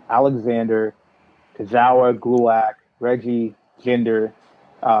 Benjamin, Alexander, Tozawa, Gulak, Reggie, Jinder.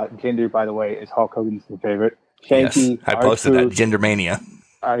 Jinder, by the way, is Hulk Hogan's favorite. Shanky, yes, I posted that. Jinder Mania.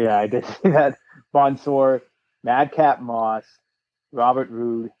 Yeah, I did see that. Mansoor, Madcap Moss, Robert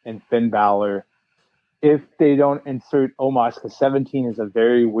Roode, and Finn Balor. If they don't insert Omos, because 17 is a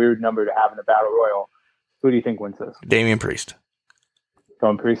very weird number to have in a battle royal, who do you think wins this? Damian Priest.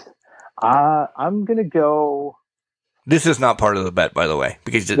 Going Priest. I'm gonna go. This is not part of the bet, by the way,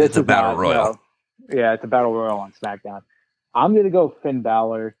 because it's a battle royal. No. Yeah, it's a battle royal on SmackDown. I'm gonna go Finn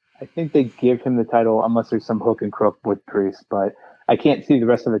Balor. I think they give him the title unless there's some hook and crook with Priest, but I can't see the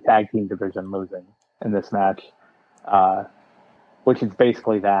rest of the tag team division losing in this match, which is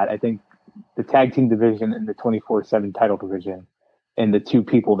basically that. I think the tag team division and the 24/7 title division and the two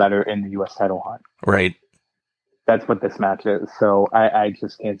people that are in the U.S. title hunt. Right. That's what this match is. So I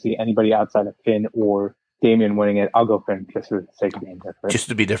just can't see anybody outside of Finn or Damian winning it. I'll go Finn just for the sake of being different. Just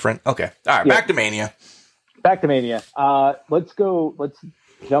to be different? Okay. All right, Back to Mania. Back to Mania. Let's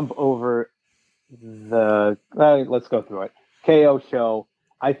jump over let's go through it. KO show.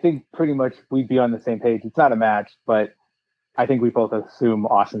 I think pretty much we'd be on the same page. It's not a match, but I think we both assume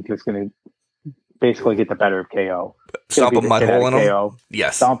Austin's just going to basically get the better of KO. Stomp a mud hole in him?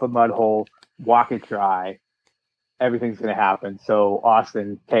 Yes. Stomp a mud hole, walk it dry. Everything's going to happen. So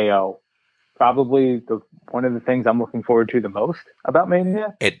Austin, KO, probably one of the things I'm looking forward to the most about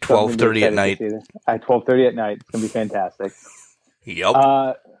Mania. At 12:30 at night. At 12:30 at night. It's going to be fantastic. Yep.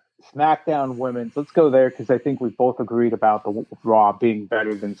 SmackDown Women's. Let's go there because I think we both agreed about the Raw being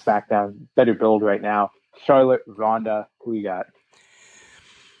better than SmackDown. Better build right now. Charlotte, Ronda. Who you got?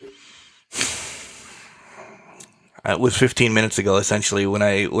 It was 15 minutes ago, essentially, when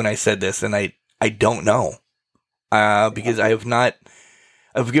I said this, and I don't know, because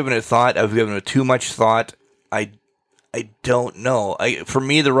I've given it thought. I've given it too much thought. I don't know. For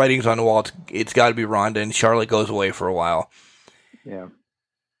me, the writing's on the wall. It's got to be Ronda, and Charlotte goes away for a while. Yeah.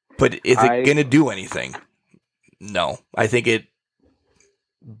 But is it going to do anything? No. I think it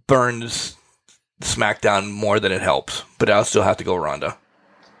burns SmackDown more than it helps, but I'll still have to go Ronda.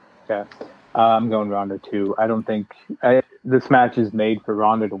 Okay. I'm going Ronda too. I don't think this match is made for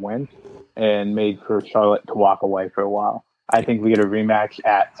Ronda to win and made for Charlotte to walk away for a while. I think we get a rematch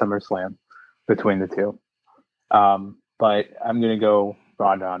at SummerSlam between the two. But I'm going to go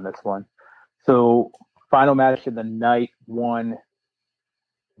Ronda on this one. So, final match of the night, one,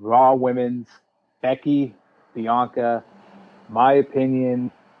 Raw Women's, Becky, Bianca. My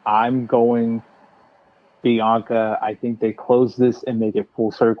opinion, I'm going Bianca. I think they close this and make it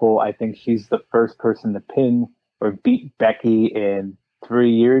full circle. I think she's the first person to pin or beat Becky in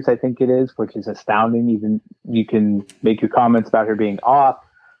 3 years, I think it is, which is astounding. Even you can make your comments about her being off,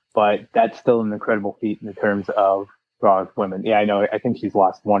 but that's still an incredible feat in terms of Raw women. Yeah, I know. I think she's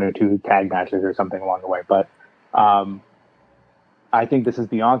lost 1 or 2 tag matches or something along the way, but I think this is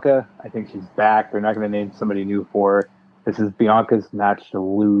Bianca. I think she's back. They're not going to name somebody new for her. This is Bianca's match to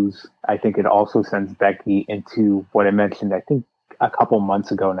lose. I think it also sends Becky into what I mentioned, I think a couple months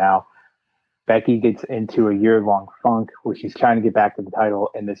ago now. Becky gets into a year-long funk where she's trying to get back to the title,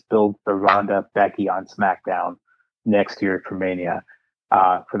 and this builds for Ronda Becky on SmackDown next year for Mania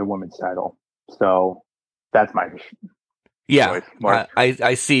for the women's title. So that's my choice.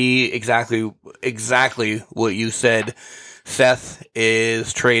 I see exactly what you said. Seth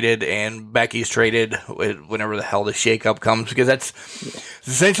is traded and Becky's traded whenever the hell the shakeup comes, because that's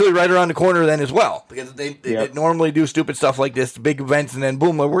essentially right around the corner then as well. Because they normally do stupid stuff like this, big events, and then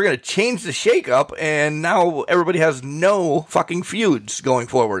boom, we're going to change the shakeup, and now everybody has no fucking feuds going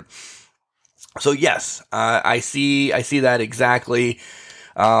forward. So yes, I see that exactly.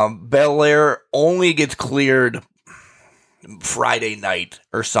 Belair only gets cleared Friday night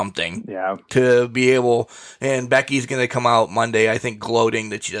or something to be able, and Becky's going to come out Monday, I think, gloating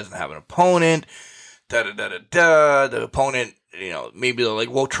that she doesn't have an opponent, the opponent, maybe they're like,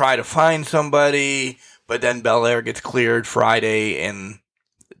 we'll try to find somebody, but then Belair gets cleared Friday and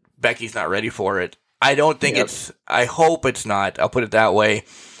Becky's not ready for it. I don't think I hope it's not, I'll put it that way,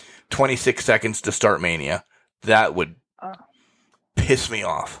 26 seconds to start Mania. That would piss me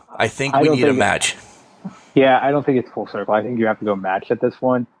off. I think we need a match. Yeah, I don't think it's full circle. I think you have to go match at this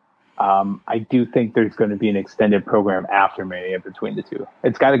one. I do think there's going to be an extended program after Mania between the two.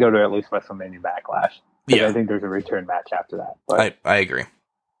 It's got to go to at least WrestleMania Backlash. Yeah, I think there's a return match after that. But, I agree.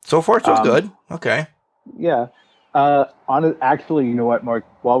 So far, so good. Okay. Yeah. Actually, you know what, Mark?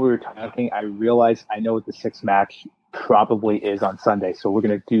 While we were talking, I realized I know what the 6th match probably is on Sunday. So we're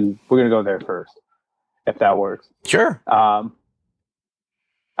gonna go there first, if that works. Sure.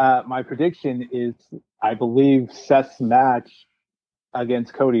 My prediction is, I believe Seth's match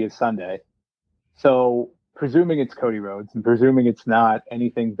against Cody is Sunday. So, presuming it's Cody Rhodes and presuming it's not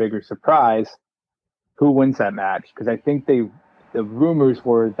anything big or surprise, who wins that match? Because I think the rumors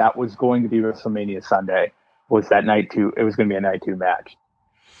were that was going to be WrestleMania Sunday. Was that night 2? It was going to be a night 2 match.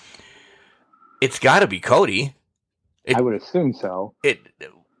 It's got to be Cody. I would assume so.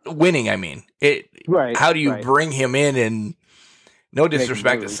 Winning, I mean. Right. How do you bring him in and... No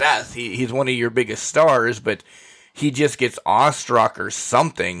disrespect to Seth. He's one of your biggest stars, but he just gets awestruck or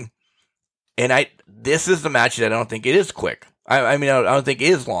something. And this is the match that I don't think it is quick. I don't think it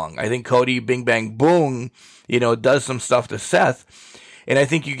is long. I think Cody, bing, bang, boom, does some stuff to Seth. And I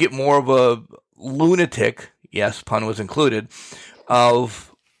think you get more of a lunatic, yes, pun was included,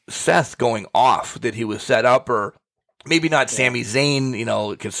 of Seth going off that he was set up, or maybe not Sami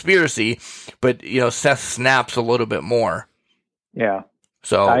Zayn, conspiracy, but, Seth snaps a little bit more. Yeah.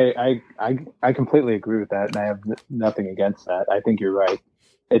 So I completely agree with that, and I have nothing against that. I think you're right.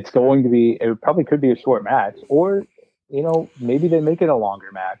 It probably could be a short match, or, maybe they make it a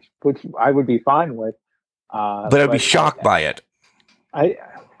longer match, which I would be fine with. But I'd be shocked by it.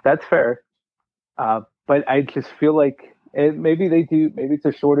 That's fair. But I just feel like maybe it's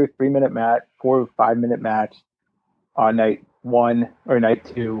a shorter 3-minute match, 4 or 5-minute match on night 1 or night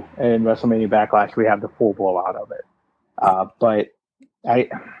 2, and WrestleMania Backlash, we have the full blowout of it. But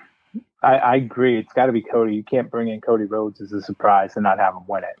I agree. It's got to be Cody. You can't bring in Cody Rhodes as a surprise and not have him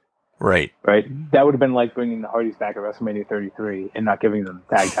win it. Right. Right. That would have been like bringing the Hardys back at WrestleMania 33 and not giving them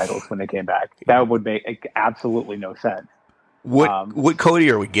the tag titles when they came back. That would make absolutely no sense. What Cody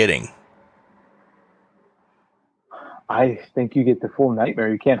are we getting? I think you get the full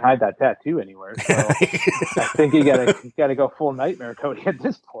Nightmare. You can't hide that tattoo anywhere. So I think you gotta go full Nightmare Cody at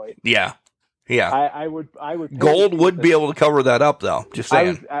this point. Yeah. Yeah. I would. Gold would be able to cover that up, though. Just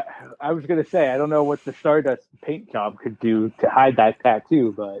saying. I was going to say, I don't know what the Stardust paint job could do to hide that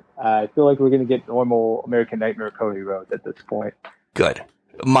tattoo, but I feel like we're going to get normal American Nightmare Cody Rhodes at this point. Good.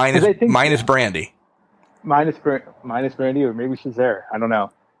 Minus Brandy. Minus Brandy, or maybe she's there. I don't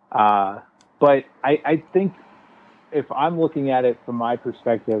know. But I think if I'm looking at it from my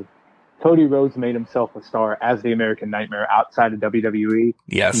perspective, Cody Rhodes made himself a star as the American Nightmare outside of WWE.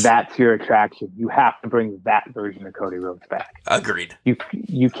 Yes. That's your attraction. You have to bring that version of Cody Rhodes back. Agreed.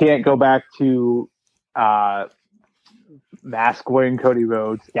 You can't go back to mask wearing Cody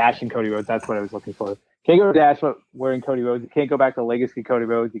Rhodes, dashing Cody Rhodes. That's what I was looking for. Can't go to Dash wearing Cody Rhodes. You can't go back to Legacy Cody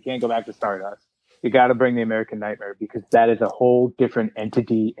Rhodes. You can't go back to Stardust. You got to bring the American Nightmare because that is a whole different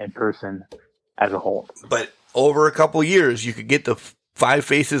entity and person as a whole. But over a couple years, you could get the 5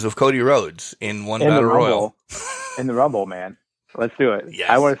 faces of Cody Rhodes in one Battle Royal. In the Rumble, man. Let's do it. Yes.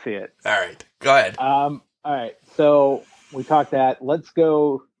 I want to see it. All right. Go ahead. All right. So we talked that. Let's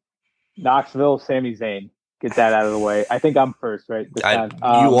go Knoxville, Sami Zayn. Get that out of the way. I think I'm first, right? This time.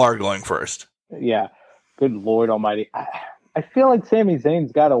 You are going first. Yeah. Good Lord Almighty. I feel like Sami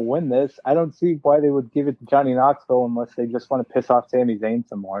Zayn's got to win this. I don't see why they would give it to Johnny Knoxville unless they just want to piss off Sami Zayn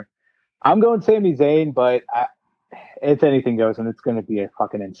some more. I'm going Sami Zayn, but it's anything goes, and it's going to be a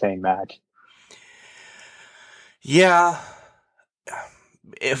fucking insane match. Yeah.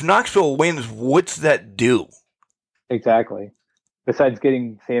 If Knoxville wins, what's that do? Exactly. Besides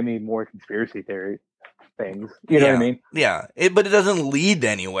getting Sami more conspiracy theory things. You know what I mean? Yeah. But it doesn't lead to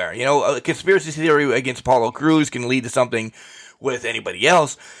anywhere. You know, a conspiracy theory against Apollo Crews can lead to something with anybody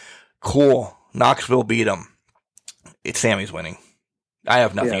else. Cool. Knoxville beat him. It's Sami's winning. I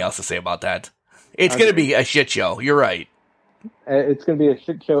have nothing else to say about that. It's going to be a shit show. You're right. It's going to be a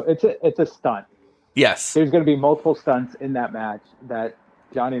shit show. It's a stunt. Yes. There's going to be multiple stunts in that match that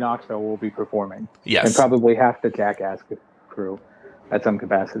Johnny Knoxville will be performing. Yes. And probably half the Jackass crew at some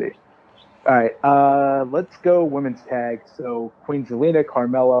capacity. All right. Let's go women's tag. So Queen Zelina,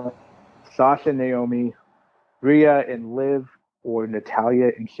 Carmella, Sasha, Naomi, Rhea and Liv, or Natalya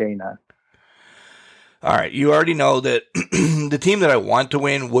and Shayna. All right, you already know that the team that I want to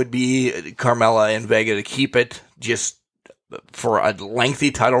win would be Carmella and Vega to keep it, just for a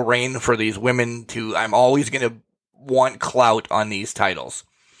lengthy title reign for these women to, I'm always going to want clout on these titles.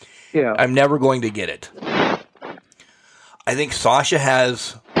 Yeah. I'm never going to get it. I think Sasha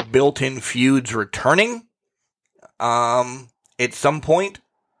has built-in feuds returning at some point.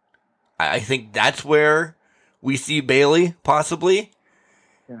 I think that's where we see Bayley, possibly.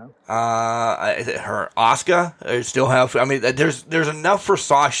 Yeah. Her Asuka still have. I mean, there's enough for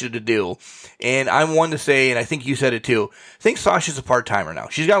Sasha to do, and I'm one to say, and I think you said it too. I think Sasha's a part timer now.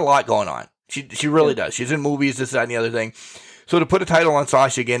 She's got a lot going on. She really does. She's in movies, this, that, and the other thing. So to put a title on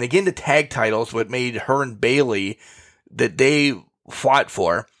Sasha again, the tag titles, what made her and Bayley that they fought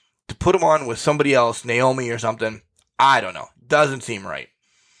for, to put them on with somebody else, Naomi or something. I don't know. Doesn't seem right.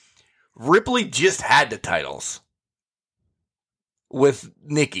 Ripley just had the titles with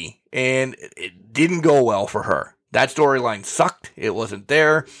Nikki, and it didn't go well for her. That storyline sucked. It wasn't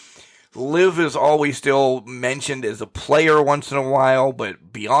there. Liv is always still mentioned as a player once in a while,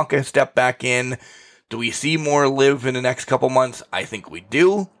 but Bianca stepped back in. Do we see more Liv in the next couple months? I think we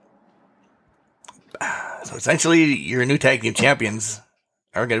do. So essentially, your new tag team champions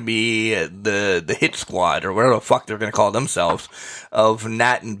are going to be the Hit Squad, or whatever the fuck they're going to call themselves, of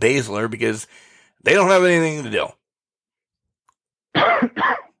Nat and Baszler, because they don't have anything to do.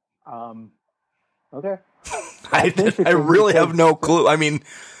 Okay. I really have no clue. I mean,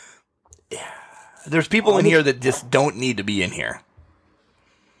 there's people in here that just don't need to be in here.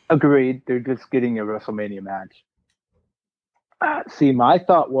 Agreed. They're just getting a WrestleMania match. See, my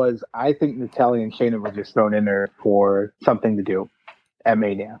thought was, I think Natalya and Shayna were just thrown in there for something to do at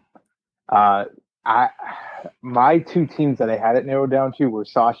Mania. My two teams that I had it narrowed down to were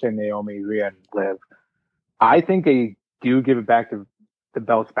Sasha and Naomi, Rhea and Liv. I think they do give it back to the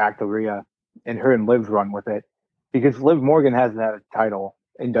belts back to Rhea and her and Liv's run with it, because Liv Morgan hasn't had a title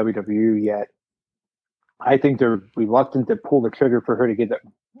in WWE yet. I think they're reluctant to pull the trigger for her to get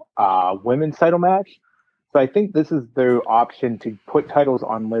the women's title match. So I think this is their option to put titles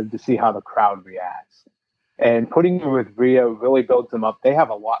on Liv to see how the crowd reacts. And putting her with Rhea really builds them up. They have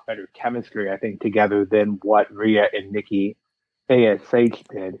a lot better chemistry, I think, together than what Rhea and Nikki ASH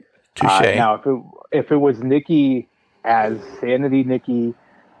did. Now, if it was Nikki as Sanity Nikki,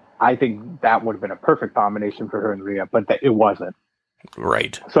 I think that would have been a perfect combination for her and Rhea, but it wasn't.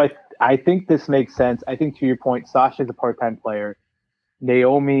 Right. So I think this makes sense. I think to your point, Sasha's a part-time player.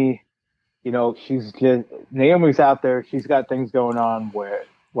 Naomi, Naomi's out there. She's got things going on where,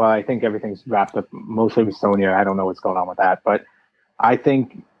 well, I think everything's wrapped up mostly with Sonya. I don't know what's going on with that, but I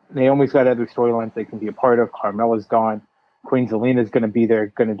think Naomi's got other storylines they can be a part of. Carmella's gone. Queen Zelina's going to be there,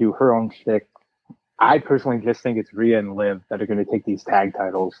 going to do her own shtick. I personally just think it's Rhea and Liv that are going to take these tag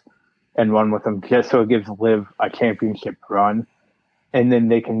titles and run with them, just so it gives Liv a championship run, and then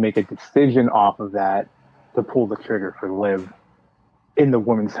they can make a decision off of that to pull the trigger for Liv in the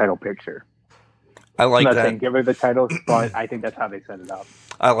women's title picture. I like I'm not that. saying give her the titles, but I think that's how they set it up.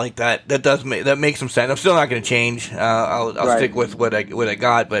 I like that. That makes some sense. I'm still not going to change. I'll Right. stick with what I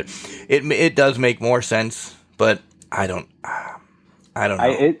got, but it does make more sense. But I don't know.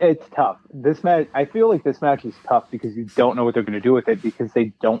 It's tough. This match, I feel like this match is tough because you don't know what they're going to do with it because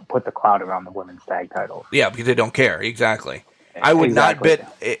they don't put the cloud around the women's tag titles. Yeah, because they don't care. Exactly. I would not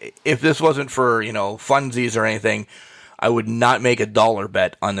bet if this wasn't for funsies or anything. I would not make $1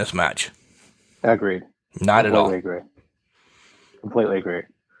 bet on this match. Agreed. Not at all. Completely agree.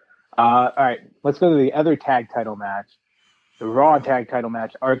 All right, let's go to the other tag title match. The Raw tag title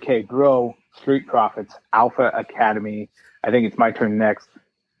match, RK Bro, Street Profits, Alpha Academy. I think it's my turn next.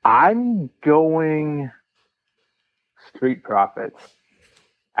 I'm going Street Profits.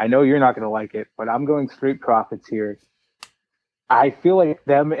 I know you're not going to like it, but I'm going Street Profits here. I feel like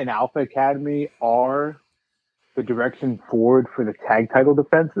them and Alpha Academy are the direction forward for the tag title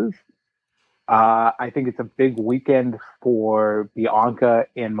defenses. I think it's a big weekend for Bianca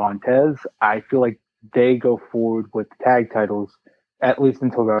and Montez. I feel like they go forward with tag titles, at least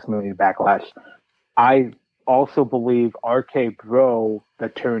until WrestleMania Backlash. I also believe RK Bro, the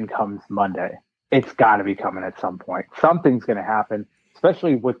turn comes Monday. It's got to be coming at some point. Something's going to happen,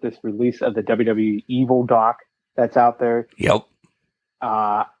 especially with this release of the WWE Evil doc that's out there. Yep.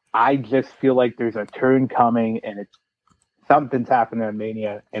 I just feel like there's a turn coming, and something's happening at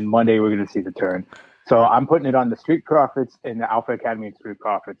Mania, and Monday we're going to see the turn. So I'm putting it on the Street Profits and the Alpha Academy and Street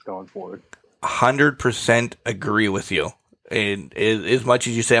Profits going forward. 100% agree with you. And as much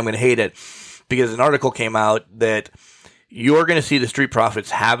as you say I'm going to hate it, because an article came out that you're going to see the Street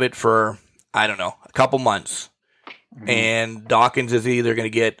Profits have it for, I don't know, a couple months. Mm-hmm. And Dawkins is either going to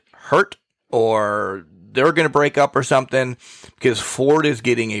get hurt or they're going to break up or something, because Ford is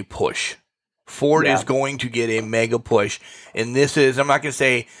getting a push. Ford is going to get a mega push. And this is, I'm not going to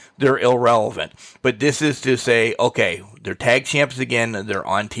say they're irrelevant, but this is to say, okay, they're tag champs again. They're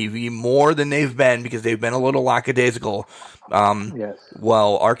on TV more than they've been because they've been a little lackadaisical.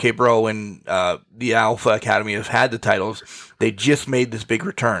 Well, RK Bro and the Alpha Academy have had the titles. They just made this big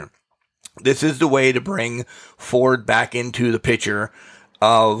return. This is the way to bring Ford back into the picture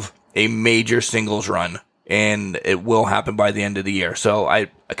of a major singles run, and it will happen by the end of the year. So I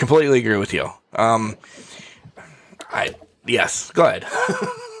completely agree with you. Yes, go ahead.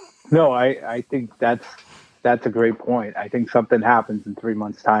 No, I think that's a great point. I think something happens in 3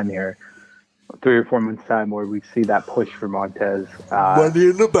 months' time here, 3 or 4 months' time, where we see that push for Montez. Money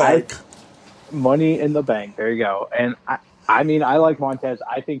in the bank. Money in the bank. There you go. And I mean, I like Montez.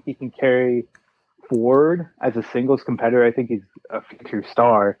 I think he can carry Ford as a singles competitor. I think he's a future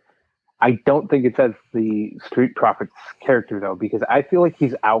star. I don't think it's as the Street Profits character, though, because I feel like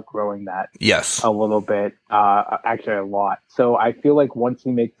he's outgrowing that. Yes. A little bit, actually a lot. So I feel like once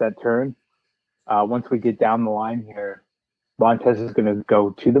he makes that turn, once we get down the line here, Montez is going to go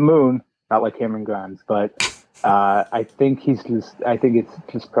to the moon, not like Cameron Grimes, but I think it's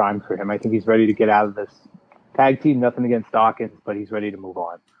just primed for him. I think he's ready to get out of this tag team. Nothing against Dawkins, but he's ready to move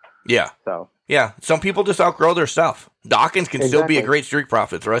on. Yeah. So. Yeah, some people just outgrow their stuff. Dawkins can still be a great Street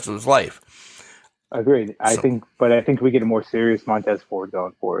Profit the rest of his life. Agreed. I think we get a more serious Montez Ford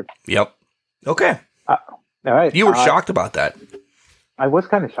going forward. Yep. Okay. All right. You were shocked about that. I was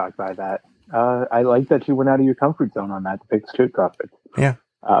kind of shocked by that. I like that you went out of your comfort zone on that to pick Street Profits. Yeah.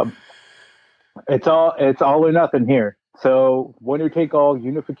 It's all or nothing here. So winner take all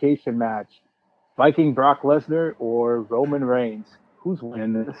unification match: Viking Brock Lesnar or Roman Reigns. Who's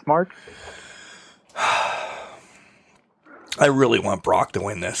winning this, Mark? I really want Brock to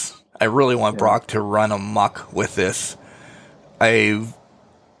win this. I really want Brock to run amok with this. I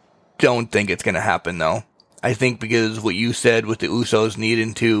don't think it's going to happen, though. I think because what you said with the Usos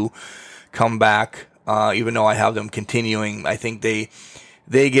needing to come back, even though I have them continuing, I think they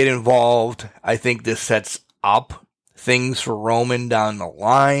get involved. I think this sets up things for Roman down the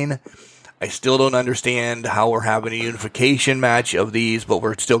line. I still don't understand how we're having a unification match of these, but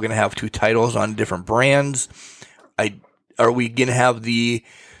we're still going to have 2 titles on different brands. Are we going to have the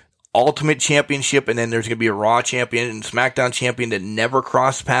Ultimate Championship, and then there's going to be a Raw Champion and SmackDown Champion that never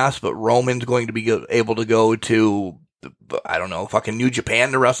cross paths, but Roman's going to be able to go to, I don't know, fucking New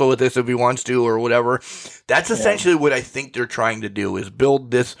Japan to wrestle with this if he wants to or whatever. That's essentially what I think they're trying to do, is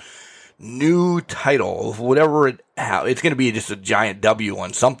build this new title of whatever it's going to be, just a giant W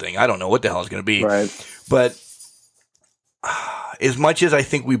on something. I don't know what the hell it's going to be. Right. But as much as I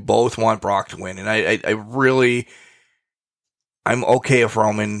think we both want Brock to win, and I'm okay if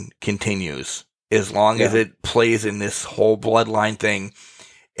Roman continues, as long as it plays in this whole bloodline thing.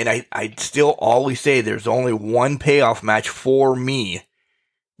 And I still always say there's only one payoff match for me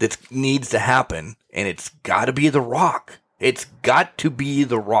that needs to happen, and it's got to be The Rock. It's got to be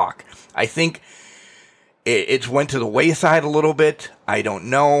The Rock. I think it's went to the wayside a little bit. I don't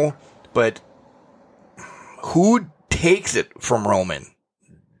know, but who takes it from Roman?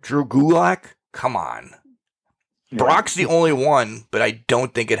 Drew Gulak? Come on. Yeah. Brock's the only one, but I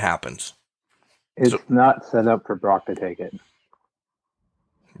don't think it happens. It's not set up for Brock to take it.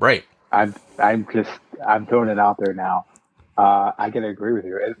 Right. I'm throwing it out there now. I can agree with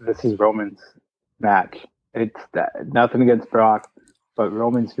you. This is Roman's match. It's nothing against Brock, but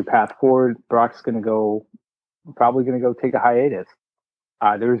Roman's your path forward. Brock's probably going to go take a hiatus.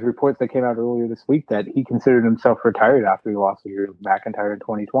 There was reports that came out earlier this week that he considered himself retired after he lost to Drew McIntyre in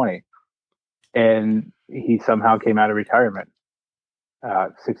 2020. And he somehow came out of retirement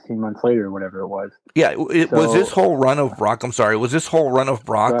 16 months later, or whatever it was. Yeah, was this whole run of Brock,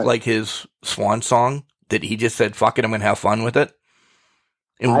 like his swan song that he just said, fuck it, I'm going to have fun with it?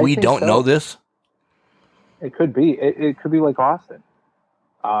 And we don't know this? It could be. It could be like Austin,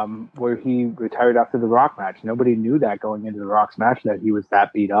 where he retired after the Rock match. Nobody knew that going into the Rock's match, that he was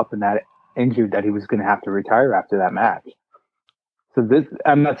that beat up and that injured that he was going to have to retire after that match. So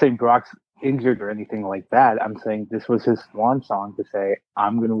I'm not saying Brock's injured or anything like that. I'm saying this was his swan song to say,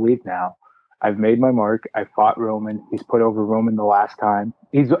 I'm going to leave now. I've made my mark. I fought Roman. He's put over Roman the last time.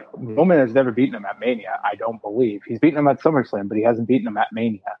 Roman has never beaten him at Mania, I don't believe. He's beaten him at SummerSlam, but he hasn't beaten him at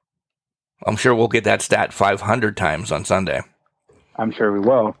Mania. I'm sure we'll get that stat 500 times on Sunday. I'm sure we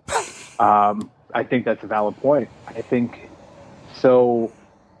will. I think that's a valid point. I think so.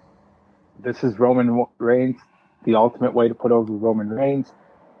 This is Roman Reigns, the ultimate way to put over Roman Reigns.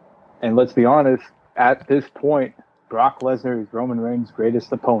 And let's be honest, at this point, Brock Lesnar is Roman Reigns'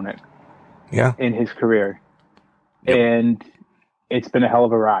 greatest opponent in his career. Yep. And it's been a hell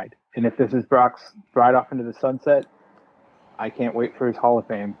of a ride. And if this is Brock's ride off into the sunset, I can't wait for his Hall of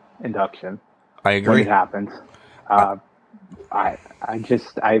Fame induction. I agree. When it happens.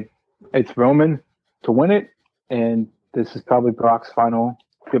 It's Roman to win it, and this is probably Brock's final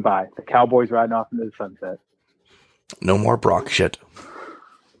goodbye. The Cowboys riding off into the sunset. No more Brock shit.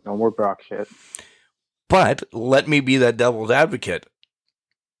 No more Brock shit. But let me be that devil's advocate.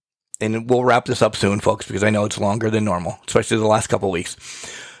 And we'll wrap this up soon, folks, because I know it's longer than normal, especially the last couple of weeks.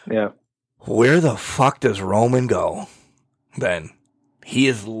 Yeah. Where the fuck does Roman go then? He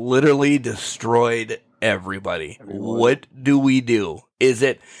has literally destroyed everybody. What do we do?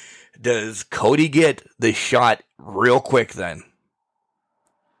 Does Cody get the shot real quick then?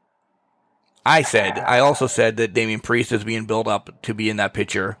 I also said that Damian Priest is being built up to be in that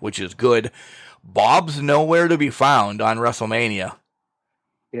picture, which is good. Bob's nowhere to be found on WrestleMania.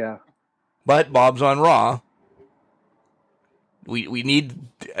 Yeah. But Bob's on Raw.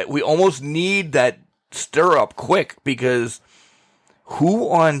 We almost need that stir up quick, because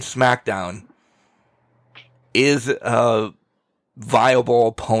who on SmackDown is a viable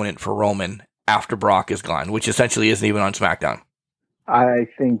opponent for Roman after Brock is gone, which essentially isn't even on SmackDown? I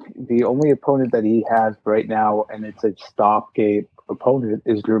think the only opponent that he has right now, and it's a stopgap opponent,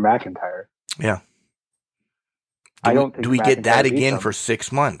 is Drew McIntyre. Yeah. Do we get that again for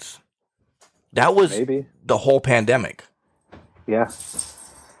 6 months? That was maybe the whole pandemic. Yeah.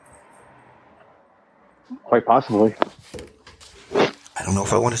 Quite possibly. I don't know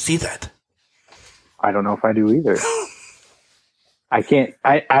if I want to see that. I don't know if I do either. I can't.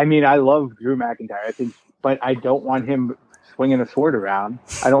 I mean, I love Drew McIntyre, but I don't want him swinging a sword around.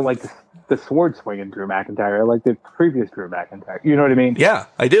 I don't like the sword swinging Drew McIntyre. I like the previous Drew McIntyre. You know what I mean? Yeah,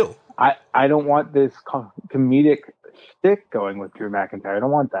 I do. I don't want this comedic shtick going with Drew McIntyre. I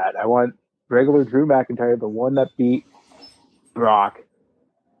don't want that. I want regular Drew McIntyre, the one that beat Brock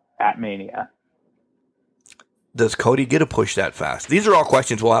at Mania. Does Cody get a push that fast? These are all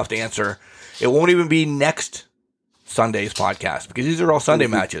questions we'll have to answer. It won't even be next Sunday's podcast, because these are all Sunday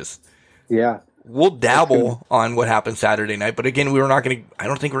matches. Yeah. we'll dabble on what happened Saturday night. But again, I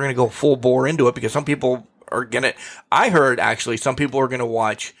don't think we're going to go full bore into it because some people are going to, I heard actually some people are going to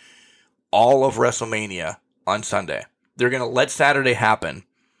watch all of WrestleMania on Sunday. They're going to let Saturday happen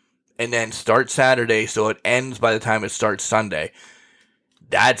and then start Saturday so it ends by the time it starts Sunday.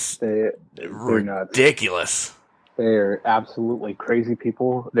 That's they're ridiculous. They're absolutely crazy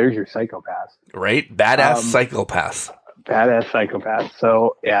people. There's your psychopaths. Right? Badass psychopaths. Badass psychopaths.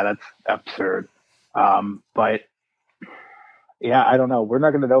 So, yeah, that's absurd. But, yeah, I don't know. We're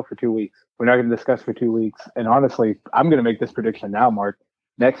not going to know for 2 weeks. We're not going to discuss for 2 weeks. And honestly, I'm going to make this prediction now, Mark.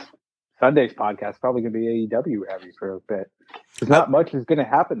 Next Sunday's podcast is probably going to be AEW heavy for a bit. Because not much is going to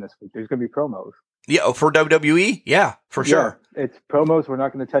happen this week. There's going to be promos. Yeah, for WWE? Yeah, for sure. It's promos. We're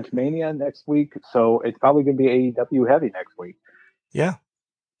not going to touch Mania next week. So it's probably going to be AEW heavy next week. Yeah.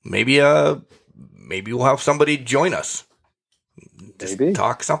 Maybe we'll have somebody join us. Just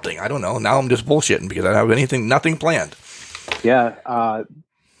talk something. I don't know. Now I'm just bullshitting because I don't have nothing planned. Yeah.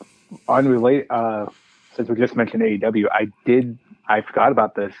 Unrelated, since we just mentioned AEW, I forgot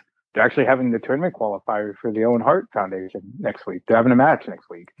about this. They're actually having the tournament qualifier for the Owen Hart Foundation next week. They're having a match next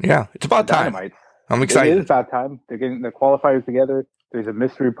week. Yeah, it's about time. Dynamite. I'm excited. It is about time. They're getting the qualifiers together. There's a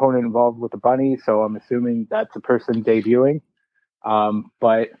mystery opponent involved with the bunny, so I'm assuming that's a person debuting.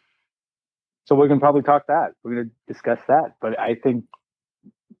 But so we're going to probably talk that. We're going to discuss that. But I think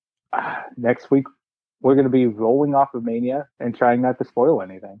next week we're going to be rolling off of Mania and trying not to spoil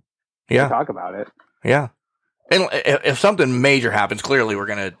anything. Yeah. Talk about it. Yeah. And if something major happens, clearly we're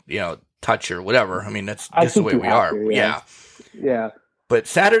going to, touch or whatever. I mean, that's just the way we are. Yeah. But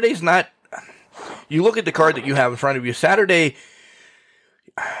Saturday's not, you look at the card that you have in front of you. Saturday,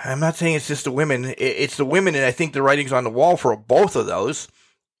 I'm not saying it's just the women. It's the women, and I think the writing's on the wall for both of those.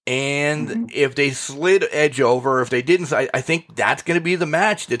 And if they slid Edge over, if they didn't, I think that's going to be the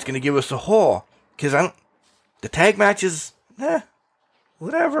match that's going to give us a haul. Because the tag matches,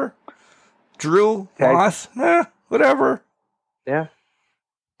 whatever. Drew, Ross, whatever. Yeah.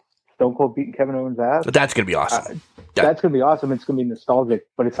 Stone Cold beating Kevin Owens' ass. But that's going to be awesome. That's going to be awesome. It's going to be nostalgic,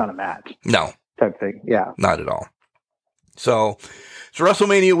 but it's not a match. No. Type thing. Yeah. Not at all. So, it's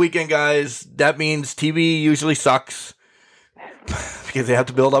WrestleMania weekend, guys. That means TV usually sucks because they have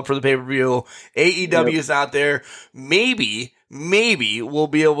to build up for the pay-per-view. AEW is out there. Maybe we'll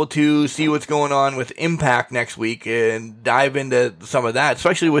be able to see what's going on with Impact next week and dive into some of that,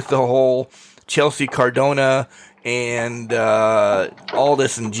 especially with the whole Chelsea Cardona and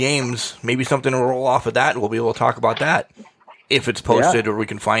Aldis and James. Maybe something will roll off of that, and we'll be able to talk about that if it's posted or we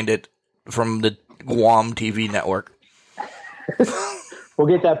can find it from the Guam TV network. We'll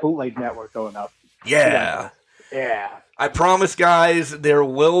get that bootleg network going up. Yeah. Yeah. I promise, guys, there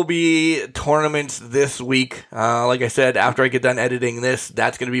will be tournaments this week. Like I said, after I get done editing this,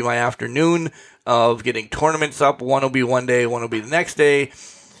 that's going to be my afternoon of getting tournaments up. One will be one day, one will be the next day.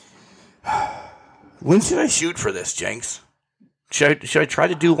 When should I shoot for this, Jenks? Should I try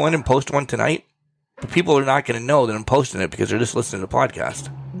to do one and post one tonight? But people are not going to know that I'm posting it because they're just listening to the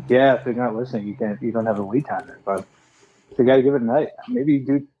podcast. Yeah, if they're not listening, you don't have a lead time there, but you got to give it a night. Maybe you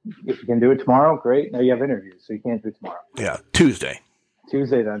do. If you can do it tomorrow, great. Now you have interviews, so you can't do it tomorrow. Yeah, Tuesday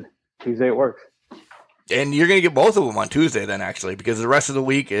then. Tuesday it works. And you're going to get both of them on Tuesday then, actually, because the rest of the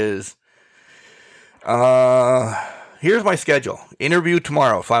week is... here's my schedule. Interview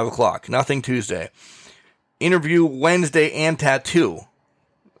tomorrow, 5 o'clock. Nothing Tuesday. Interview Wednesday and Tattoo.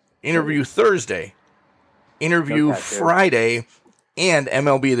 Interview Thursday. Interview Friday. And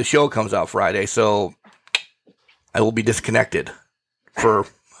MLB The Show comes out Friday, so I will be disconnected for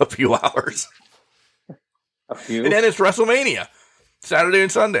a few hours. A few? And then it's WrestleMania. Saturday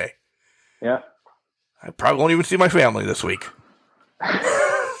and Sunday. Yeah. I probably won't even see my family this week.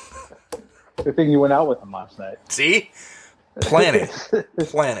 Good thing you went out with them last night. See? Planning.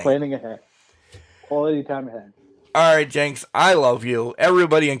 Planning ahead. Quality time ahead. All right, Jenks, I love you.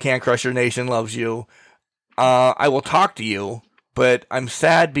 Everybody in Can Crusher Nation loves you. I will talk to you, but I'm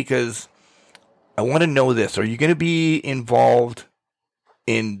sad because I want to know this. Are you going to be involved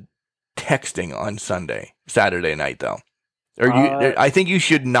in texting on Saturday night, though? I think you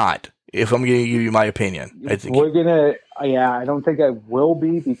should not, if I'm going to give you my opinion. I think I don't think I will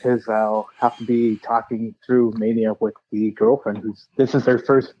be because I'll have to be talking through Mania with the girlfriend this is her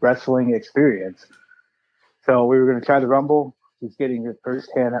first wrestling experience. So we were going to try the Rumble. She's getting her first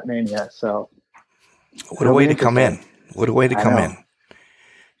hand at Mania. So what a way to come in. What a way to come in.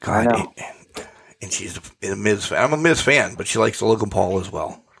 God, I know. And she's a Miz fan. I'm a Miz fan, but she likes Logan Paul as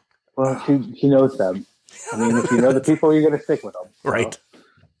well. Well, she knows them. I mean, if you know the people, you're going to stick with them. So. Right.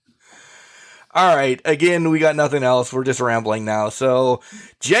 All right. Again, we got nothing else. We're just rambling now. So,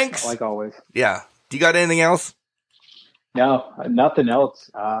 Jenks. Like always. Yeah. Do you got anything else? No, nothing else.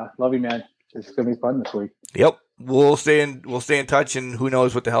 Love you, man. It's gonna be fun this week. Yep. We'll stay in touch, and who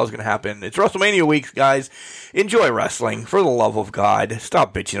knows what the hell is going to happen. It's WrestleMania week, guys. Enjoy wrestling. For the love of God.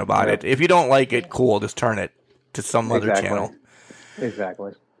 Stop bitching about it. If you don't like it, cool. Just turn it to some other channel.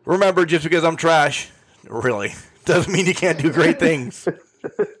 Exactly. Remember, just because I'm trash, really, doesn't mean you can't do great things.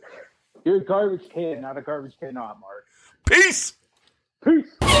 You're a garbage can, not a garbage cannot, Mark. Peace!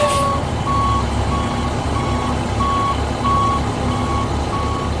 Peace!